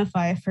can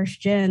identify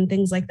first gen,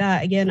 things like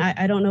that. Again,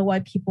 I don't know why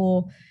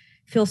people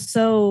feel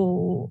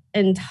so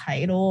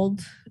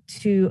entitled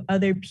to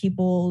other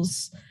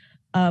people's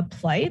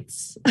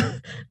plights,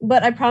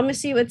 but I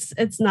promise you,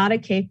 it's not a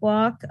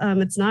cakewalk.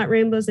 It's not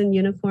rainbows and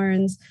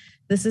unicorns.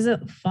 This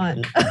isn't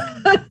fun.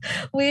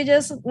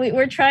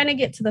 We're trying to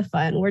get to the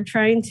fun. We're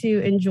trying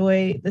to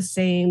enjoy the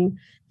same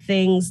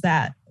things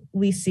that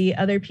we see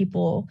other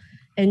people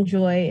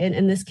enjoy. And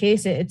in this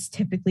case, it's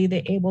typically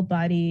the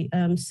able-bodied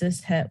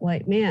cis het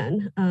white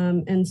man.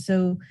 And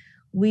so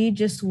we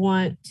just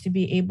want to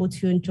be able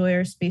to enjoy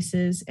our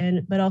spaces,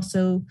 but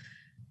also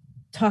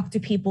talk to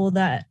people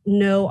that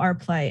know our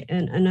plight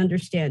and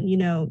understand. You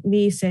know,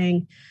 me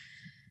saying,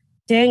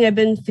 dang, I've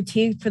been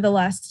fatigued for the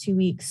last 2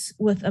 weeks,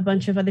 with a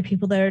bunch of other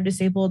people that are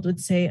disabled would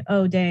say,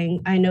 oh,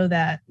 dang, I know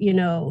that, you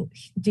know,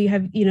 do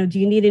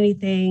you need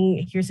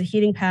anything? Here's a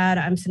heating pad,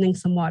 I'm sending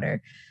some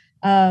water.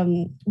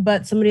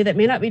 But somebody that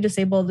may not be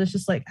disabled is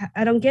just like,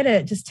 I don't get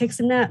it. Just take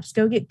some naps,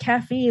 go get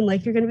caffeine,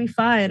 like you're going to be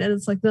fine. And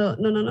it's like,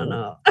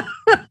 no.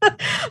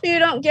 You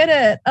don't get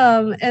it.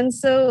 And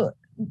so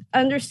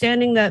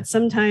understanding that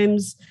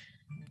sometimes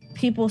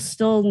people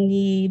still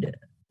need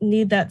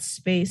that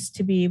space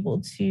to be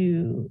able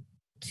to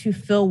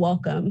feel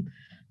welcome,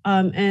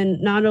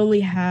 and not only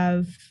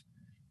have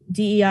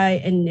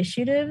DEI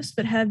initiatives,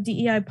 but have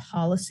DEI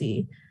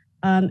policy,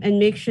 and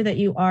make sure that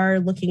you are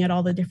looking at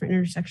all the different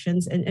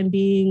intersections and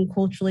being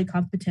culturally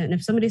competent. And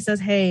if somebody says,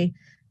 hey,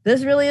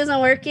 this really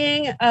isn't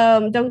working,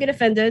 don't get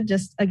offended.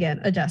 Just, again,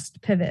 adjust,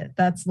 pivot.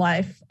 That's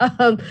life.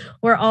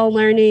 We're all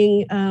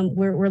learning.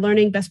 We're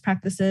learning best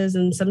practices,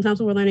 and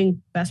sometimes we're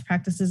learning best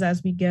practices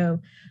as we go.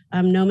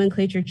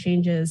 Nomenclature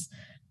changes.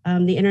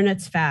 The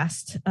internet's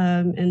fast.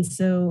 And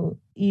so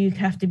you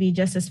have to be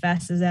just as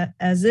fast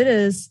as it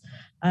is,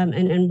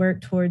 and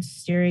work towards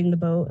steering the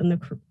boat in the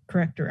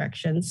correct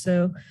direction.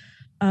 So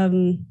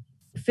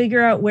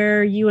figure out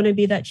where you want to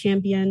be that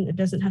champion. It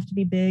doesn't have to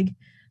be big.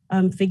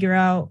 Figure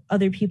out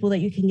other people that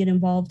you can get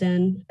involved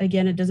in.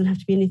 Again, it doesn't have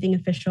to be anything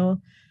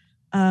official.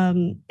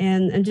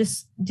 And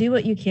just do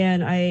what you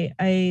can.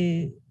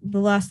 The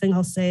last thing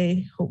I'll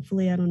say,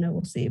 hopefully, I don't know,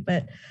 we'll see,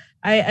 but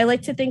I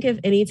like to think of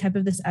any type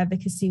of this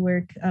advocacy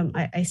work.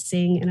 I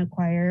sing in a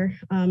choir,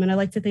 and I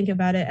like to think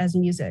about it as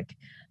music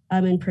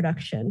in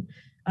production.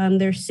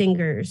 There's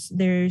singers,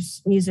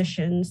 there's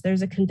musicians,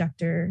 there's a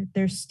conductor,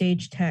 there's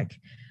stage tech,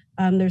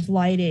 there's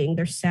lighting,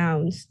 there's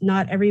sounds.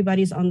 Not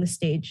everybody's on the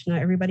stage.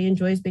 Not everybody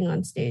enjoys being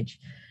on stage.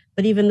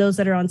 But even those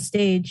that are on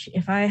stage,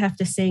 if I have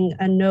to sing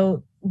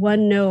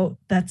one note,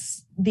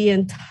 that's the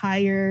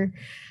entire,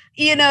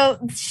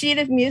 sheet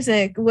of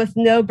music with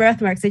no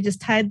breath marks. They just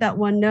tied that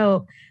one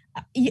note.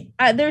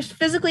 There's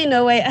physically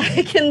no way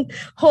I can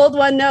hold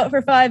one note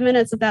for 5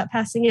 minutes without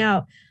passing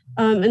out.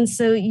 And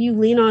so you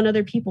lean on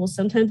other people.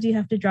 Sometimes you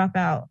have to drop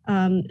out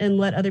and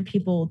let other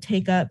people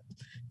take up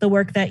the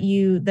work that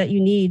you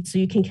need, so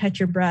you can catch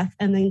your breath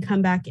and then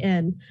come back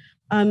in.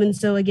 And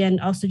so again,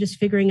 also just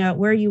figuring out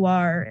where you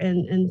are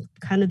and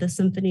kind of the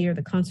symphony or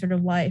the concert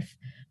of life,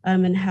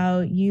 and how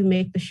you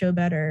make the show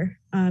better,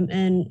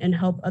 and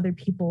help other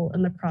people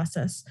in the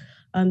process.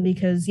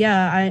 Because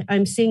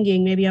I'm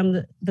singing, maybe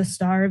I'm the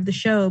star of the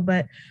show,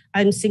 but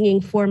I'm singing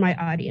for my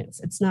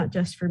audience. It's not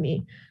just for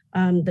me.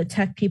 The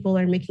tech people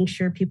are making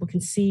sure people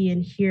can see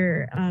and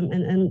hear,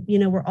 and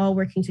we're all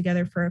working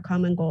together for a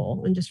common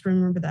goal, and just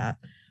remember that,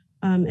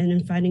 and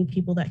in finding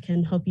people that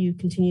can help you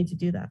continue to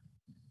do that.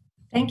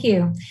 Thank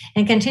you.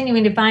 And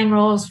continuing to find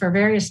roles for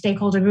various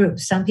stakeholder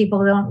groups. Some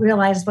people don't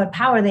realize what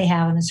power they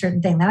have in a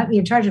certain thing. They might be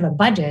in charge of a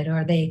budget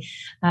or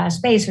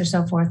space or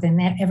so forth, and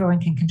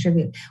everyone can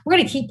contribute. We're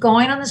going to keep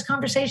going on this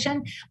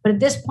conversation, but at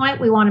this point,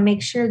 we want to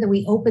make sure that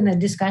we open the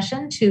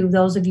discussion to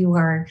those of you who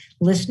are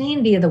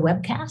listening via the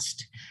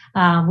webcast.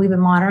 We've been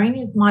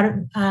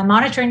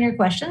monitoring your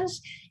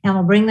questions, and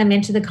we'll bring them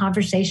into the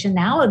conversation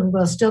now, and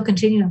we'll still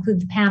continue to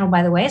include the panel,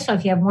 by the way. So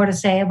if you have more to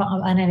say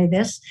on any of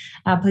this,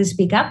 please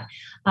speak up.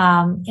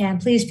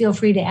 And please feel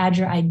free to add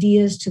your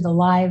ideas to the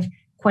live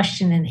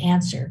question and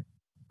answer.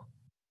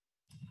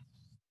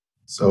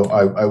 So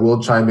I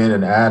will chime in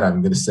and add,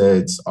 I'm going to say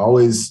it's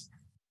always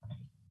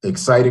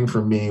exciting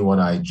for me when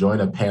I join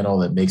a panel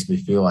that makes me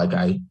feel like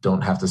I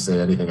don't have to say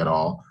anything at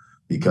all,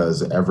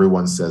 because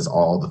everyone says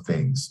all the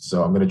things.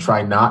 So I'm going to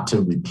try not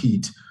to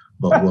repeat,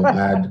 but we'll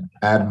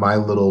add my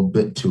little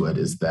bit to it,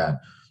 is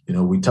that,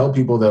 we tell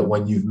people that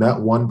when you've met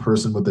one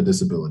person with a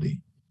disability,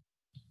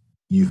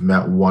 you've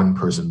met one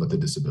person with a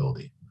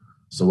disability.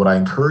 So what I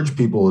encourage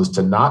people is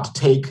to not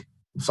take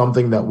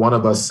something that one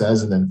of us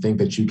says and then think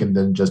that you can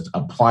then just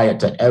apply it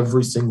to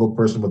every single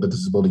person with a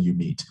disability you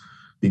meet.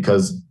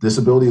 because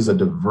disability is a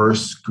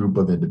diverse group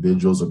of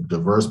individuals, a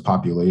diverse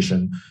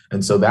population.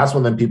 And so that's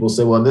when then people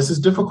say, well, this is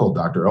difficult,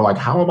 doctor. Oh, like,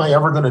 how am I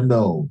ever going to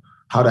know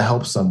how to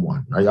help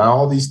someone? I got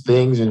all these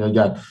things, and I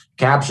got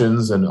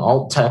captions and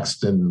alt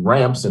text and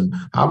ramps, and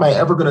how am I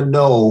ever going to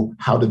know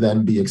how to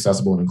then be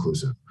accessible and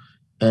inclusive?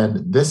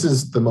 And this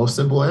is the most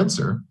simple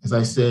answer, is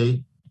I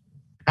say,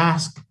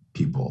 ask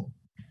people.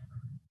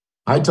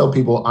 I tell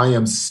people I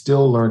am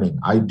still learning.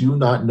 I do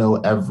not know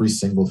every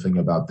single thing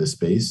about this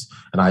space.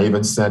 And I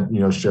even sent,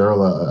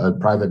 Cheryl a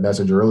private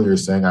message earlier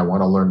saying I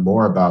want to learn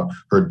more about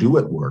her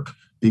do-it work,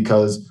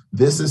 because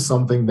this is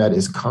something that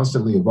is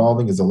constantly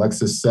evolving. As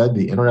Alexis said,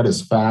 the internet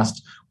is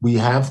fast. We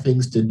have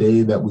things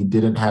today that we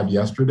didn't have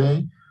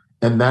yesterday.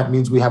 And that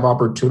means we have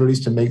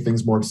opportunities to make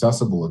things more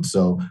accessible. And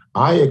so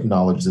I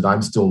acknowledge that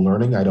I'm still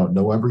learning. I don't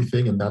know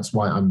everything. And that's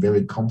why I'm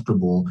very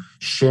comfortable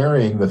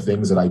sharing the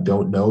things that I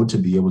don't know to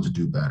be able to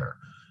do better.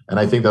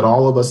 And I think that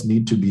all of us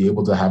need to be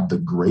able to have the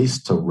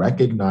grace to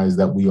recognize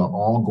that we are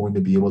all going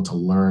to be able to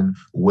learn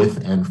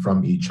with and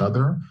from each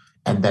other,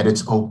 and that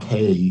it's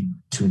okay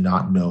to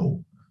not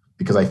know.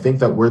 Because I think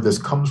that where this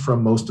comes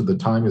from most of the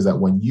time is that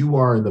when you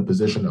are in the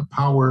position of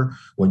power,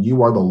 when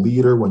you are the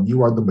leader, when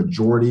you are the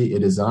majority,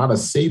 it is not a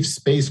safe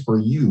space for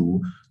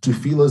you to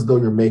feel as though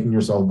you're making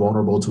yourself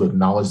vulnerable to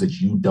acknowledge that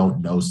you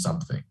don't know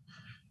something.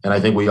 And I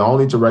think we all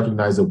need to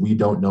recognize that we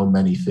don't know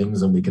many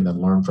things, and we can then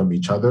learn from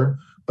each other,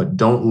 but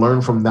don't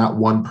learn from that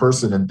one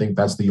person and think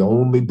that's the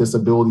only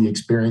disability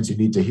experience you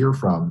need to hear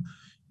from.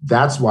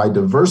 That's why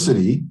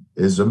diversity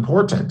is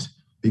important.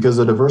 Because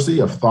the diversity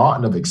of thought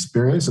and of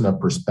experience and of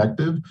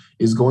perspective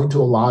is going to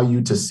allow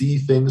you to see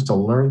things, to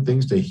learn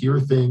things, to hear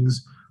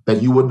things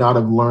that you would not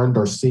have learned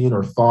or seen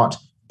or thought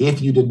if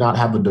you did not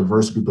have a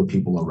diverse group of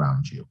people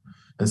around you.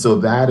 And so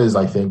that is,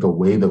 I think, a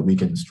way that we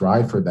can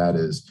strive for that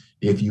is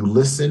if you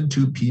listen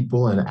to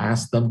people and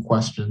ask them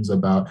questions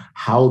about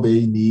how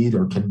they need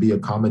or can be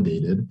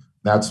accommodated,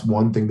 that's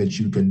one thing that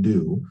you can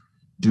do.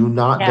 Do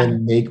not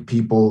then make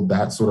people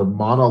that sort of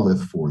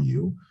monolith for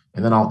you.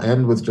 And then I'll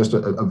end with just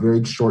a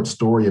very short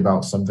story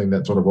about something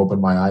that sort of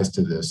opened my eyes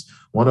to this.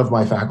 One of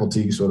my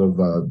faculty sort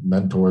of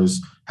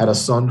mentors had a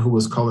son who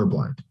was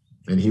colorblind,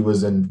 and he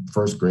was in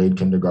first grade,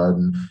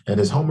 kindergarten, and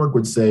his homework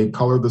would say,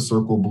 color the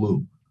circle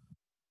blue.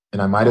 And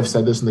I might have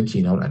said this in the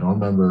keynote, I don't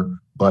remember,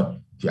 but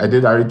I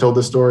already told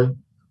this story.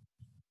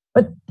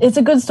 But it's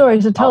a good story,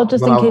 so tell it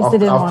just in case they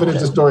didn't watch it. I'll finish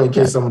the story in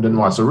case someone didn't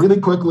watch. So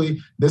really quickly,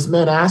 this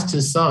man asked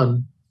his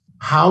son,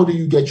 how do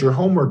you get your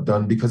homework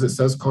done? Because it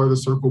says color the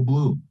circle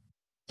blue.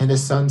 And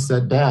his son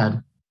said,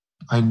 Dad,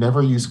 I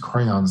never use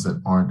crayons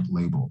that aren't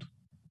labeled.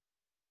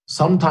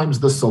 Sometimes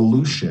the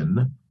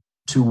solution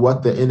to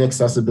what the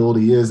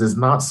inaccessibility is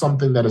not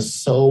something that is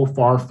so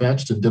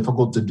far-fetched and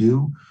difficult to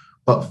do,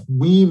 but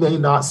we may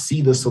not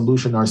see the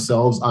solution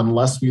ourselves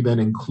unless we then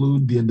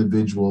include the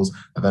individuals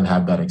that then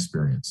have that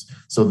experience.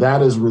 So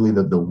that is really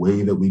the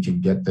way that we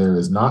can get there,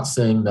 is not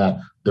saying that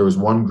there is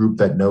one group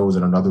that knows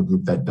and another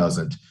group that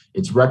doesn't.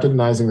 It's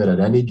recognizing that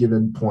at any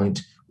given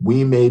point,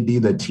 we may be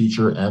the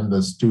teacher and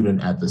the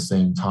student at the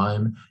same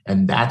time.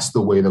 And that's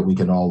the way that we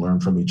can all learn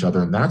from each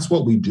other. And that's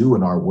what we do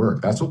in our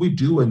work. That's what we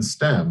do in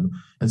STEM.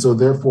 And so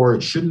therefore,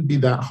 it shouldn't be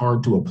that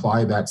hard to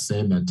apply that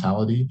same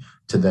mentality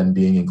to then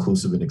being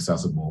inclusive and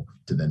accessible,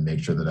 to then make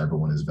sure that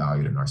everyone is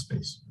valued in our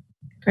space.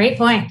 Great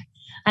point.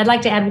 I'd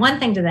like to add one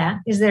thing to that,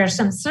 is there are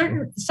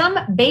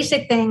some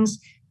basic things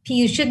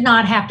you should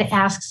not have to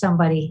ask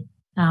somebody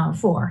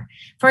for.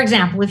 For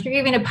example, if you're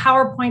giving a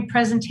PowerPoint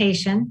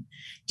presentation,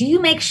 do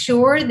you make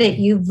sure that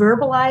you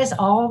verbalize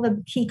all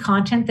the key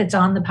content that's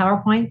on the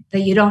PowerPoint,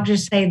 that you don't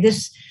just say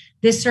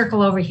this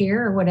circle over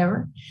here or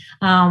whatever?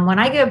 When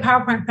I give a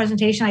PowerPoint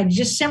presentation, I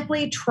just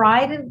simply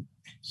try to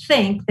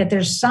think that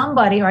there's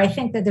somebody, or I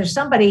think that there's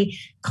somebody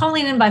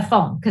calling in by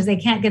phone because they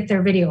can't get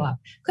their video up.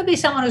 Could be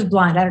someone who's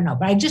blind, I don't know,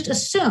 but I just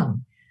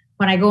assume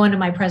when I go into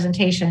my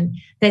presentation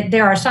that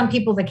there are some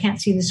people that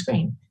can't see the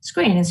screen.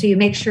 And so you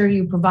make sure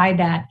you provide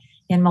that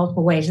in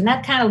multiple ways. And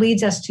that kind of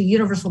leads us to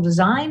universal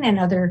design and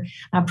other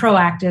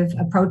proactive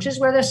approaches,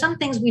 where there's some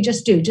things we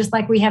just do, just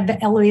like we have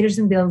the elevators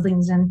in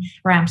buildings and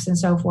ramps and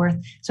so forth.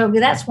 So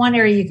that's one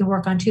area you can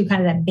work on too, kind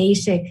of that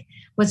basic,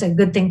 what's a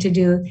good thing to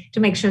do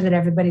to make sure that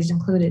everybody's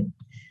included.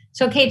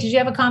 So Kate, did you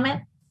have a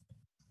comment?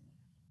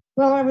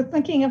 Well, I was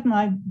thinking of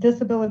my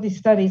disability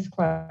studies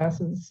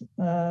classes,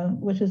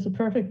 which is a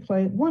perfect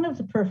place, one of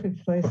the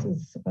perfect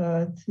places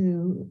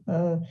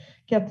to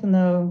get to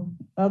know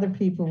other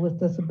people with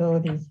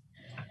disabilities.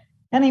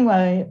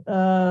 Anyway,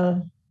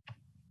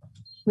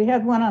 we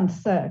had one on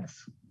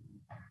sex.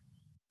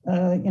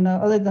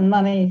 Other than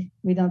money,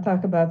 we don't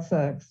talk about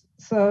sex.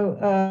 So,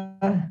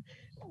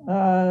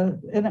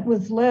 and it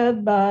was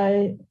led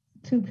by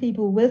two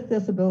people with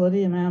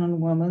disability, a man and a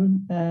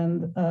woman,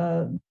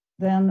 and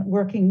then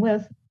working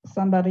with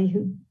somebody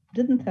who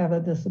didn't have a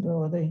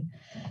disability.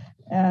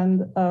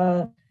 And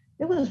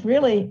it was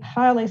really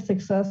highly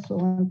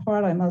successful. In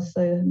part, I must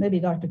say, maybe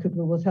Dr.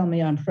 Cooper will tell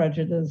me I'm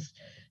prejudiced,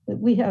 but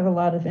we have a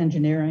lot of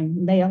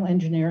male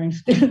engineering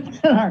students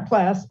in our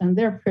class, and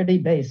they're pretty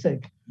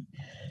basic.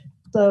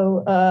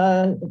 So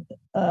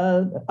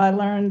I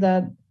learned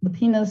that the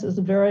penis is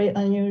a very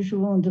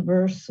unusual and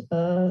diverse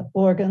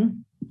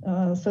organ.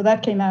 So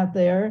that came out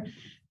there.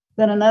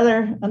 Then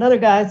another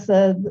guy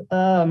said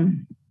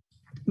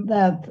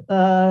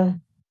that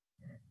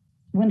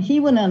when he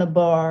went in a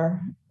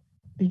bar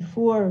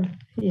before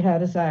he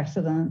had his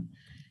accident,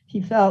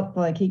 he felt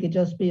like he could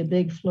just be a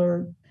big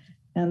flirt.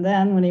 And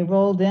then when he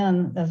rolled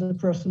in as a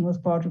person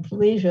with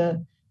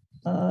quadriplegia,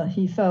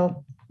 he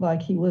felt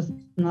like he was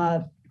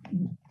not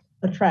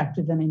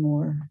attractive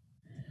anymore.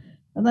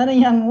 And then a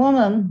young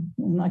woman,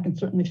 and I can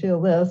certainly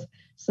feel this,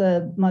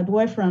 said, my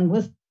boyfriend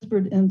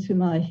whispered into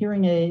my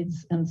hearing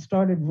aids and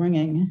started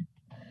ringing.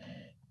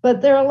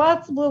 But there are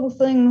lots of little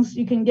things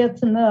you can get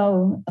to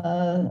know.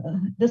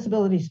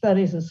 Disability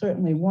studies is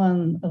certainly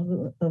one of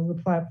the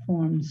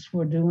platforms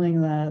for doing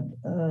that.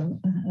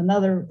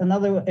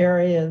 Another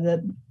area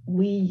that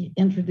we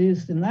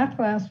introduced in that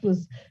class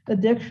was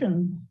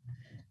addiction.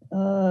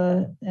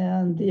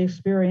 And the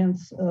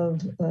experience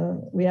of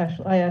we've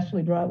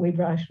actually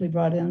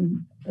brought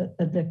in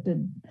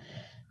addicted,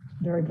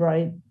 very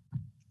bright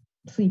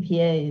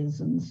CPAs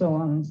and so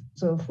on and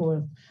so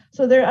forth.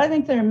 So I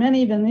think there are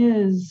many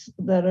venues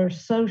that are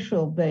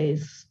social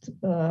based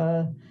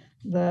that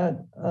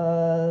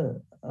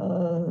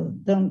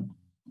don't,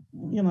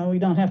 we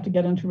don't have to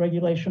get into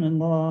regulation and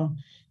law,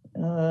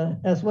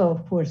 as well,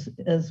 of course,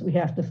 as we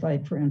have to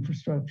fight for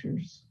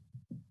infrastructures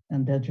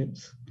and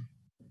budgets.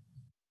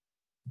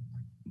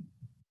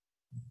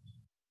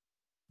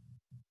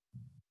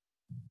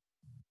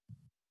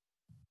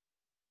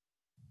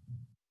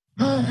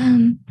 I'll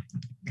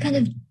kind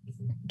of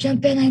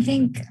jump in, I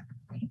think,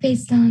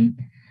 based on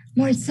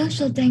more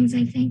social things.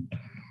 I think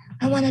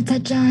I want to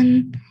touch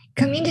on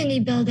community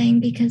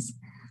building, because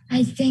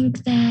I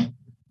think that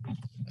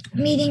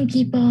meeting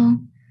people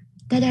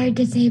that are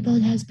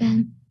disabled has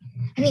been,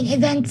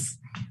 events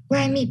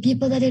where I meet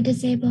people that are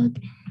disabled,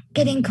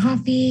 getting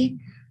coffee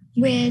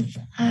with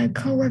a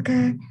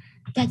coworker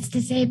that's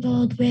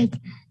disabled, with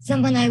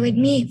someone I would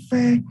meet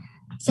for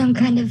some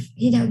kind of,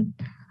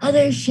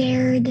 other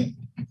shared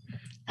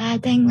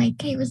thing like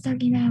Kate was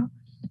talking about.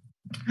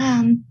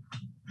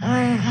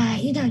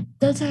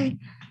 Those are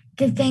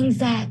the things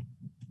that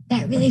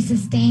really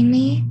sustain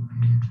me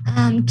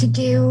to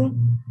do,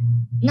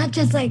 not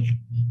just like,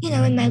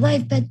 in my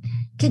life, but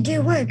to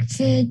do work,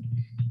 to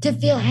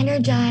feel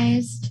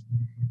energized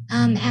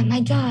at my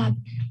job,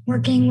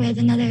 working with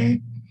another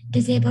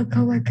disabled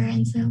coworker.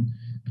 And so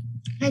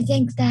I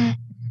think that,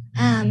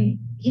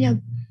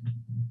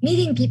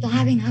 meeting people,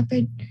 having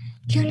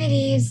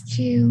opportunities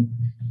to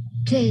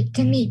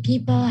meet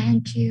people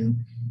and to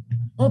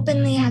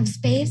openly have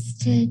space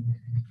to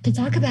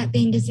talk about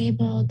being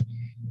disabled,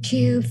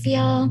 to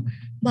feel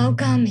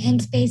welcome in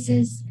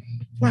spaces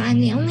where I'm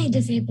the only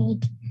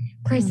disabled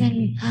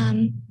person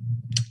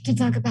to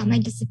talk about my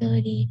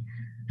disability.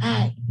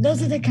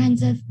 Those are the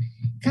kinds of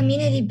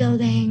community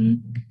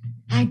building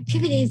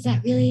activities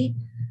that really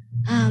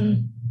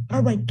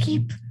are what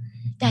keep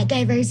that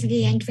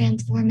diversity and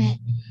transform it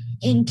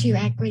into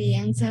equity.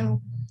 And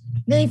so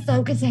really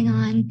focusing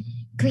on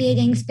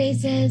creating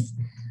spaces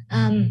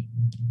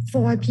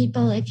for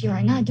people if you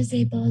are not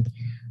disabled,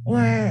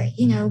 or,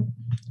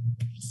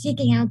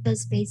 seeking out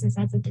those spaces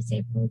as a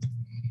disabled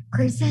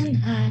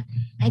person,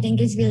 I think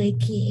is really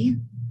key.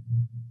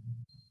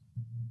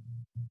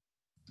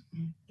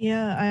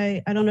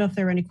 Yeah, I don't know if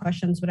there were any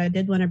questions, but I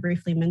did want to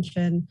briefly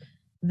mention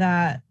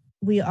that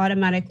we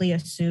automatically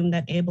assume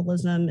that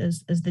ableism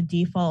is the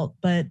default,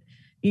 but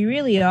you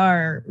really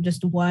are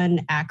just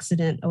one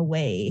accident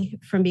away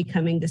from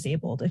becoming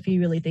disabled. If you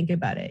really think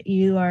about it,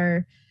 you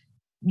are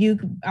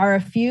a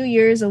few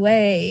years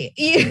away,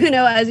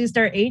 as you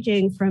start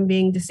aging, from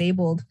being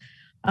disabled.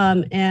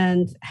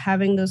 And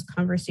having those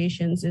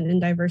conversations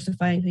and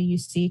diversifying who you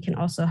see can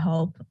also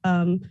help.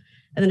 And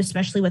then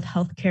especially with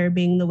healthcare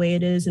being the way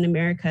it is in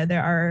America,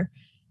 there are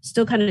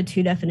still kind of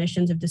two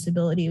definitions of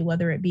disability,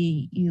 whether it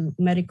be you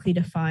medically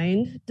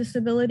defined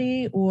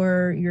disability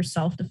or your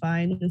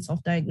self-defined and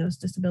self-diagnosed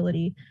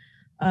disability.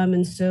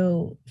 And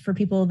so for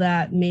people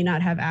that may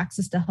not have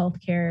access to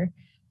healthcare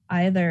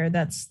either,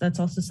 that's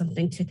also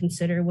something to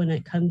consider when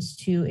it comes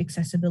to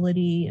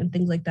accessibility and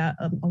things like that.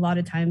 A lot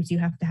of times you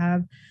have to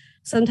have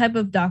some type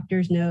of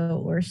doctor's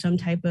note or some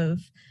type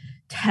of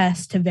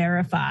test to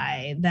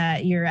verify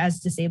that you're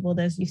as disabled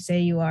as you say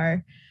you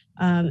are.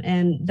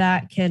 And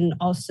that can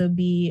also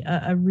be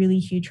a really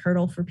huge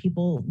hurdle for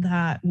people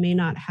that may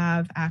not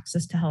have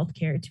access to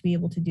healthcare to be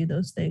able to do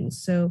those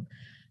things. So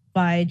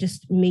by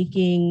just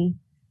making,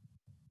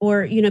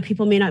 or,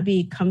 people may not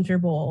be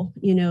comfortable,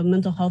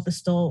 mental health is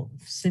still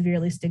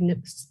severely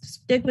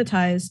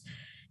stigmatized.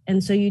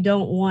 And so you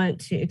don't want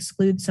to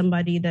exclude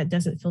somebody that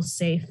doesn't feel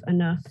safe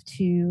enough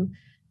to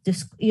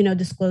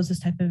disclose this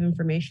type of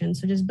information.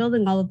 So just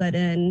building all of that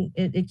in,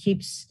 it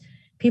keeps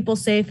people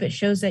safe. It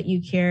shows that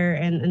you care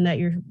and that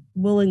you're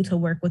willing to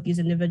work with these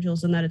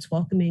individuals and that it's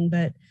welcoming.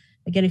 But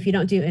again, if you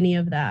don't do any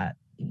of that,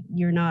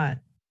 you're not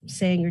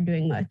saying you're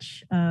doing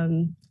much.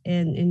 And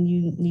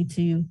you need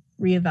to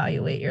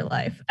reevaluate your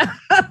life.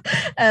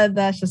 And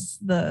that's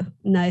just the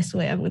nice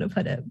way I'm going to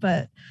put it.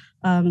 But,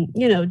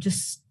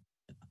 just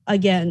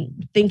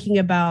again, thinking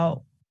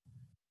about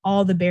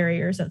all the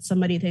barriers that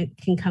somebody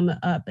can come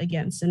up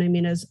against. And I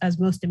mean, as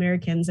most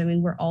Americans, I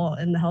mean, we're all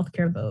in the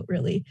healthcare boat,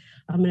 really.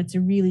 And it's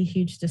a really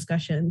huge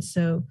discussion.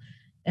 So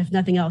if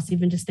nothing else,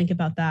 even just think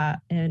about that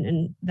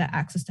and the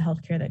access to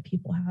healthcare that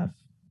people have.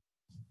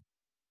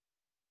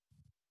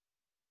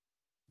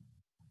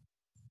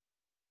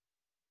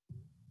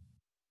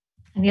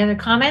 Any other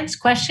comments,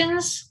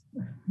 questions?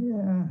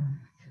 Yeah,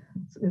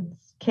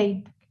 it's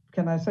Kate.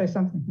 Can I say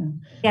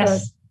something?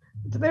 Yes.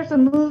 There's a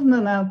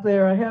movement out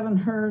there I haven't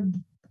heard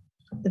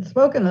it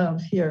spoken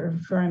of here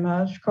very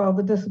much called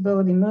the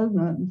disability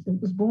movement.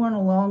 It was born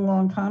a long,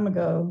 long time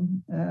ago,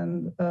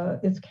 and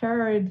it's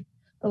carried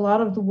a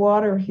lot of the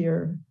water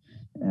here.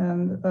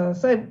 And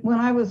so when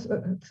I was,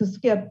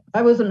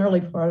 I was an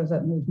early part of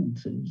that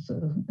movement too. So,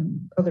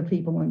 and other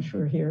people I'm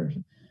sure here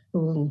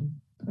who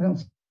I don't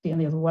see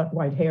any of the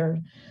white hair,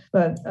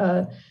 but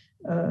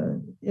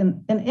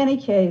in any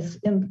case,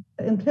 in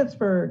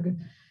Pittsburgh,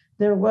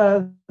 there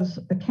was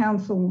a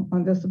council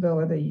on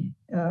disability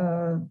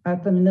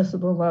at the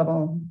municipal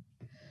level.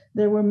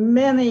 There were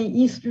many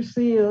Easter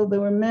Seal,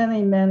 there were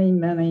many.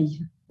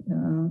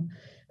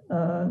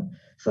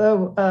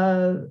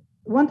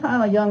 One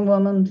time a young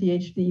woman,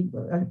 PhD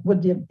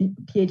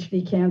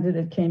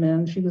candidate came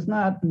in. She was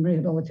not in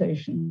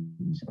rehabilitation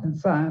and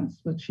science,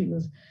 but she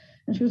was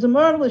a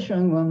marvelous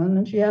young woman,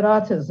 and she had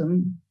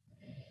autism.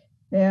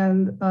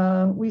 And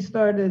we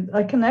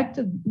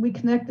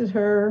connected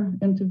her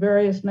into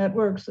various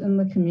networks in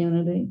the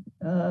community.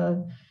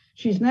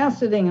 She's now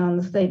sitting on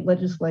the state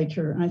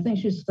legislature, and I think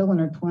she's still in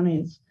her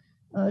 20s.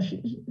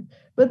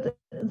 But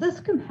this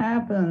can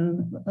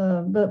happen,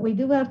 but we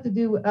do have to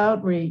do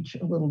outreach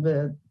a little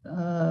bit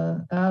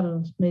out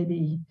of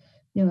maybe,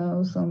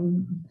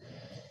 some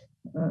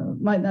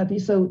might not be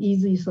so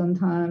easy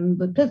sometimes,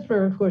 but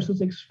Pittsburgh, of course,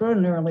 is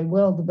extraordinarily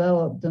well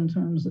developed in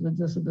terms of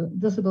the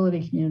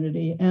disability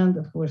community and,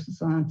 of course, the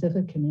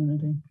scientific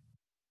community.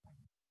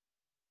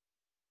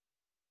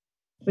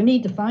 We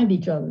need to find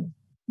each other.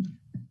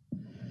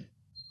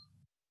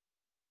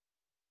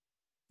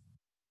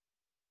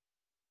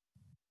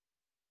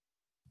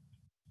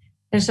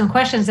 There's some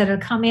questions that have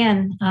come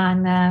in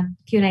on the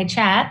Q&A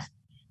chat.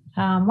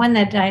 One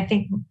that I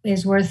think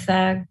is worth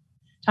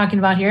talking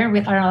about here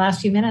with our last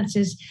few minutes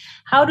is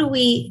how do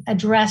we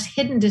address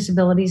hidden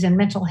disabilities and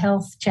mental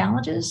health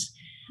challenges?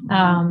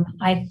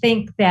 I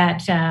think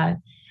that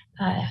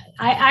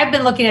I've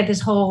been looking at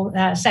this whole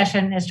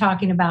session as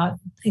talking about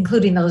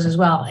including those as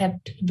well at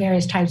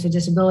various types of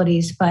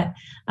disabilities, but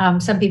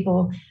some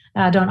people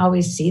don't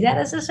always see that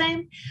as the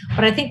same.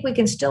 But I think we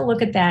can still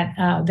look at that,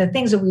 the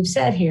things that we've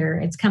said here.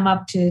 It's come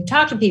up to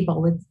talk to people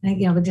with,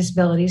 with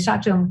disabilities,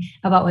 talk to them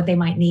about what they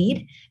might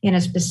need in a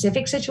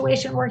specific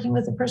situation working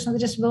with a person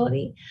with a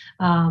disability.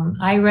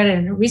 I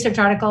read a research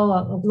article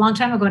a long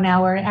time ago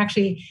now where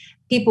actually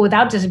people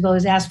without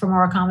disabilities ask for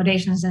more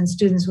accommodations than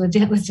students with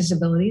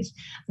disabilities.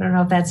 I don't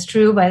know if that's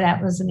true, but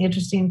that was an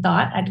interesting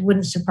thought. It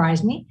wouldn't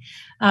surprise me.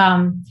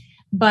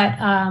 But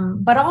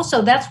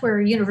also that's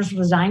where universal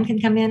design can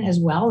come in as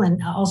well,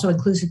 and also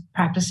inclusive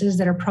practices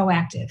that are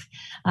proactive.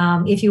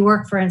 If you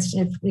work, for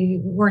instance, if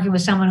you're working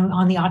with someone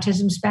on the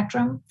autism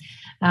spectrum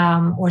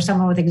or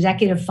someone with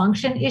executive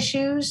function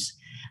issues,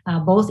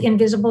 both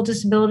invisible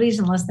disabilities,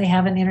 unless they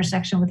have an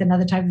intersection with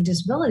another type of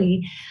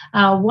disability,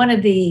 one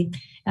of the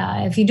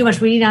if you do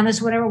much reading on this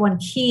or whatever, one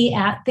key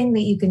thing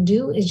that you can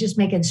do is just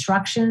make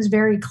instructions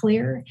very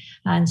clear.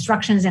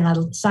 Instructions in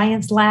a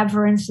science lab,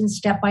 for instance,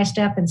 step by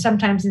step. And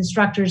sometimes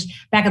instructors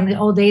back in the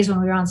old days when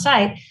we were on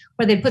site,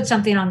 where they put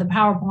something on the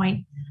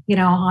PowerPoint,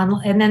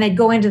 and then they'd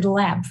go into the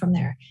lab from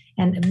there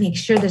and make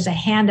sure there's a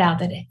handout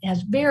that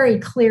has very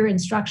clear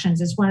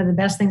instructions. It's one of the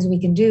best things we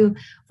can do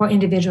for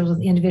individuals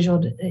with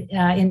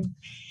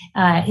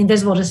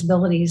invisible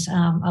disabilities,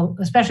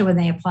 especially when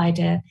they apply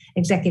to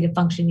executive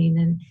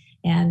functioning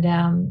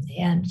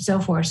and so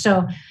forth.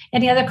 So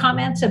any other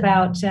comments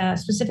about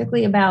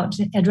specifically about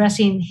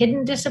addressing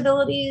hidden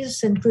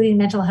disabilities, including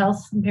mental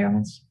health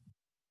impairments?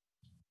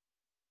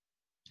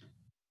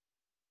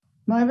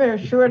 My very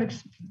short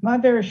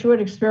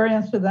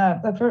experience with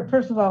that.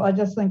 First of all, I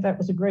just think that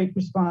was a great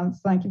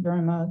response. Thank you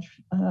very much.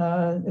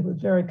 It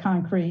was very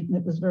concrete, and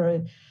it was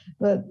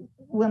but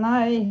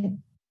when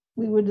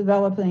we were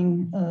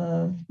developing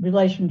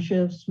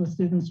relationships with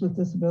students with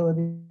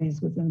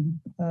disabilities within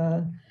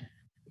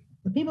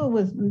the people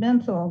with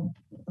mental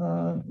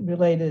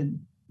related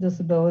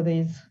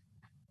disabilities,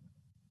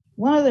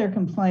 one of their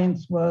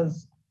complaints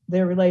was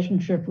their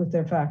relationship with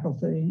their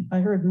faculty. I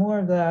heard more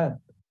of that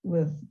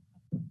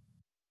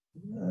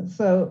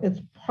so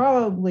it's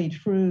probably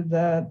true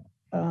that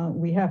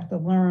we have to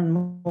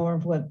learn more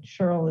of what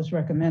Cheryl is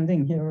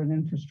recommending here in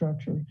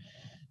infrastructure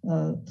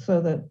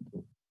so that,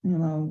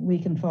 we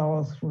can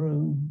follow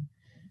through.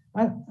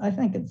 I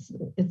think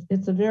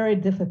it's a very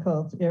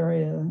difficult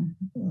area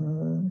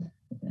and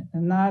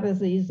not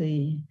as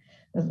easy.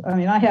 I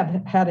mean, I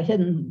have had a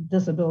hidden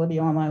disability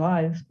all my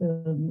life,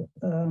 but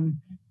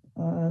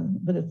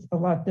it's a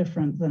lot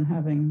different than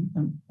having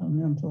a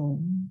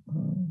mental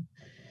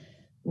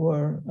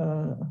or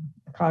a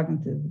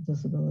cognitive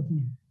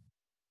disability.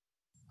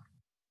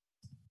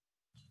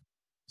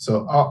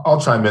 So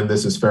I'll chime in.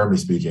 This is Fermi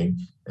speaking.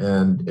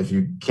 And if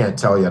you can't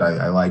tell yet,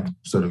 I like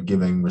sort of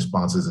giving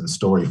responses in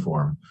story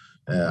form.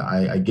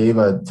 I gave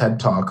a TED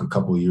talk a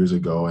couple of years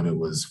ago, and it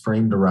was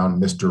framed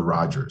around Mr.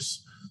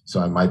 Rogers.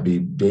 So I might be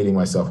dating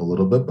myself a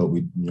little bit, but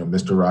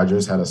Mr.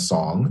 Rogers had a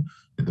song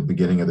at the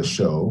beginning of the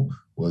show,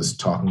 was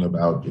talking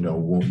about,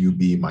 won't you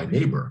be my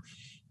neighbor?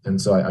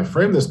 And so I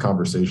framed this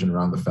conversation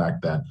around the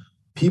fact that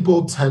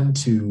people tend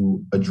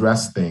to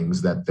address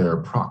things that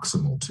they're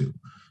proximal to.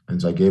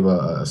 And so I gave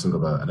a sort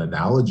of an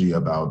analogy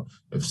about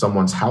if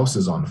someone's house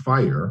is on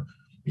fire,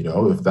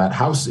 if that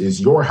house is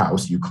your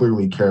house, you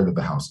clearly care that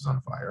the house is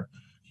on fire.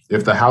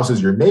 If the house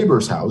is your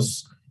neighbor's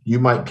house, you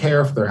might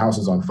care if their house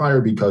is on fire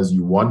because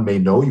you, one, may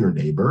know your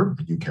neighbor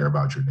and you care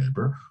about your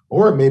neighbor,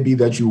 or it may be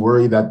that you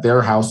worry that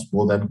their house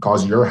will then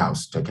cause your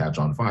house to catch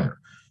on fire.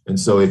 And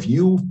so if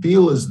you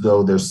feel as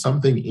though there's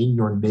something in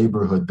your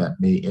neighborhood that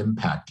may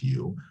impact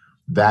you,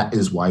 that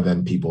is why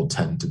then people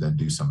tend to then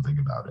do something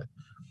about it.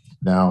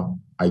 Now,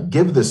 I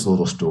give this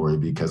little story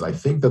because I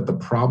think that the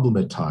problem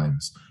at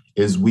times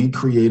is we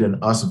create an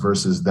us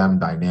versus them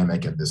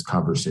dynamic in this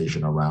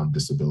conversation around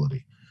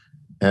disability.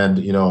 And,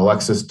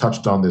 Alexis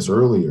touched on this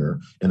earlier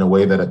in a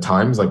way that at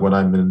times, like when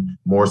I'm in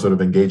more sort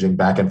of engaging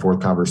back and forth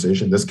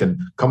conversation, this can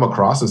come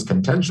across as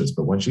contentious.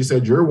 But when she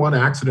said, you're one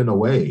accident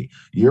away,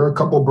 you're a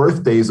couple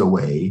birthdays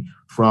away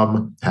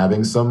from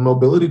having some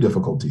mobility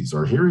difficulties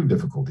or hearing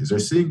difficulties or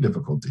seeing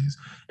difficulties,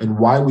 and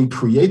why we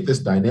create this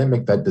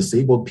dynamic that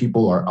disabled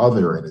people are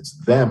other and it's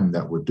them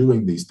that we're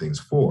doing these things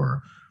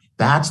for.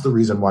 That's the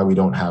reason why we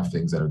don't have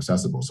things that are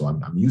accessible. So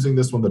I'm using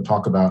this one to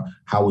talk about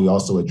how we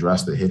also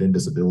address the hidden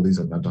disabilities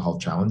and mental health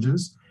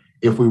challenges.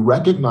 If we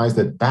recognize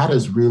that that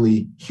is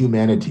really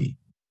humanity,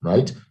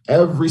 right?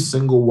 Every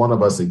single one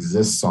of us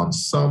exists on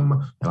some,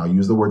 and I'll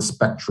use the word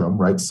spectrum,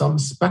 right? Some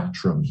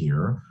spectrum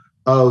here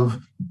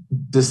of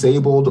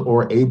disabled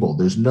or able.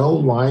 There's no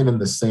line in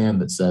the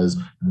sand that says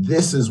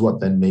this is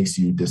what then makes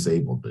you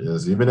disabled.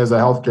 Because even as a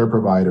healthcare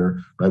provider,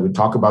 right, we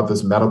talk about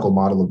this medical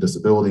model of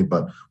disability,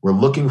 but we're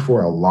looking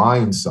for a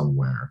line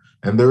somewhere,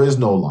 and there is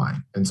no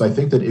line. And so I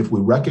think that if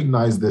we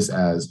recognize this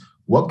as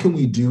what can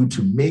we do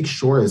to make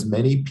sure as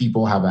many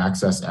people have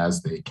access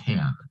as they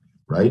can,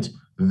 right?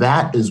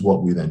 That is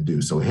what we then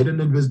do. So hidden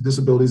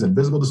disabilities,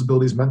 invisible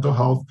disabilities, mental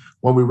health,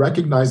 when we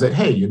recognize that,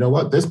 hey, you know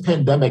what, this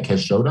pandemic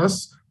has showed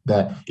us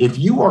that if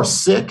you are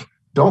sick,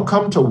 don't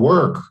come to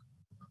work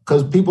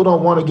because people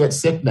don't want to get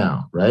sick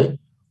now, right?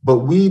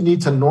 But we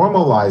need to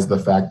normalize the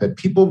fact that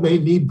people may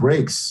need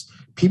breaks.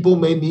 People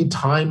may need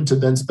time to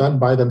then spend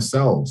by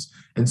themselves.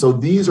 And so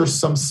these are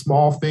some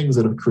small things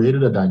that have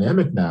created a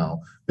dynamic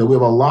now that we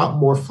have a lot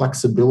more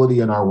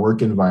flexibility in our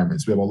work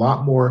environments. We have a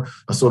lot more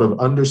a sort of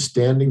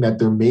understanding that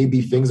there may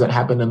be things that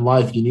happen in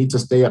life. You need to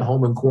stay at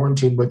home and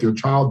quarantine with your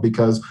child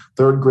because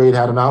third grade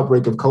had an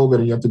outbreak of COVID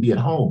and you have to be at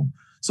home.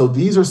 So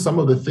these are some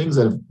of the things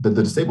that the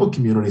disabled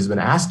community has been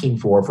asking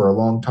for a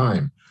long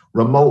time.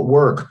 Remote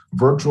work,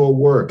 virtual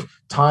work,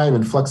 time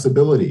and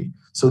flexibility.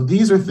 So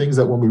these are things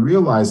that when we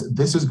realize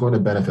this is going to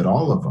benefit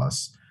all of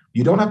us,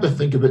 you don't have to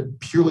think of it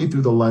purely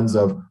through the lens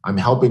of I'm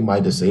helping my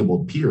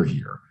disabled peer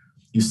here.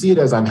 You see it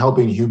as I'm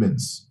helping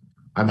humans.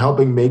 I'm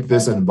helping make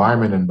this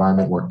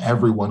environment where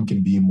everyone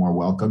can be more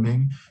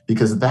welcoming,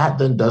 because that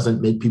then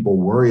doesn't make people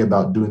worry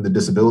about doing the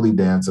disability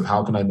dance of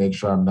how can I make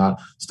sure I'm not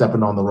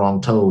stepping on the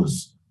wrong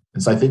toes.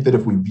 And so I think that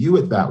if we view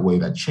it that way,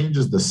 that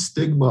changes the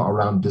stigma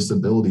around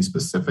disability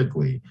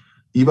specifically.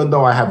 Even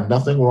though I have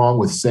nothing wrong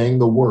with saying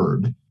the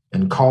word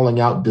and calling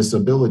out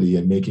disability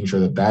and making sure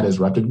that that is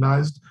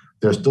recognized,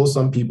 there's still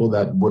some people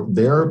that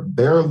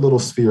their little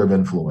sphere of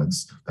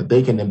influence that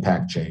they can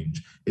impact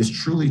change is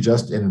truly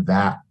just in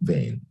that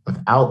vein,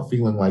 without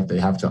feeling like they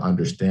have to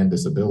understand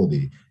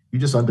disability. You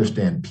just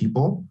understand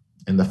people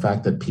and the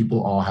fact that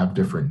people all have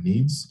different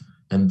needs.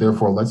 And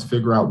therefore, let's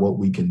figure out what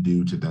we can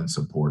do to then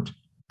support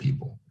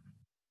people.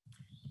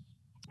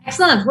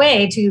 Excellent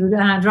way to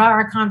draw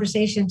our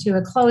conversation to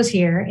a close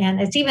here. And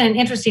it's even an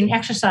interesting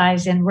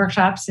exercise in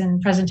workshops and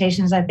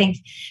presentations, I think,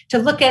 to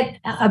look at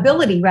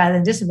ability rather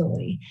than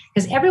disability.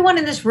 Because everyone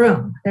in this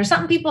room, there's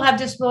some people have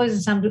disabilities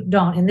and some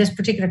don't in this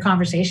particular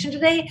conversation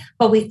today,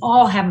 but we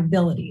all have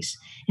abilities.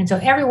 And so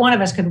every one of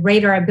us could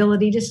rate our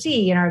ability to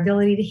see and our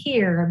ability to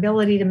hear, our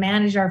ability to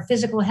manage our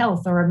physical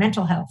health or our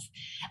mental health.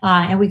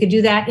 And we could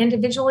do that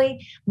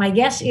individually. My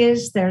guess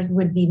is there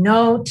would be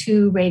no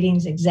two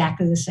ratings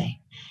exactly the same.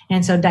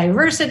 And so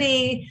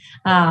diversity,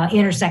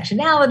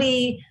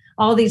 intersectionality,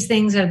 all these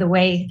things are the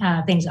way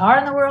things are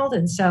in the world.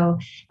 And so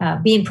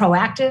being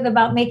proactive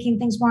about making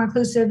things more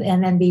inclusive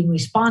and then being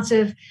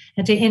responsive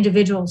to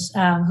individuals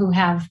who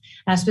have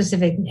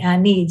specific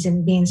needs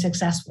and being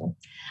successful.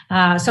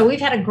 So we've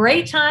had a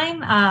great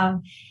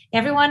time.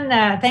 Everyone,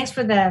 thanks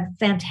for the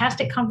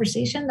fantastic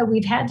conversation that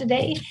we've had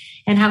today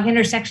and how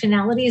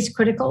intersectionality is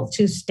critical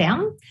to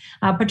STEM,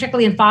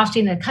 particularly in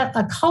fostering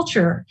a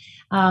culture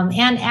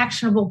and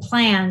actionable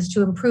plans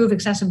to improve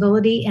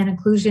accessibility and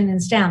inclusion in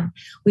STEM.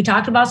 We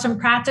talked about some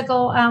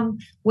practical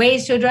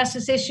ways to address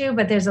this issue,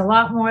 but there's a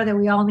lot more that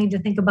we all need to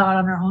think about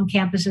on our own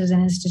campuses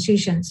and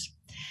institutions.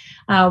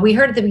 We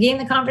heard at the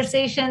beginning of the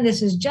conversation,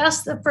 this is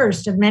just the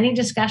first of many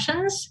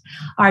discussions.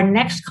 Our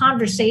next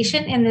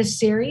conversation in this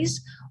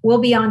series will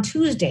be on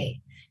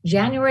Tuesday,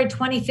 January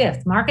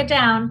 25th. Mark it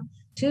down,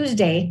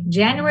 Tuesday,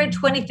 January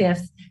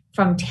 25th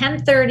from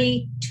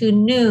 10:30 to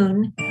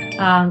noon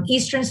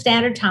Eastern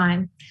Standard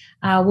Time.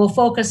 We'll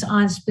focus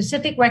on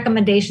specific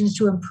recommendations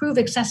to improve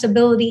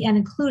accessibility and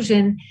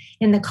inclusion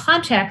in the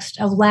context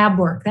of lab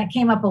work. That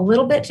came up a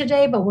little bit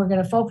today, but we're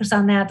going to focus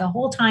on that the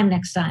whole time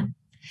next time.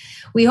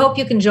 We hope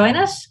you can join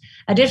us.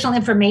 Additional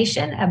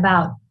information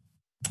about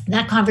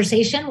that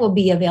conversation will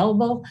be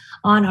available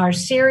on our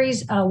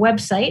series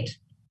website.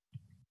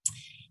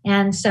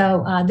 And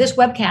so this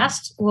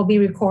webcast will be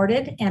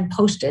recorded and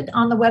posted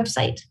on the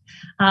website,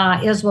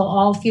 as will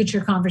all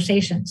future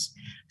conversations.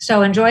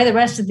 So enjoy the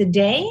rest of the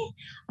day,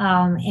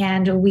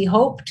 and we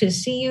hope to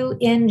see you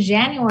in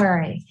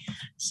January.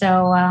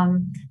 So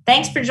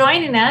thanks for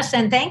joining us,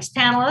 and thanks,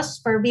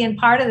 panelists, for being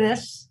part of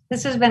this.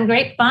 This has been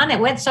great fun.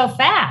 It went so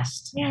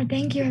fast. Yeah,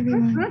 thank you,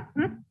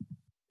 everyone.